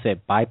don't want to say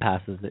it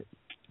bypasses it,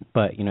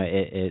 but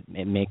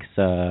it makes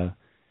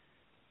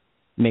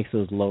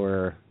those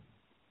lower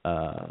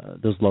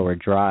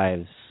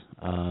drives,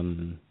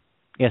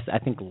 yes, I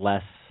think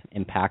less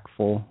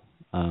impactful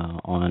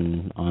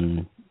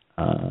on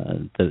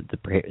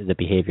the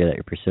behavior that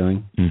you're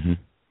pursuing. Mm-hmm.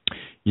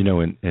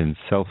 In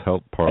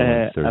self-help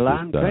parlance, there's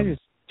Alan, can I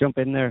just jump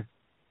in there?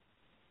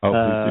 Oh,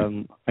 please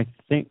do. I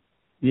think,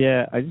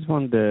 I just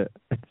wanted to.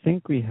 I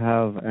think we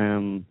have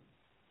a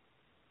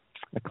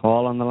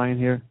call on the line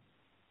here.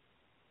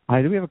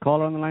 Hi, do we have a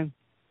caller on the line?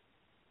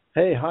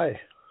 Hey, hi.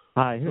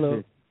 Hi,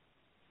 who's this?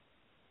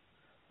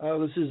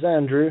 This is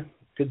Andrew.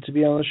 Good to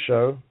be on the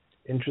show.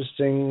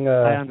 Interesting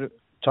Hi, Andrew.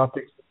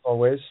 Topics as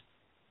always.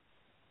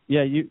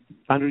 Yeah,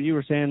 Andrew, you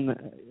were saying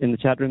in the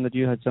chat room that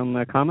you had some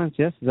comments.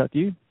 Yes, is that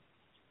you?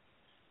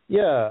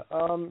 Yeah,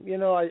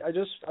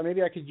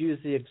 maybe I could use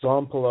the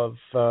example of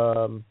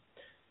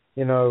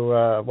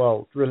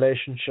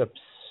relationships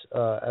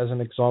as an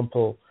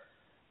example.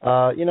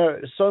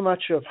 So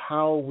much of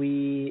how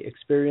we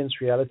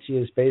experience reality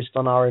is based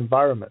on our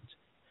environment.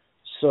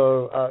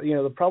 So,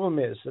 the problem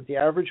is that the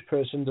average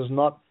person does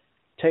not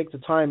take the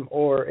time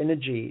or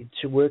energy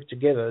to work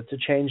together to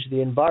change the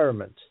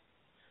environment.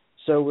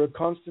 So we're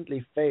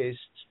constantly faced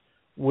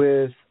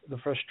with the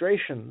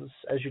frustrations,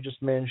 as you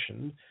just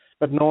mentioned,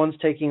 but no one's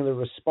taking the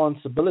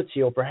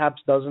responsibility, or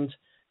perhaps doesn't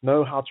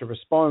know how to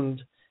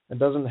respond and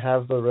doesn't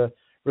have the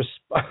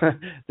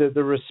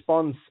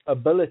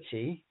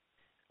responsibility,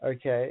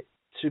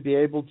 to be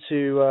able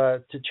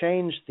to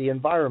change the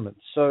environment.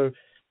 So,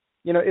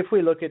 if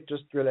we look at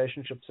just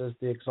relationships as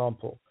the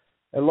example,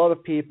 a lot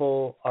of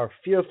people are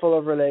fearful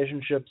of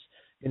relationships.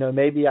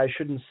 Maybe I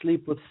shouldn't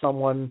sleep with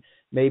someone.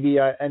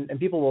 And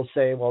people will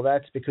say, well,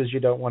 that's because you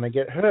don't want to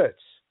get hurt,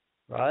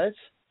 right?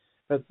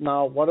 But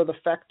now, what are the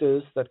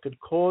factors that could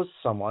cause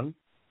someone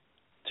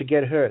to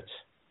get hurt?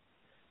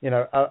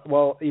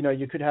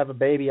 You could have a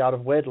baby out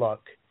of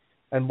wedlock.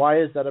 And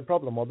why is that a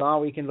problem? Well, now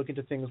we can look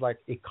into things like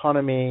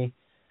economy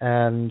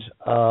and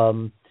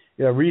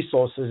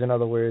resources. In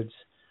other words,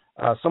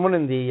 someone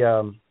in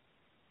the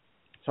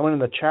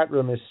chat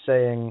room is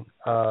saying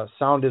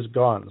sound is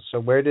gone. So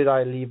where did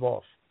I leave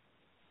off?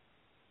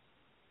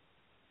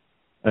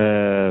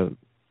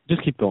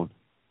 Just keep going.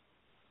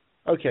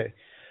 Okay,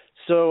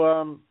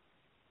 so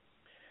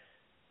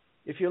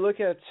if you look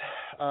at,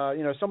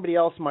 somebody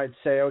else might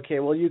say, okay,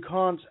 well, you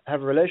can't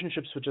have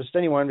relationships with just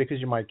anyone because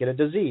you might get a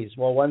disease.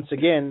 Well, once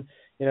again,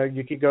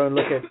 you could go and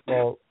look at,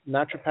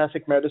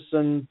 naturopathic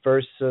medicine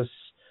versus,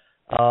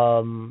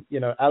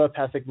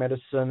 allopathic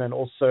medicine, and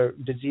also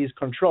disease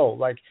control.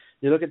 Like,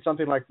 you look at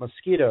something like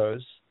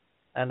mosquitoes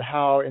and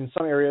how in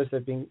some areas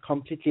they've been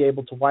completely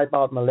able to wipe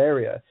out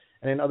malaria,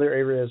 and in other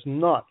areas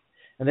not.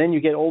 And then you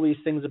get all these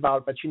things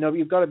about, but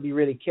you've got to be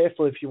really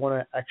careful if you want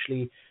to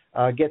actually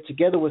get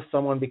together with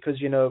someone, because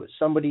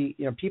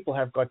people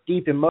have got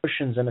deep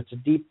emotions, and it's a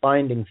deep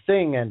binding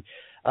thing, and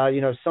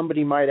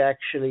somebody might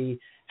actually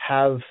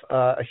have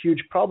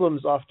huge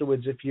problems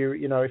afterwards if you're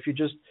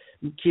just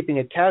keeping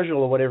it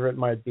casual or whatever it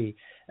might be.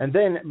 And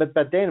then,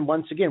 but then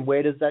once again,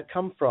 where does that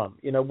come from?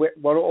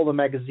 What are all the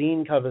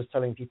magazine covers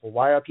telling people?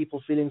 Why are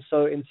people feeling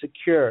so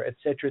insecure, et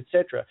cetera, et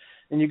cetera?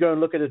 And you go and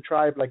look at a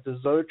tribe like the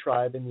Zo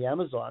tribe in the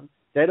Amazon.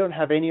 They don't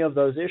have any of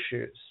those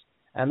issues,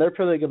 and they're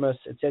polygamous,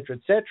 et cetera,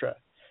 et cetera.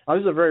 Now,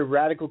 this is a very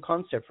radical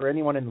concept for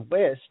anyone in the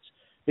West,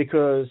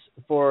 because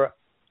for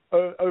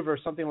over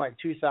something like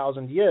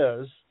 2,000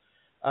 years,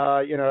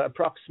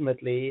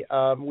 approximately,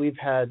 we've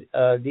had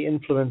the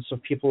influence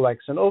of people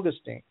like St.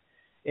 Augustine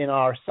in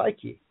our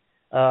psyche,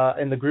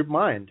 in the group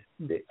mind,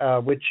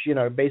 which,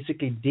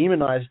 basically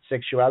demonized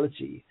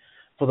sexuality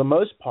for the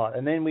most part.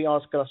 And then we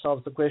ask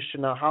ourselves the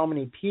question, now, how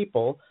many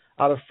people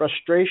out of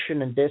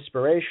frustration and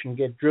desperation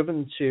get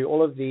driven to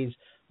all of these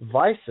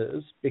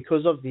vices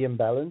because of the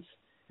imbalance,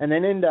 and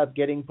then end up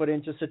getting put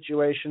into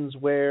situations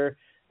where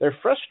they're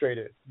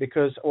frustrated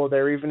or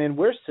they're even in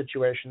worse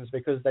situations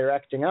because they're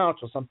acting out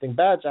or something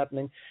bad's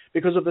happening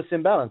because of this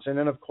imbalance. And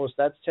then, of course,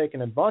 that's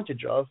taken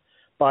advantage of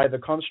by the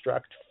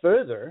construct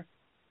further,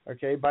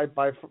 okay, by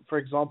for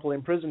example,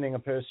 imprisoning a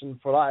person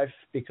for life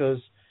because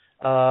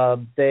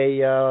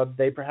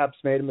they perhaps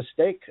made a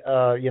mistake,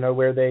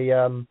 where they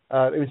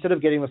instead of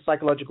getting the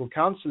psychological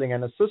counseling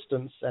and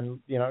assistance and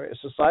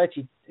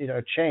society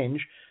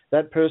change,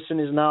 that person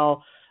is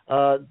now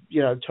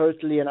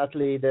totally and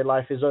utterly, their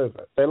life is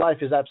over. Their life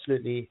is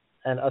absolutely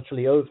and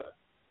utterly over.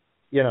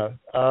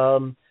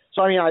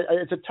 So I mean,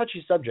 it's a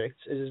touchy subject.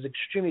 It is an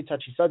extremely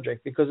touchy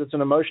subject because it's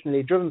an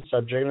emotionally driven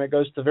subject, and it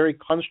goes to very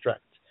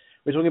construct.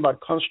 We're talking about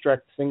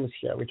construct things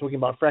here. We're talking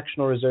about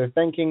fractional reserve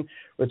banking.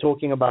 We're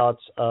talking about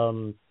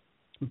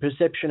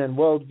perception and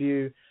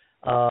worldview.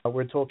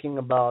 We're talking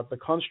about the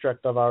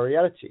construct of our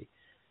reality.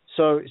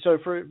 So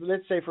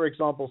let's say, for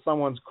example,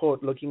 someone's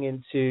caught looking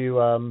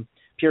into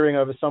peering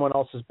over someone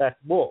else's back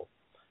wall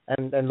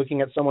and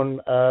looking at someone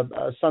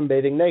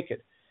sunbathing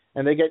naked,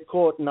 and they get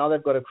caught. And now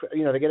they've got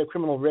they get a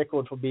criminal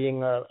record for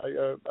being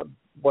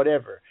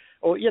whatever.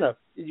 Or you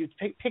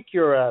pick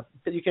your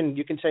you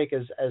can take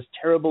as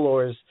terrible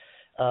or as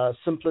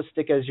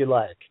simplistic as you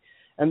like,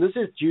 and this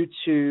is due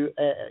to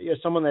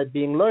someone that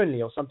being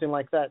lonely or something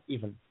like that.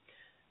 Even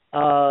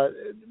I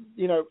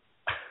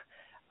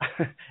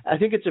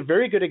think it's a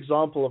very good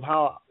example of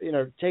how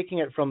taking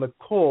it from the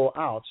core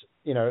out.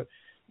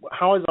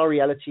 How is our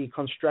reality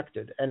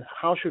constructed, and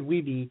how should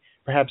we be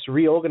perhaps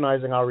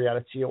reorganizing our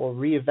reality or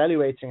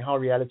reevaluating how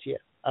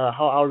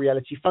our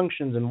reality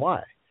functions and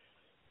why?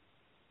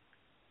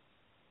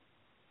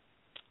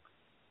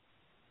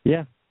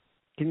 Yeah.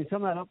 Can you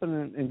sum that up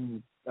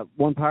in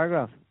one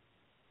paragraph?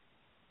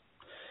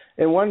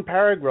 In one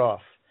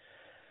paragraph,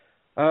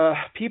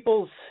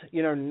 people's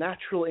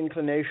natural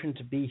inclination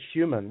to be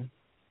human,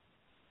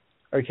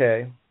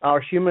 okay, our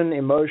human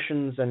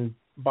emotions and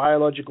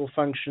biological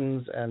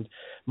functions and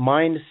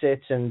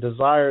mindsets and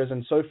desires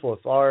and so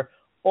forth are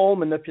all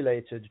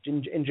manipulated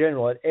in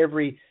general at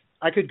every.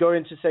 I could go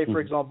into, say, for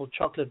example,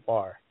 chocolate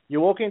bar.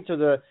 You walk into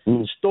the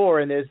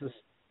store and there's this,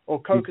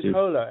 or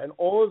Coca-Cola, and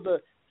all of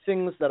the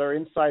things that are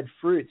inside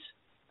fruit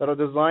that are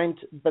designed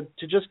but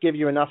to just give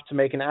you enough to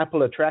make an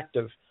apple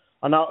attractive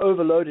are now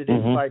overloaded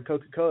inside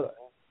Coca-Cola.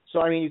 So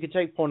I mean, you could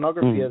take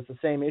pornography as the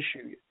same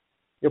issue.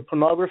 Your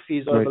pornography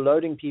is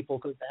overloading people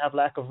because they have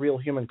lack of real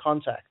human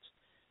contact.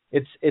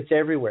 It's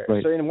everywhere.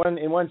 Right. So in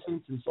one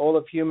sentence, all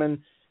of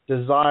human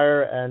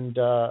desire and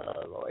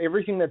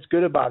everything that's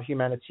good about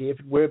humanity, if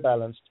it were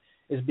balanced,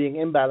 is being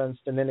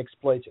imbalanced and then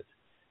exploited.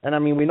 And I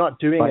mean, we're not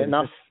doing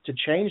enough to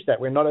change that.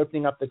 We're not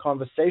opening up the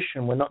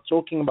conversation. We're not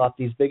talking about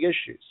these big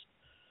issues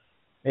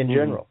in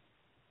general.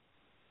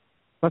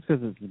 That's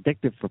because it's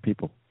addictive for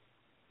people.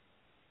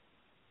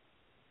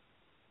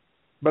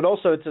 But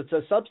also, it's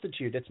a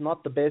substitute. It's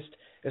not the best.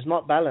 It's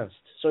not balanced.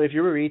 So if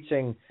you were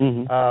eating,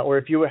 or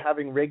if you were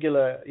having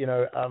regular,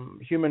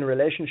 human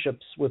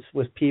relationships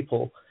with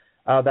people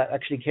that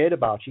actually cared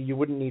about you, you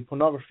wouldn't need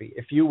pornography.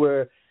 If you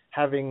were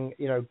having,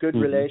 good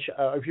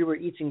if you were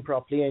eating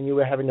properly and you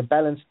were having a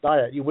balanced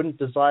diet, you wouldn't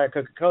desire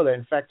Coca-Cola.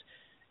 In fact,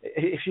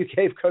 if you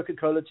gave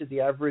Coca-Cola to the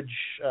average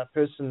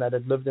person that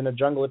had lived in a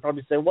jungle, they'd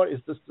probably say, "What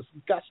is this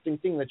disgusting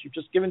thing that you've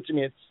just given to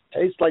me? It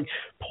tastes like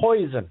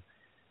poison."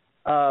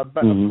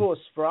 But of course,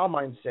 for our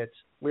mindset,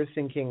 we're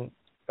thinking,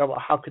 oh,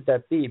 how could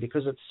that be?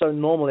 Because it's so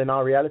normal in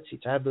our reality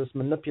to have this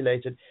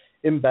manipulated,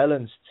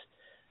 imbalanced.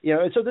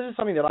 So this is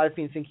something that I've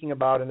been thinking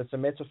about, and it's a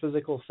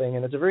metaphysical thing,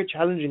 and it's a very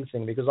challenging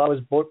thing because I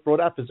was brought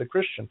up as a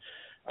Christian.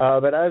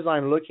 But as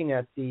I'm looking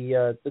at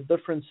the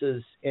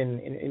differences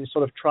in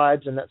sort of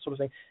tribes and that sort of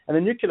thing, and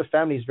the nuclear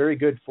family is very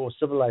good for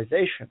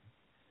civilization,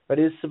 but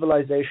is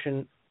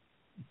civilization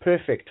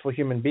perfect for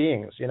human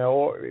beings?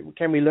 Or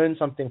can we learn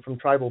something from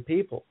tribal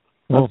people?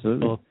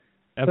 Absolutely.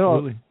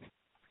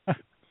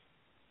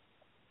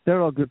 They're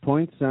all good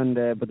points, and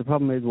but the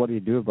problem is, what do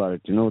you do about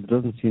it? There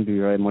doesn't seem to be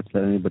very much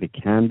that anybody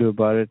can do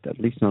about it, at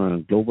least not on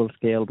a global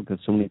scale, because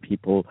so many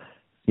people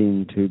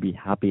seem to be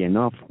happy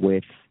enough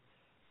with,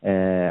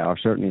 or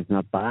certainly it's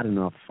not bad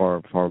enough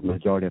for the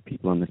majority of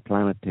people on this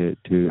planet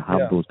to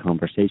have those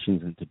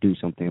conversations and to do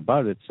something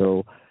about it.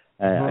 So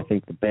I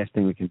think the best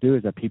thing we can do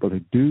is that people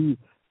who do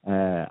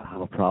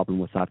have a problem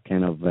with that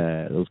kind of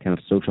those kind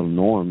of social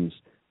norms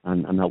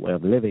and that way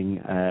of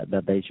living,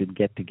 that they should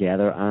get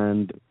together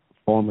and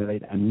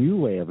formulate a new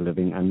way of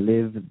living and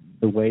live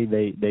the way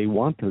they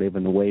want to live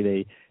and the way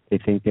they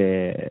think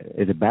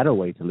is a better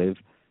way to live,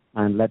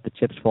 and let the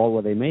chips fall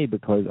where they may,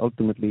 because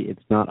ultimately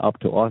it's not up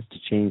to us to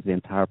change the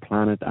entire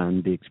planet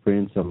and the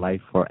experience of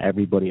life for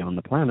everybody on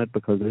the planet,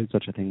 because there is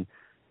such a thing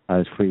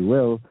as free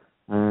will.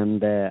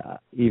 And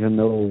even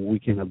though we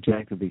can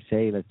objectively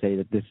say, let's say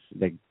that this,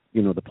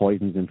 the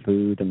poisons in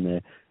food and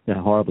the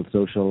horrible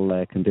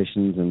social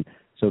conditions and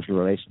social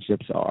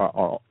relationships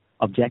are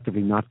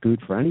objectively not good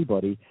for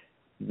anybody,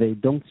 they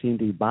don't seem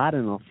to be bad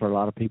enough for a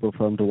lot of people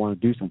for them to want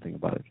to do something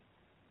about it.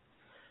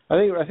 I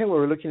think what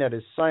we're looking at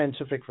is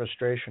scientific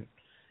frustration,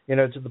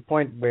 to the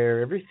point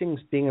where everything's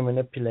being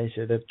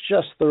manipulated at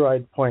just the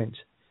right point,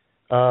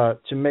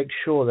 to make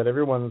sure that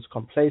everyone's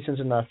complacent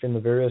enough in the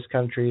various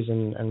countries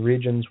and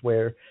regions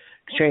where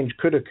change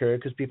could occur,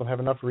 because people have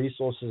enough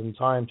resources and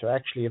time to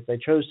actually, if they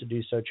chose to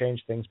do so,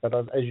 change things, but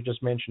as you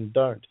just mentioned,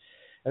 don't.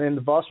 And then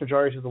the vast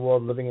majority of the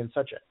world living in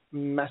such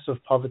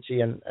massive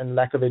poverty and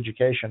lack of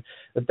education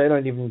that they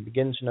don't even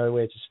begin to know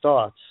where to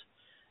start.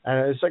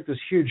 And it's like this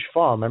huge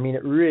farm. I mean,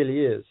 it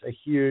really is a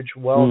huge,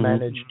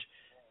 well-managed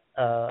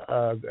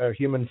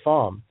human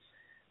farm.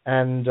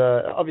 And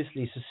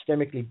obviously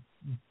systemically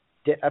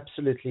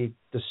absolutely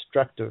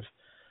destructive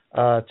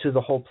to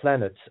the whole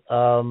planet.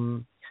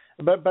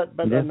 But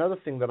another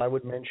thing that I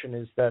would mention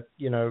is that,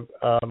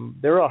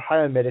 there are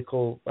higher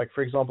medical, like,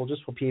 for example,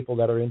 just for people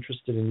that are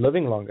interested in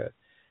living longer,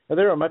 now,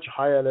 there are much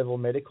higher level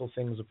medical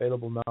things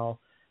available now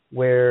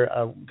where,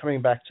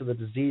 coming back to the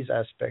disease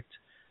aspect,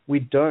 we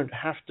don't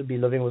have to be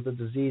living with the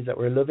disease that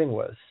we're living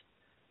with.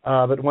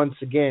 But once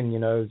again,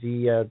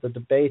 the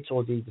debate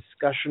or the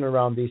discussion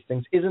around these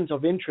things isn't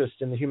of interest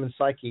in the human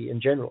psyche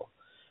in general,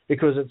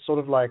 because it's sort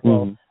of like,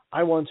 well,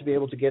 I want to be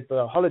able to get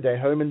the holiday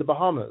home in the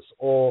Bahamas,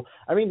 or,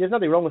 I mean, there's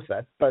nothing wrong with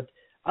that, but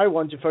I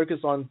want to focus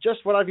on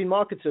just what I've been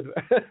marketed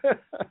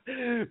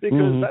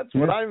because that's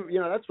what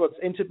that's what's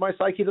entered my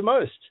psyche the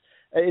most.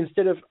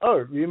 Instead of,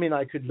 oh, you mean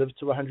I could live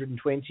to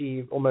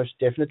 120 almost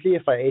definitely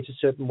if I ate a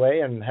certain way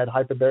and had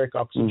hyperbaric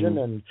oxygen,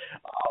 and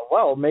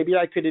well, maybe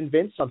I could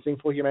invent something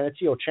for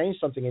humanity or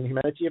change something in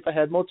humanity if I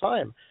had more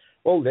time.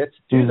 Well, let's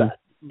do that.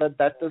 But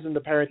that doesn't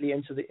apparently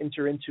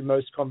enter into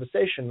most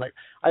conversation. Like,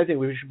 I think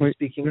we should be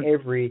speaking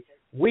every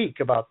week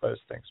about those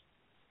things.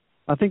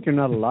 I think you're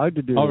not allowed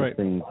to do those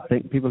things. I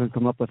think people who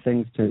come up with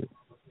things to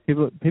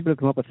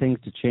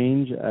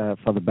change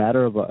for the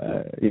better,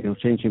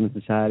 change human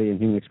society and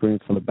human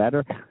experience for the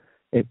better.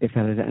 If it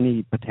has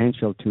any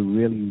potential to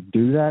really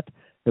do that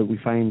we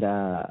find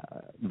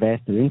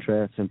vested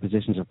interests and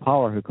positions of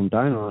power who come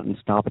down on it and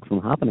stop it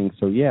from happening.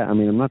 So yeah, I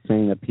mean, I'm not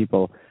saying that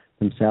people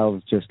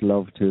themselves just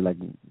love to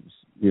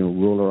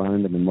roll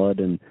around in the mud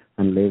and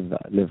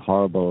live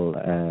horrible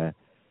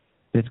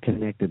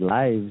disconnected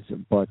lives,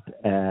 but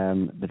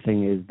the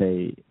thing is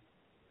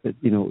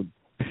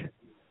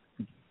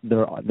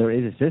there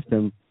is a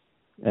system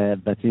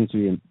that seems to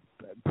be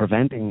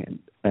preventing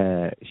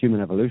human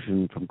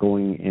evolution from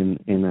going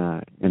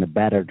in a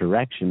better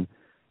direction,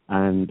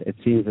 and it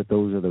seems that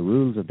those are the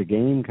rules of the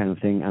game, kind of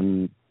thing,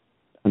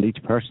 and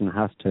each person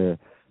has to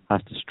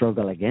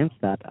struggle against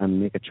that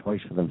and make a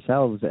choice for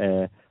themselves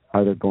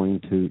how they're going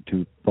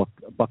to buck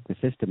the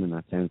system in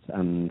that sense,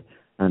 and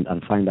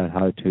find out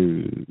how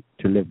to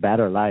live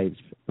better lives,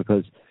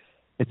 because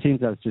it seems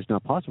that it's just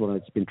not possible, and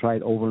it's been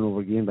tried over and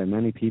over again by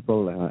many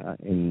people.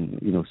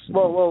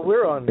 Well,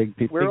 we're on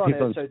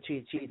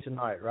SOTT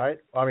tonight, right?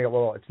 I mean,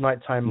 well, it's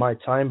nighttime my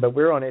time, but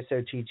we're on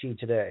SOTT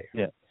today.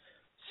 Yeah.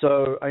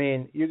 So I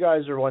mean, you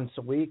guys are once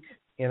a week.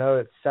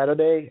 It's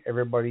Saturday.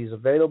 Everybody's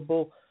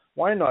available.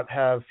 Why not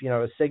have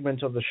a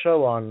segment of the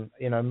show on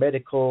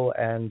medical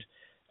and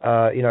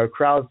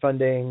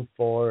crowdfunding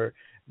for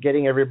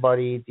getting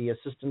everybody the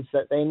assistance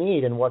that they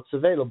need and what's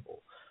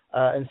available.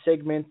 And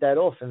segment that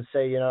off and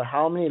say,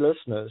 how many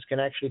listeners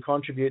can actually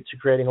contribute to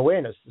creating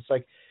awareness. It's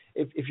like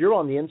if you're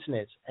on the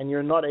internet and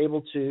you're not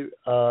able to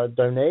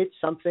donate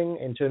something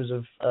in terms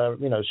of,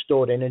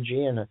 stored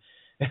energy, and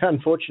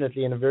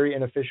unfortunately in a very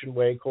inefficient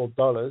way called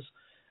dollars,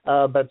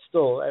 but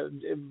still,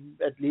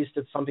 at least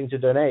it's something to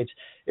donate.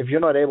 If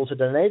you're not able to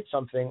donate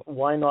something,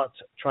 why not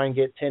try and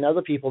get 10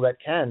 other people that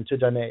can to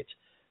donate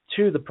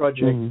to the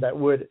project that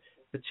would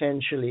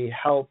potentially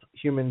help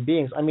human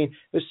beings? I mean,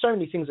 there's so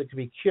many things that could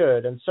be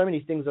cured and so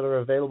many things that are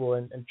available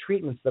and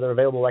treatments that are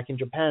available, like in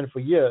Japan for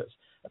years.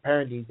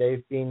 Apparently,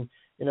 they've been,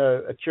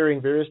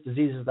 curing various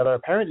diseases that are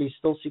apparently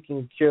still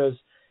seeking cures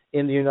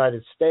in the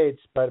United States.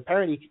 But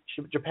apparently,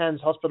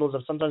 Japan's hospitals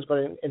have sometimes got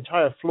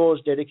entire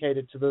floors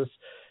dedicated to this,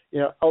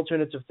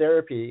 alternative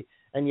therapy,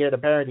 and yet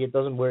apparently it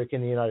doesn't work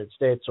in the United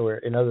States or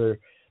in other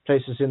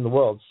places in the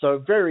world. So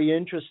very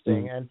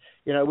interesting. And,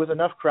 with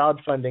enough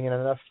crowdfunding and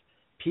enough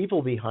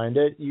people behind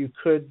it, you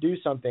could do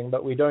something,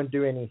 but we don't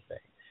do anything.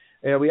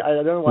 I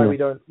don't know why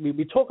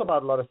we talk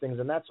about a lot of things,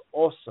 and that's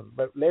awesome,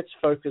 but let's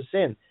focus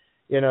in,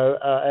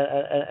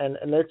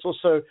 and let's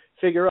also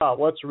figure out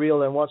what's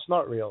real and what's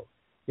not real.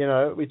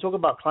 We talk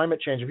about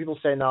climate change, and people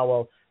say now,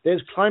 well,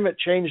 there's climate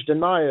change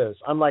deniers.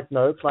 I'm like,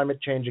 no, climate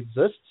change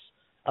exists.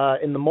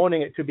 In the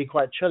morning, it could be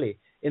quite chilly.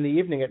 In the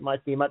evening, it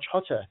might be much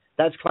hotter.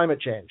 That's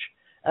climate change.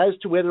 As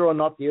to whether or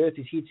not the Earth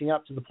is heating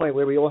up to the point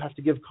where we all have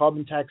to give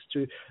carbon tax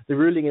to the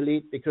ruling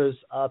elite because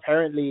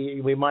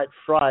apparently we might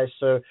fry.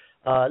 So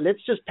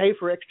let's just pay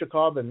for extra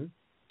carbon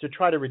to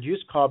try to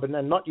reduce carbon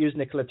and not use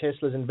Nikola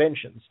Tesla's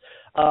inventions.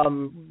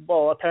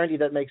 Well, apparently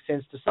that makes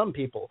sense to some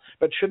people.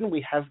 But shouldn't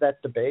we have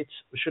that debate?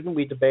 Shouldn't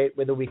we debate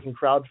whether we can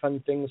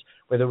crowdfund things,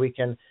 whether we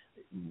can,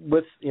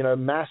 with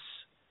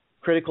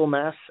critical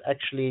mass,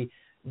 actually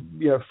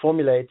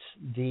formulate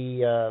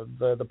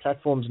the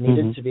platforms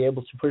needed to be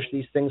able to push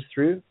these things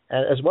through,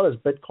 as well as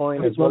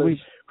Bitcoin, as well as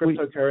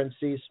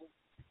cryptocurrencies.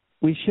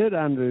 We should,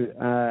 Andrew.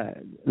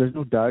 There's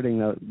no doubting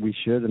that we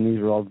should, and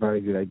these are all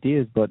very good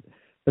ideas. But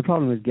the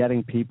problem is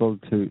getting people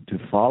to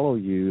follow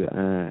you,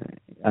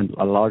 and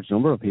a large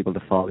number of people to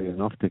follow you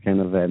enough to kind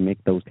of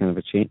make those kind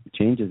of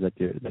changes that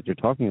you're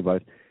talking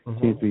about.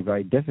 Seems to be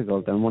very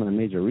difficult, and one of the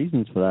major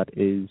reasons for that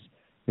is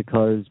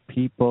because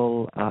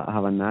people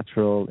have a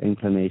natural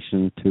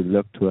inclination to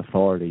look to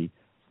authority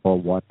for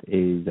what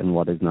is and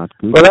what is not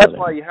good. Well, that's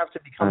why you have to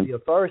become the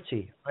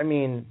authority. I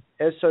mean,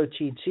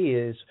 SOTT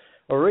is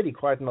already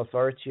quite an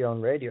authority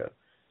on radio.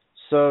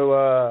 So,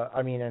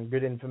 and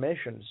good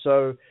information.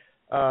 So,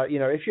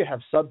 if you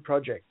have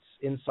sub-projects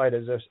inside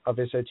of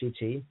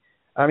SOTT,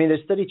 I mean,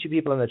 there's 32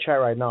 people in the chat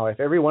right now. If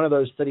every one of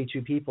those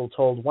 32 people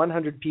told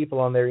 100 people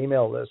on their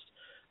email list,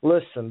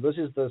 listen, this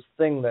is this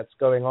thing that's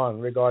going on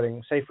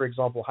regarding, say, for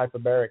example,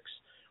 hyperbarics,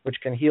 which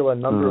can heal a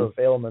number of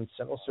ailments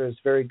and also is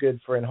very good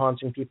for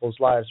enhancing people's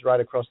lives right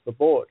across the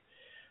board.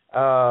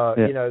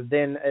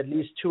 Then at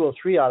least 2 or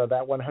 3 out of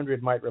that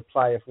 100 might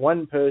reply. If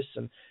one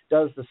person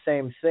does the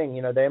same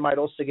thing, they might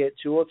also get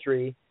 2 or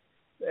 3.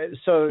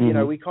 So,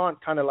 we can't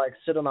kind of like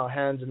sit on our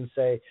hands and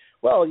say,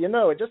 well,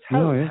 it just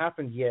hasn't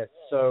happened yet.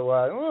 So,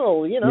 I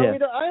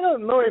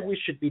don't know if we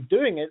should be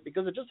doing it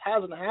because it just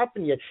hasn't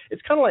happened yet.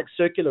 It's kind of like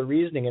circular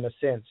reasoning in a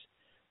sense.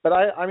 But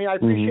I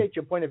appreciate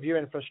your point of view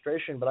and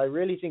frustration, but I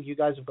really think you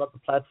guys have got the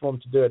platform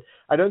to do it.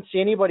 I don't see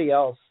anybody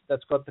else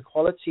that's got the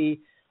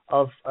quality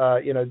of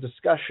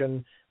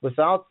discussion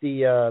without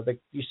the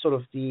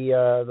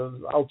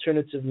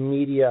alternative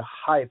media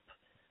hype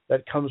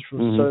that comes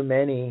from so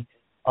many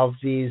of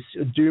these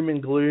doom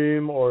and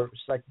gloom, or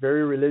it's like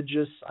very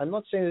religious. I'm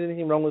not saying there's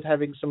anything wrong with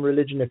having some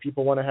religion if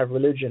people want to have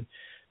religion,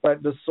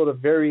 but this sort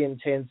of very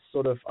intense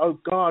sort of, oh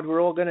God, we're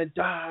all going to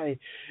die.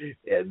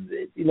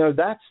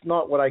 That's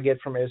not what I get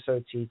from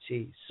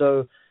SOTT.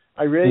 So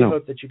I really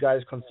hope that you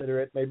guys consider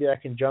it. Maybe I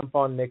can jump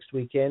on next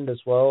weekend as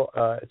well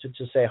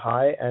to say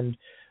hi. And,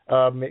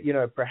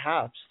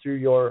 perhaps through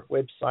your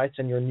websites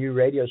and your new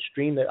radio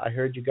stream that I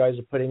heard you guys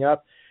are putting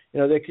up,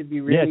 there could be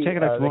really, check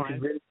it out tomorrow.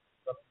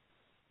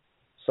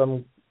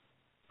 Some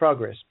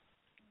progress.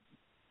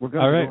 We're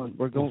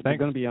going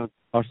to be on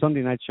our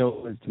Sunday night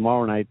show is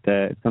tomorrow night.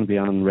 It's going to be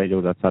on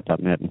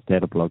radio.sat.net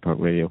instead of Blog Talk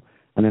Radio,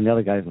 and then the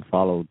other guys will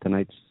follow.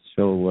 Tonight's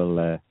show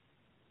will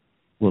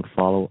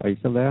follow. Are you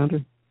still there,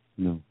 Andrew?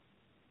 No,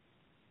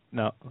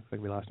 looks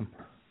like we lost him.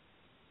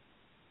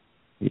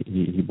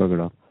 He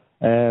buggered off.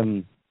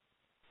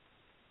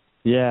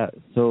 Maybe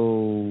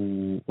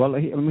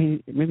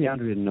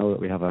Andrew didn't know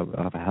that we have a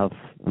health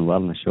and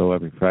wellness show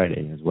every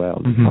Friday as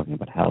well, talking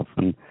about health.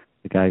 And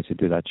the guys who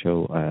do that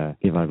show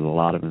give out a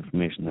lot of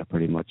information. They're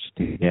pretty much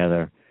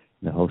together.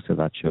 The hosts of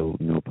that show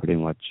know pretty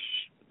much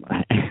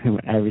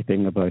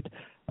everything about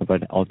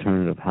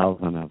alternative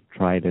health and have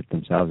tried it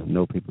themselves and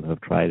know people who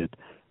have tried it.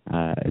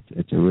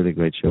 It's a really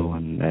great show,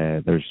 and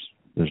there's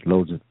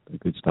loads of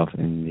good stuff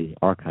in the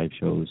archive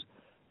shows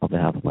of the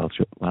Health and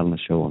Wellness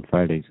Show on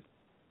Fridays.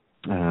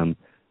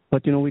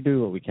 But we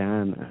do what we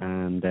can,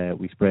 and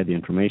we spread the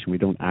information. We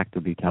don't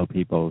actively tell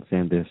people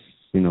send this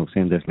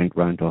link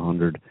round to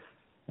 100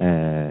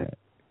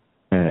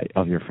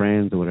 of your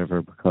friends or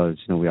whatever, because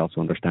we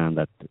also understand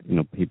that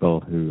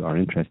people who are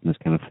interested in this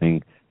kind of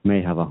thing may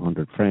have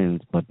 100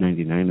 friends, but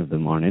 99 of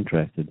them aren't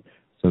interested.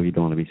 So you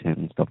don't want to be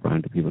sending stuff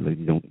around to people that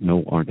you don't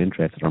know aren't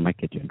interested, or might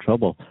get you in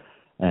trouble.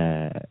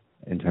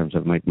 In terms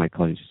of might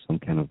cause you some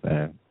kind of.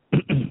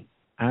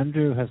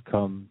 Andrew has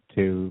come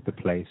to the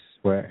place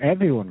where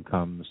everyone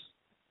comes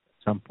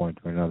at some point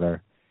or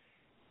another,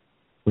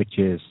 which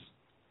is,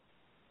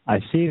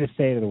 I see the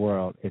state of the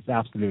world. It's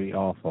absolutely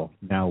awful.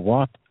 Now,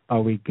 what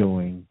are we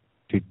going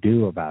to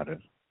do about it?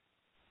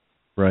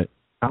 Right.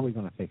 How are we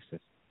going to fix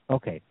this?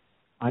 Okay,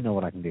 I know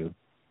what I can do.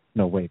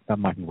 No, wait, that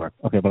mightn't work.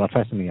 Okay, but I'll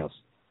try something else.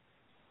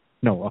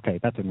 No, okay,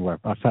 that didn't work.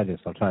 I'll try this.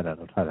 I'll try that.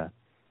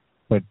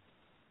 But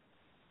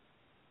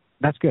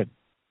that's good.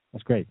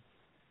 That's great.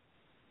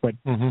 But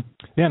and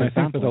I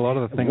think that a lot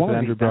of the things that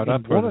Andrew brought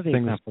up were the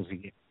things.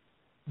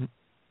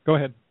 Go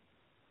ahead.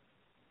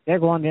 Yeah,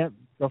 go on. Yeah,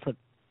 go for it.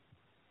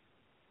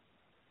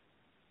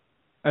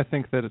 I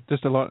think that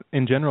just a lot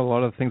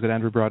of the things that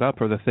Andrew brought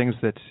up are the things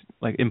that,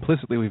 like,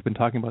 implicitly we've been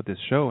talking about this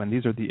show, and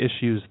these are the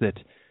issues that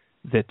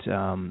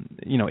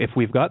if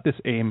we've got this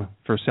aim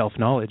for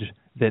self-knowledge,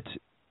 that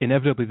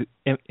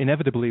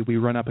inevitably we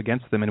run up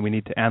against them, and we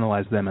need to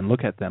analyze them and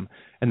look at them,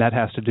 and that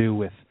has to do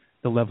with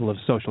the level of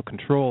social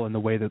control and the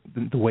ways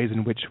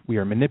in which we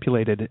are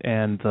manipulated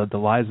and the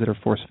lies that are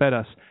force-fed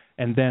us,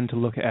 and then to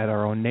look at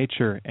our own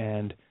nature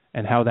and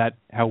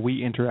how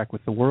we interact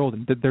with the world.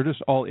 And they're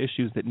just all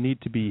issues that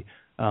need to be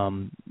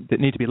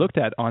looked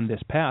at on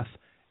this path.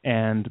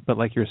 But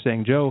like you're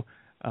saying, Joe,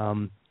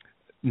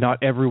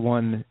 not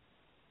everyone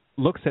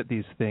looks at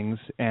these things,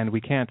 and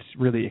we can't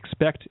really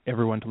expect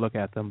everyone to look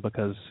at them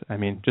because,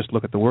 just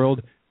look at the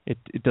world.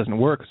 It doesn't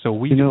work. So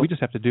we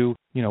just have to do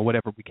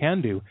whatever we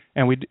can do,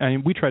 and we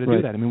try to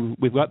do that.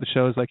 We've got the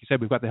shows, like you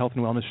said, we've got the Health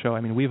and Wellness Show.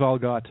 We've all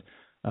got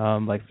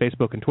like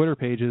Facebook and Twitter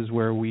pages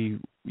where we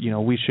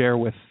share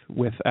with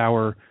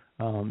our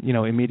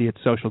immediate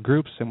social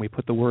groups, and we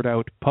put the word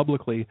out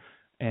publicly,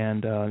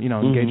 and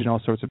engage in all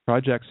sorts of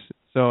projects.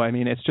 So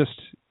it's just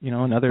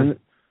another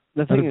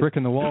the thing a brick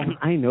in the wall.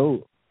 I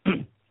know.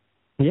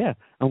 Yeah,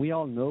 and we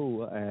all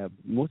know,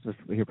 most of us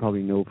here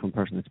probably know from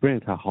personal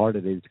experience how hard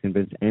it is to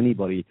convince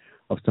anybody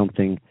of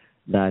something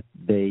that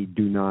they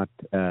do not,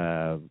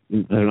 they're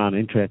not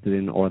interested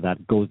in, or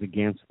that goes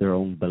against their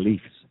own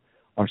beliefs,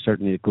 or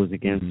certainly it goes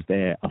against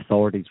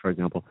authorities, for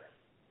example.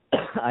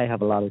 I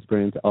have a lot of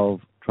experience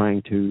of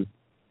trying to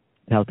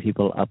tell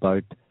people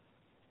about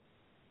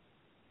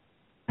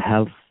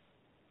health,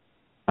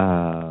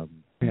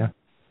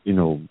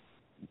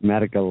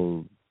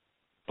 medical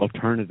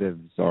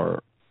alternatives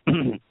or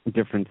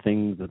different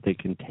things that they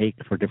can take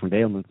for different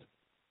ailments.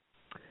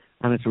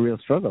 And it's a real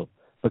struggle,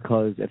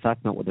 because if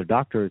that's not what their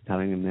doctor is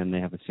telling them, then they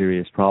have a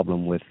serious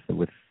problem with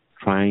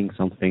trying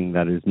something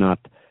that is not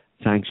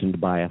sanctioned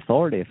by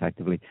authority,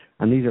 effectively.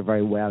 And these are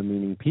very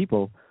well-meaning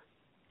people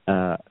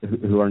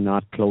who are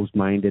not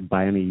closed-minded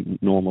by any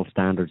normal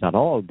standards at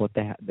all, but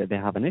they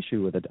have an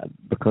issue with it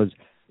because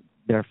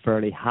they're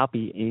fairly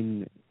happy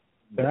in...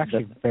 They're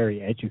actually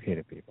very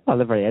educated people. Well,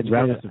 they're very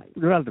educated,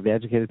 relatively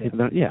educated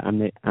people. Yeah,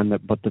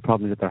 but the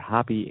problem is that they're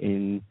happy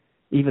in,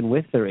 even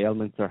with their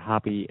ailments, they're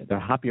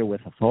happier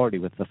with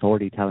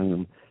authority telling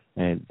them,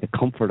 the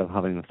comfort of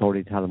having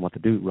authority tell them what to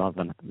do, rather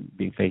than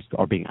being faced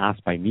or being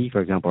asked by me,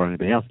 for example, or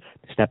anybody else,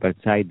 to step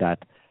outside that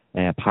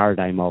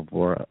paradigm of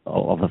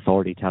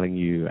authority telling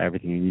you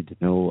everything you need to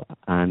know,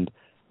 and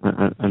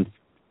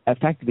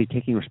effectively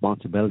taking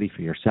responsibility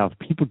for yourself.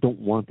 People don't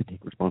want to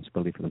take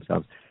responsibility for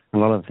themselves.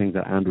 And a lot of the things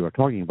that Andrew was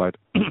talking about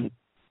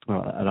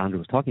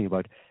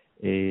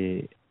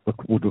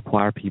would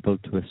require people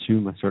to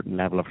assume a certain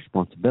level of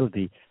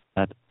responsibility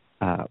that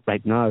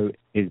right now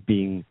is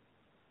being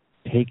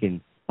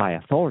taken by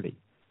authority.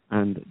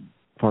 And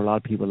for a lot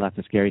of people, that's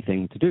a scary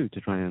thing to do,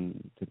 to try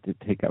and to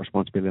take that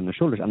responsibility on their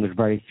shoulders. And there's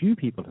very few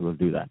people who will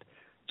do that.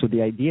 So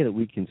the idea that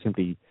we can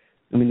simply...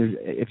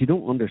 if you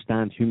don't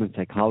understand human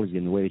psychology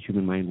and the way the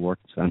human mind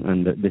works,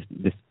 and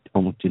this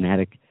almost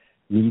genetic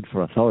need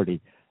for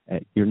authority,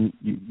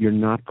 you're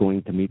not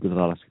going to meet with a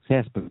lot of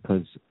success,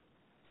 because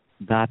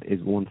that is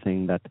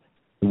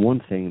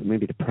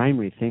maybe the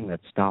primary thing that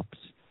stops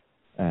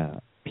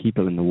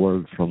people in the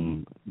world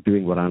from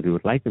doing what Andrew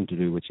would like them to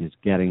do, which is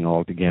getting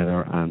all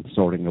together and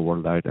sorting the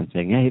world out and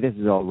saying, hey, this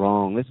is all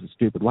wrong, this is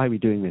stupid, why are we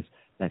doing this,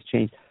 let's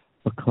change,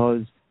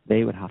 because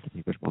they would have to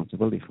take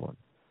responsibility for it.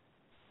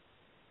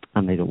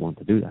 And they don't want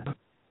to do that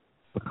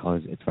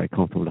because it's very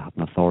comfortable to have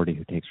an authority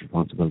who takes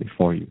responsibility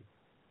for you.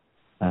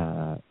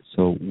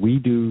 So we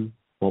do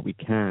what we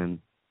can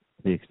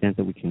to the extent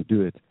that we can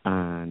do it,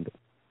 and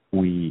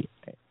we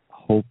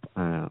hope,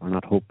 or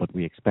not hope, but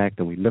we expect,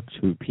 and we look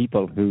to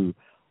people who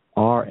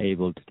are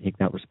able to take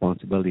that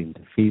responsibility and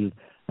to feel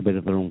a bit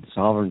of their own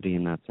sovereignty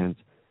in that sense,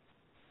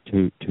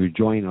 to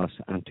join us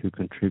and to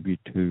contribute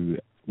to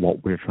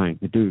what we're trying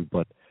to do.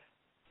 But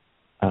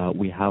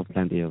we have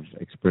plenty of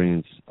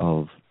experience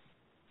of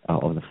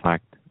the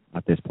fact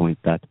at this point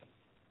that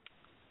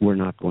we're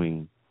not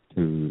going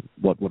to,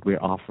 what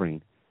we're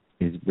offering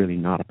is really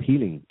not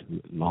appealing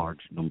to large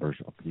numbers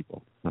of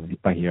people.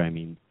 And by here I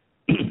mean,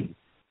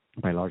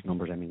 by large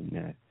numbers I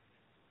mean,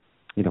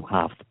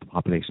 half the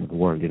population of the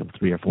world,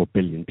 3 or 4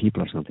 billion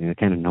people or something, the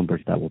kind of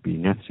numbers that would be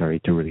necessary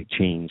to really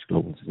change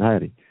global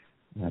society.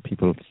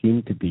 People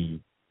seem to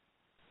be,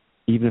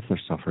 even if they're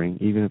suffering,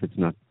 even if it's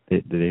not,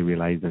 they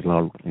realize there's a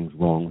lot of things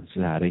wrong with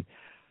society,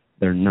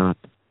 they're not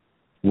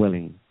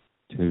willing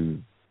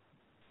to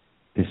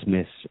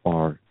dismiss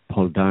or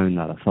pull down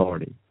that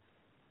authority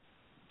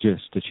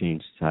just to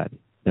change society.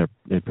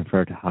 They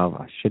prefer to have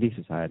a shitty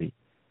society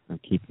and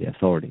keep the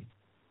authority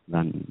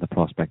than the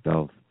prospect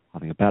of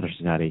having a better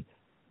society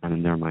and,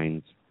 in their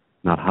minds,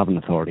 not having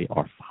authority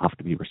or have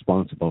to be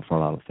responsible for a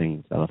lot of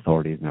things that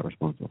authority is not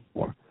responsible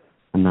for.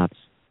 And that's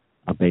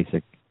a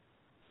basic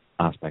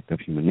aspect of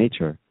human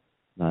nature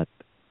that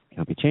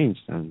can't be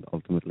changed, and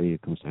ultimately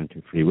it comes down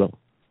to free will.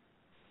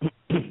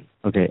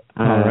 Okay.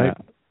 All right.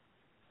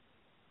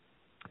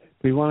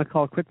 Do we want to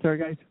call quits there,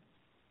 guys?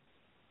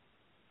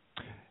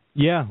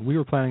 Yeah, we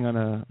were planning on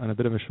a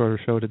bit of a shorter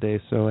show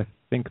today, so I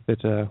think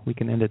that we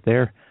can end it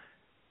there.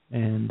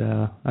 And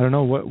I don't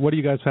know, what do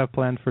you guys have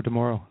planned for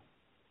tomorrow?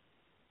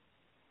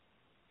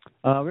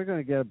 We're going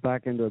to get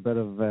back into a bit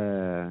of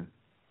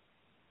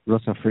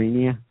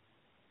Russophrenia.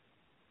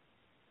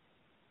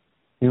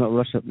 You know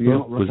what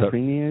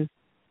Russophrenia is?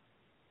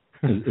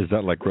 Is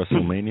that like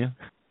WrestleMania?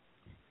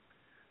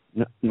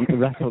 No,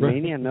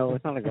 WrestleMania? No,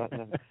 it's not like that.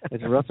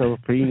 It's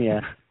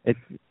Russophrenia. It's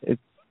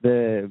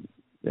the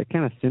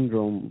kind of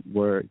syndrome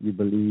where you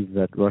believe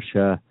that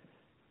Russia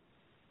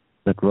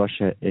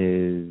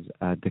is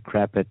a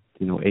decrepit,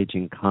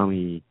 aging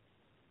commie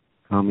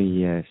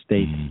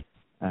state.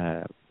 It's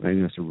a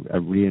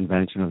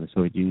reinvention of the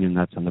Soviet Union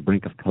that's on the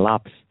brink of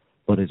collapse,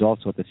 but is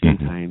also at the same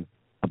time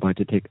about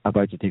to take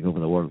over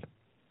the world.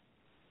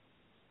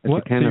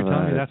 What? So you're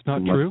telling me that's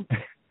not true?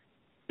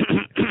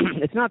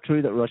 It's not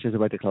true that Russia is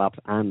about to collapse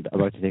and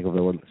about to take over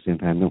the world at the same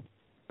time. No.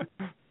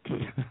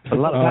 A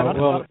lot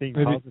of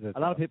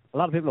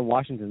people in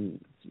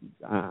Washington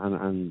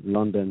and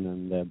London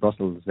and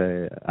Brussels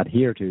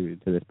adhere to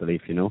this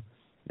belief.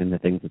 the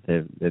things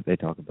that they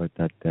talk about,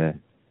 that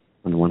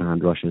on the one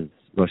hand, Russia's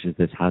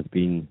this has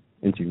been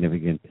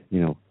insignificant,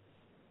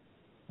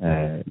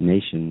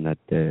 nation that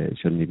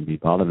shouldn't even be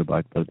bothered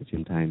about. But at the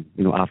same time,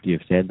 after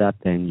you've said that,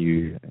 then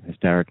you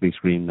hysterically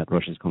scream that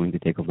Russia's coming to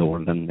take over the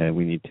world, and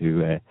we need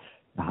to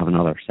have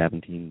another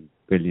 $17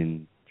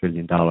 trillion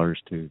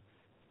to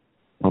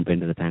pump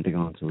into the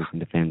Pentagon so we can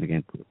defend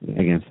against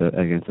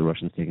the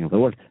Russians taking over the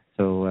world.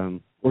 So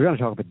we're going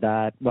to talk about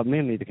that, but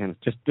mainly the kind of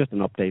just an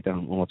update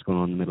on what's going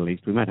on in the Middle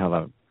East. We might have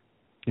a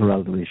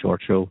relatively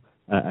short show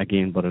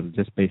again, but it'll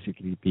just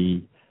basically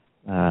be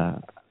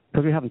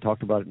because we haven't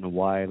talked about it in a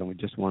while, and we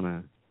just want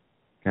to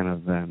kind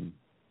of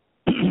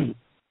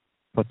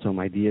put some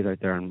ideas out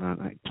there and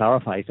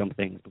clarify some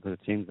things, because it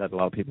seems that a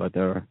lot of people out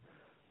there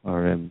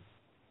are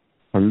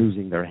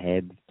losing their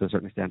heads to a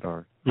certain extent,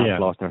 or have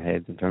lost their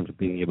heads in terms of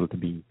being able to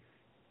be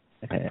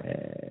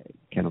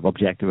kind of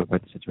objective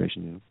about the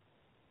situation.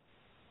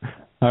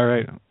 All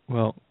right.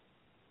 Well,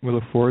 we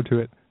look forward to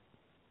it.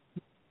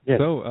 Yes.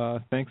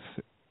 So thanks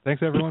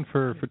everyone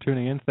for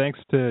tuning in. Thanks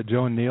to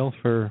Joe and Neil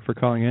for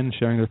calling in and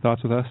sharing their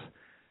thoughts with us.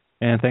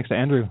 And thanks to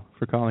Andrew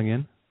for calling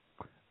in.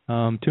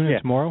 Tune in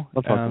tomorrow.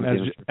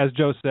 As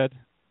Joe said,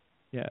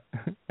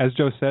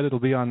 it'll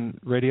be on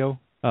radio.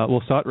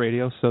 SOT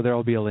Radio, so there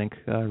will be a link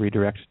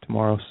redirect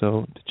tomorrow,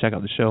 so to check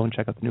out the show and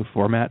check out the new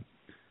format.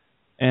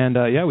 And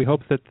we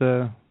hope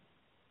that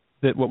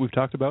what we've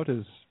talked about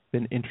has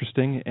been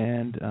interesting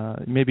and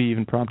maybe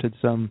even prompted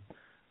some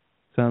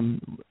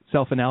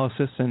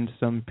self-analysis and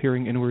some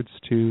peering inwards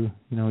to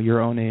your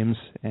own aims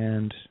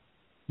and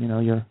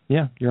your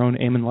own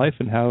aim in life,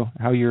 and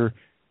how you're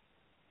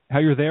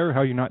there,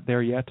 how you're not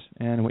there yet,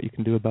 and what you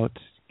can do about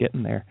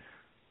getting there.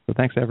 So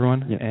thanks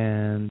everyone,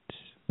 and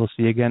we'll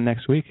see you again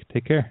next week.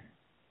 Take care.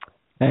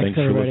 Thanks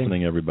for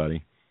listening,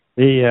 everybody.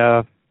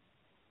 The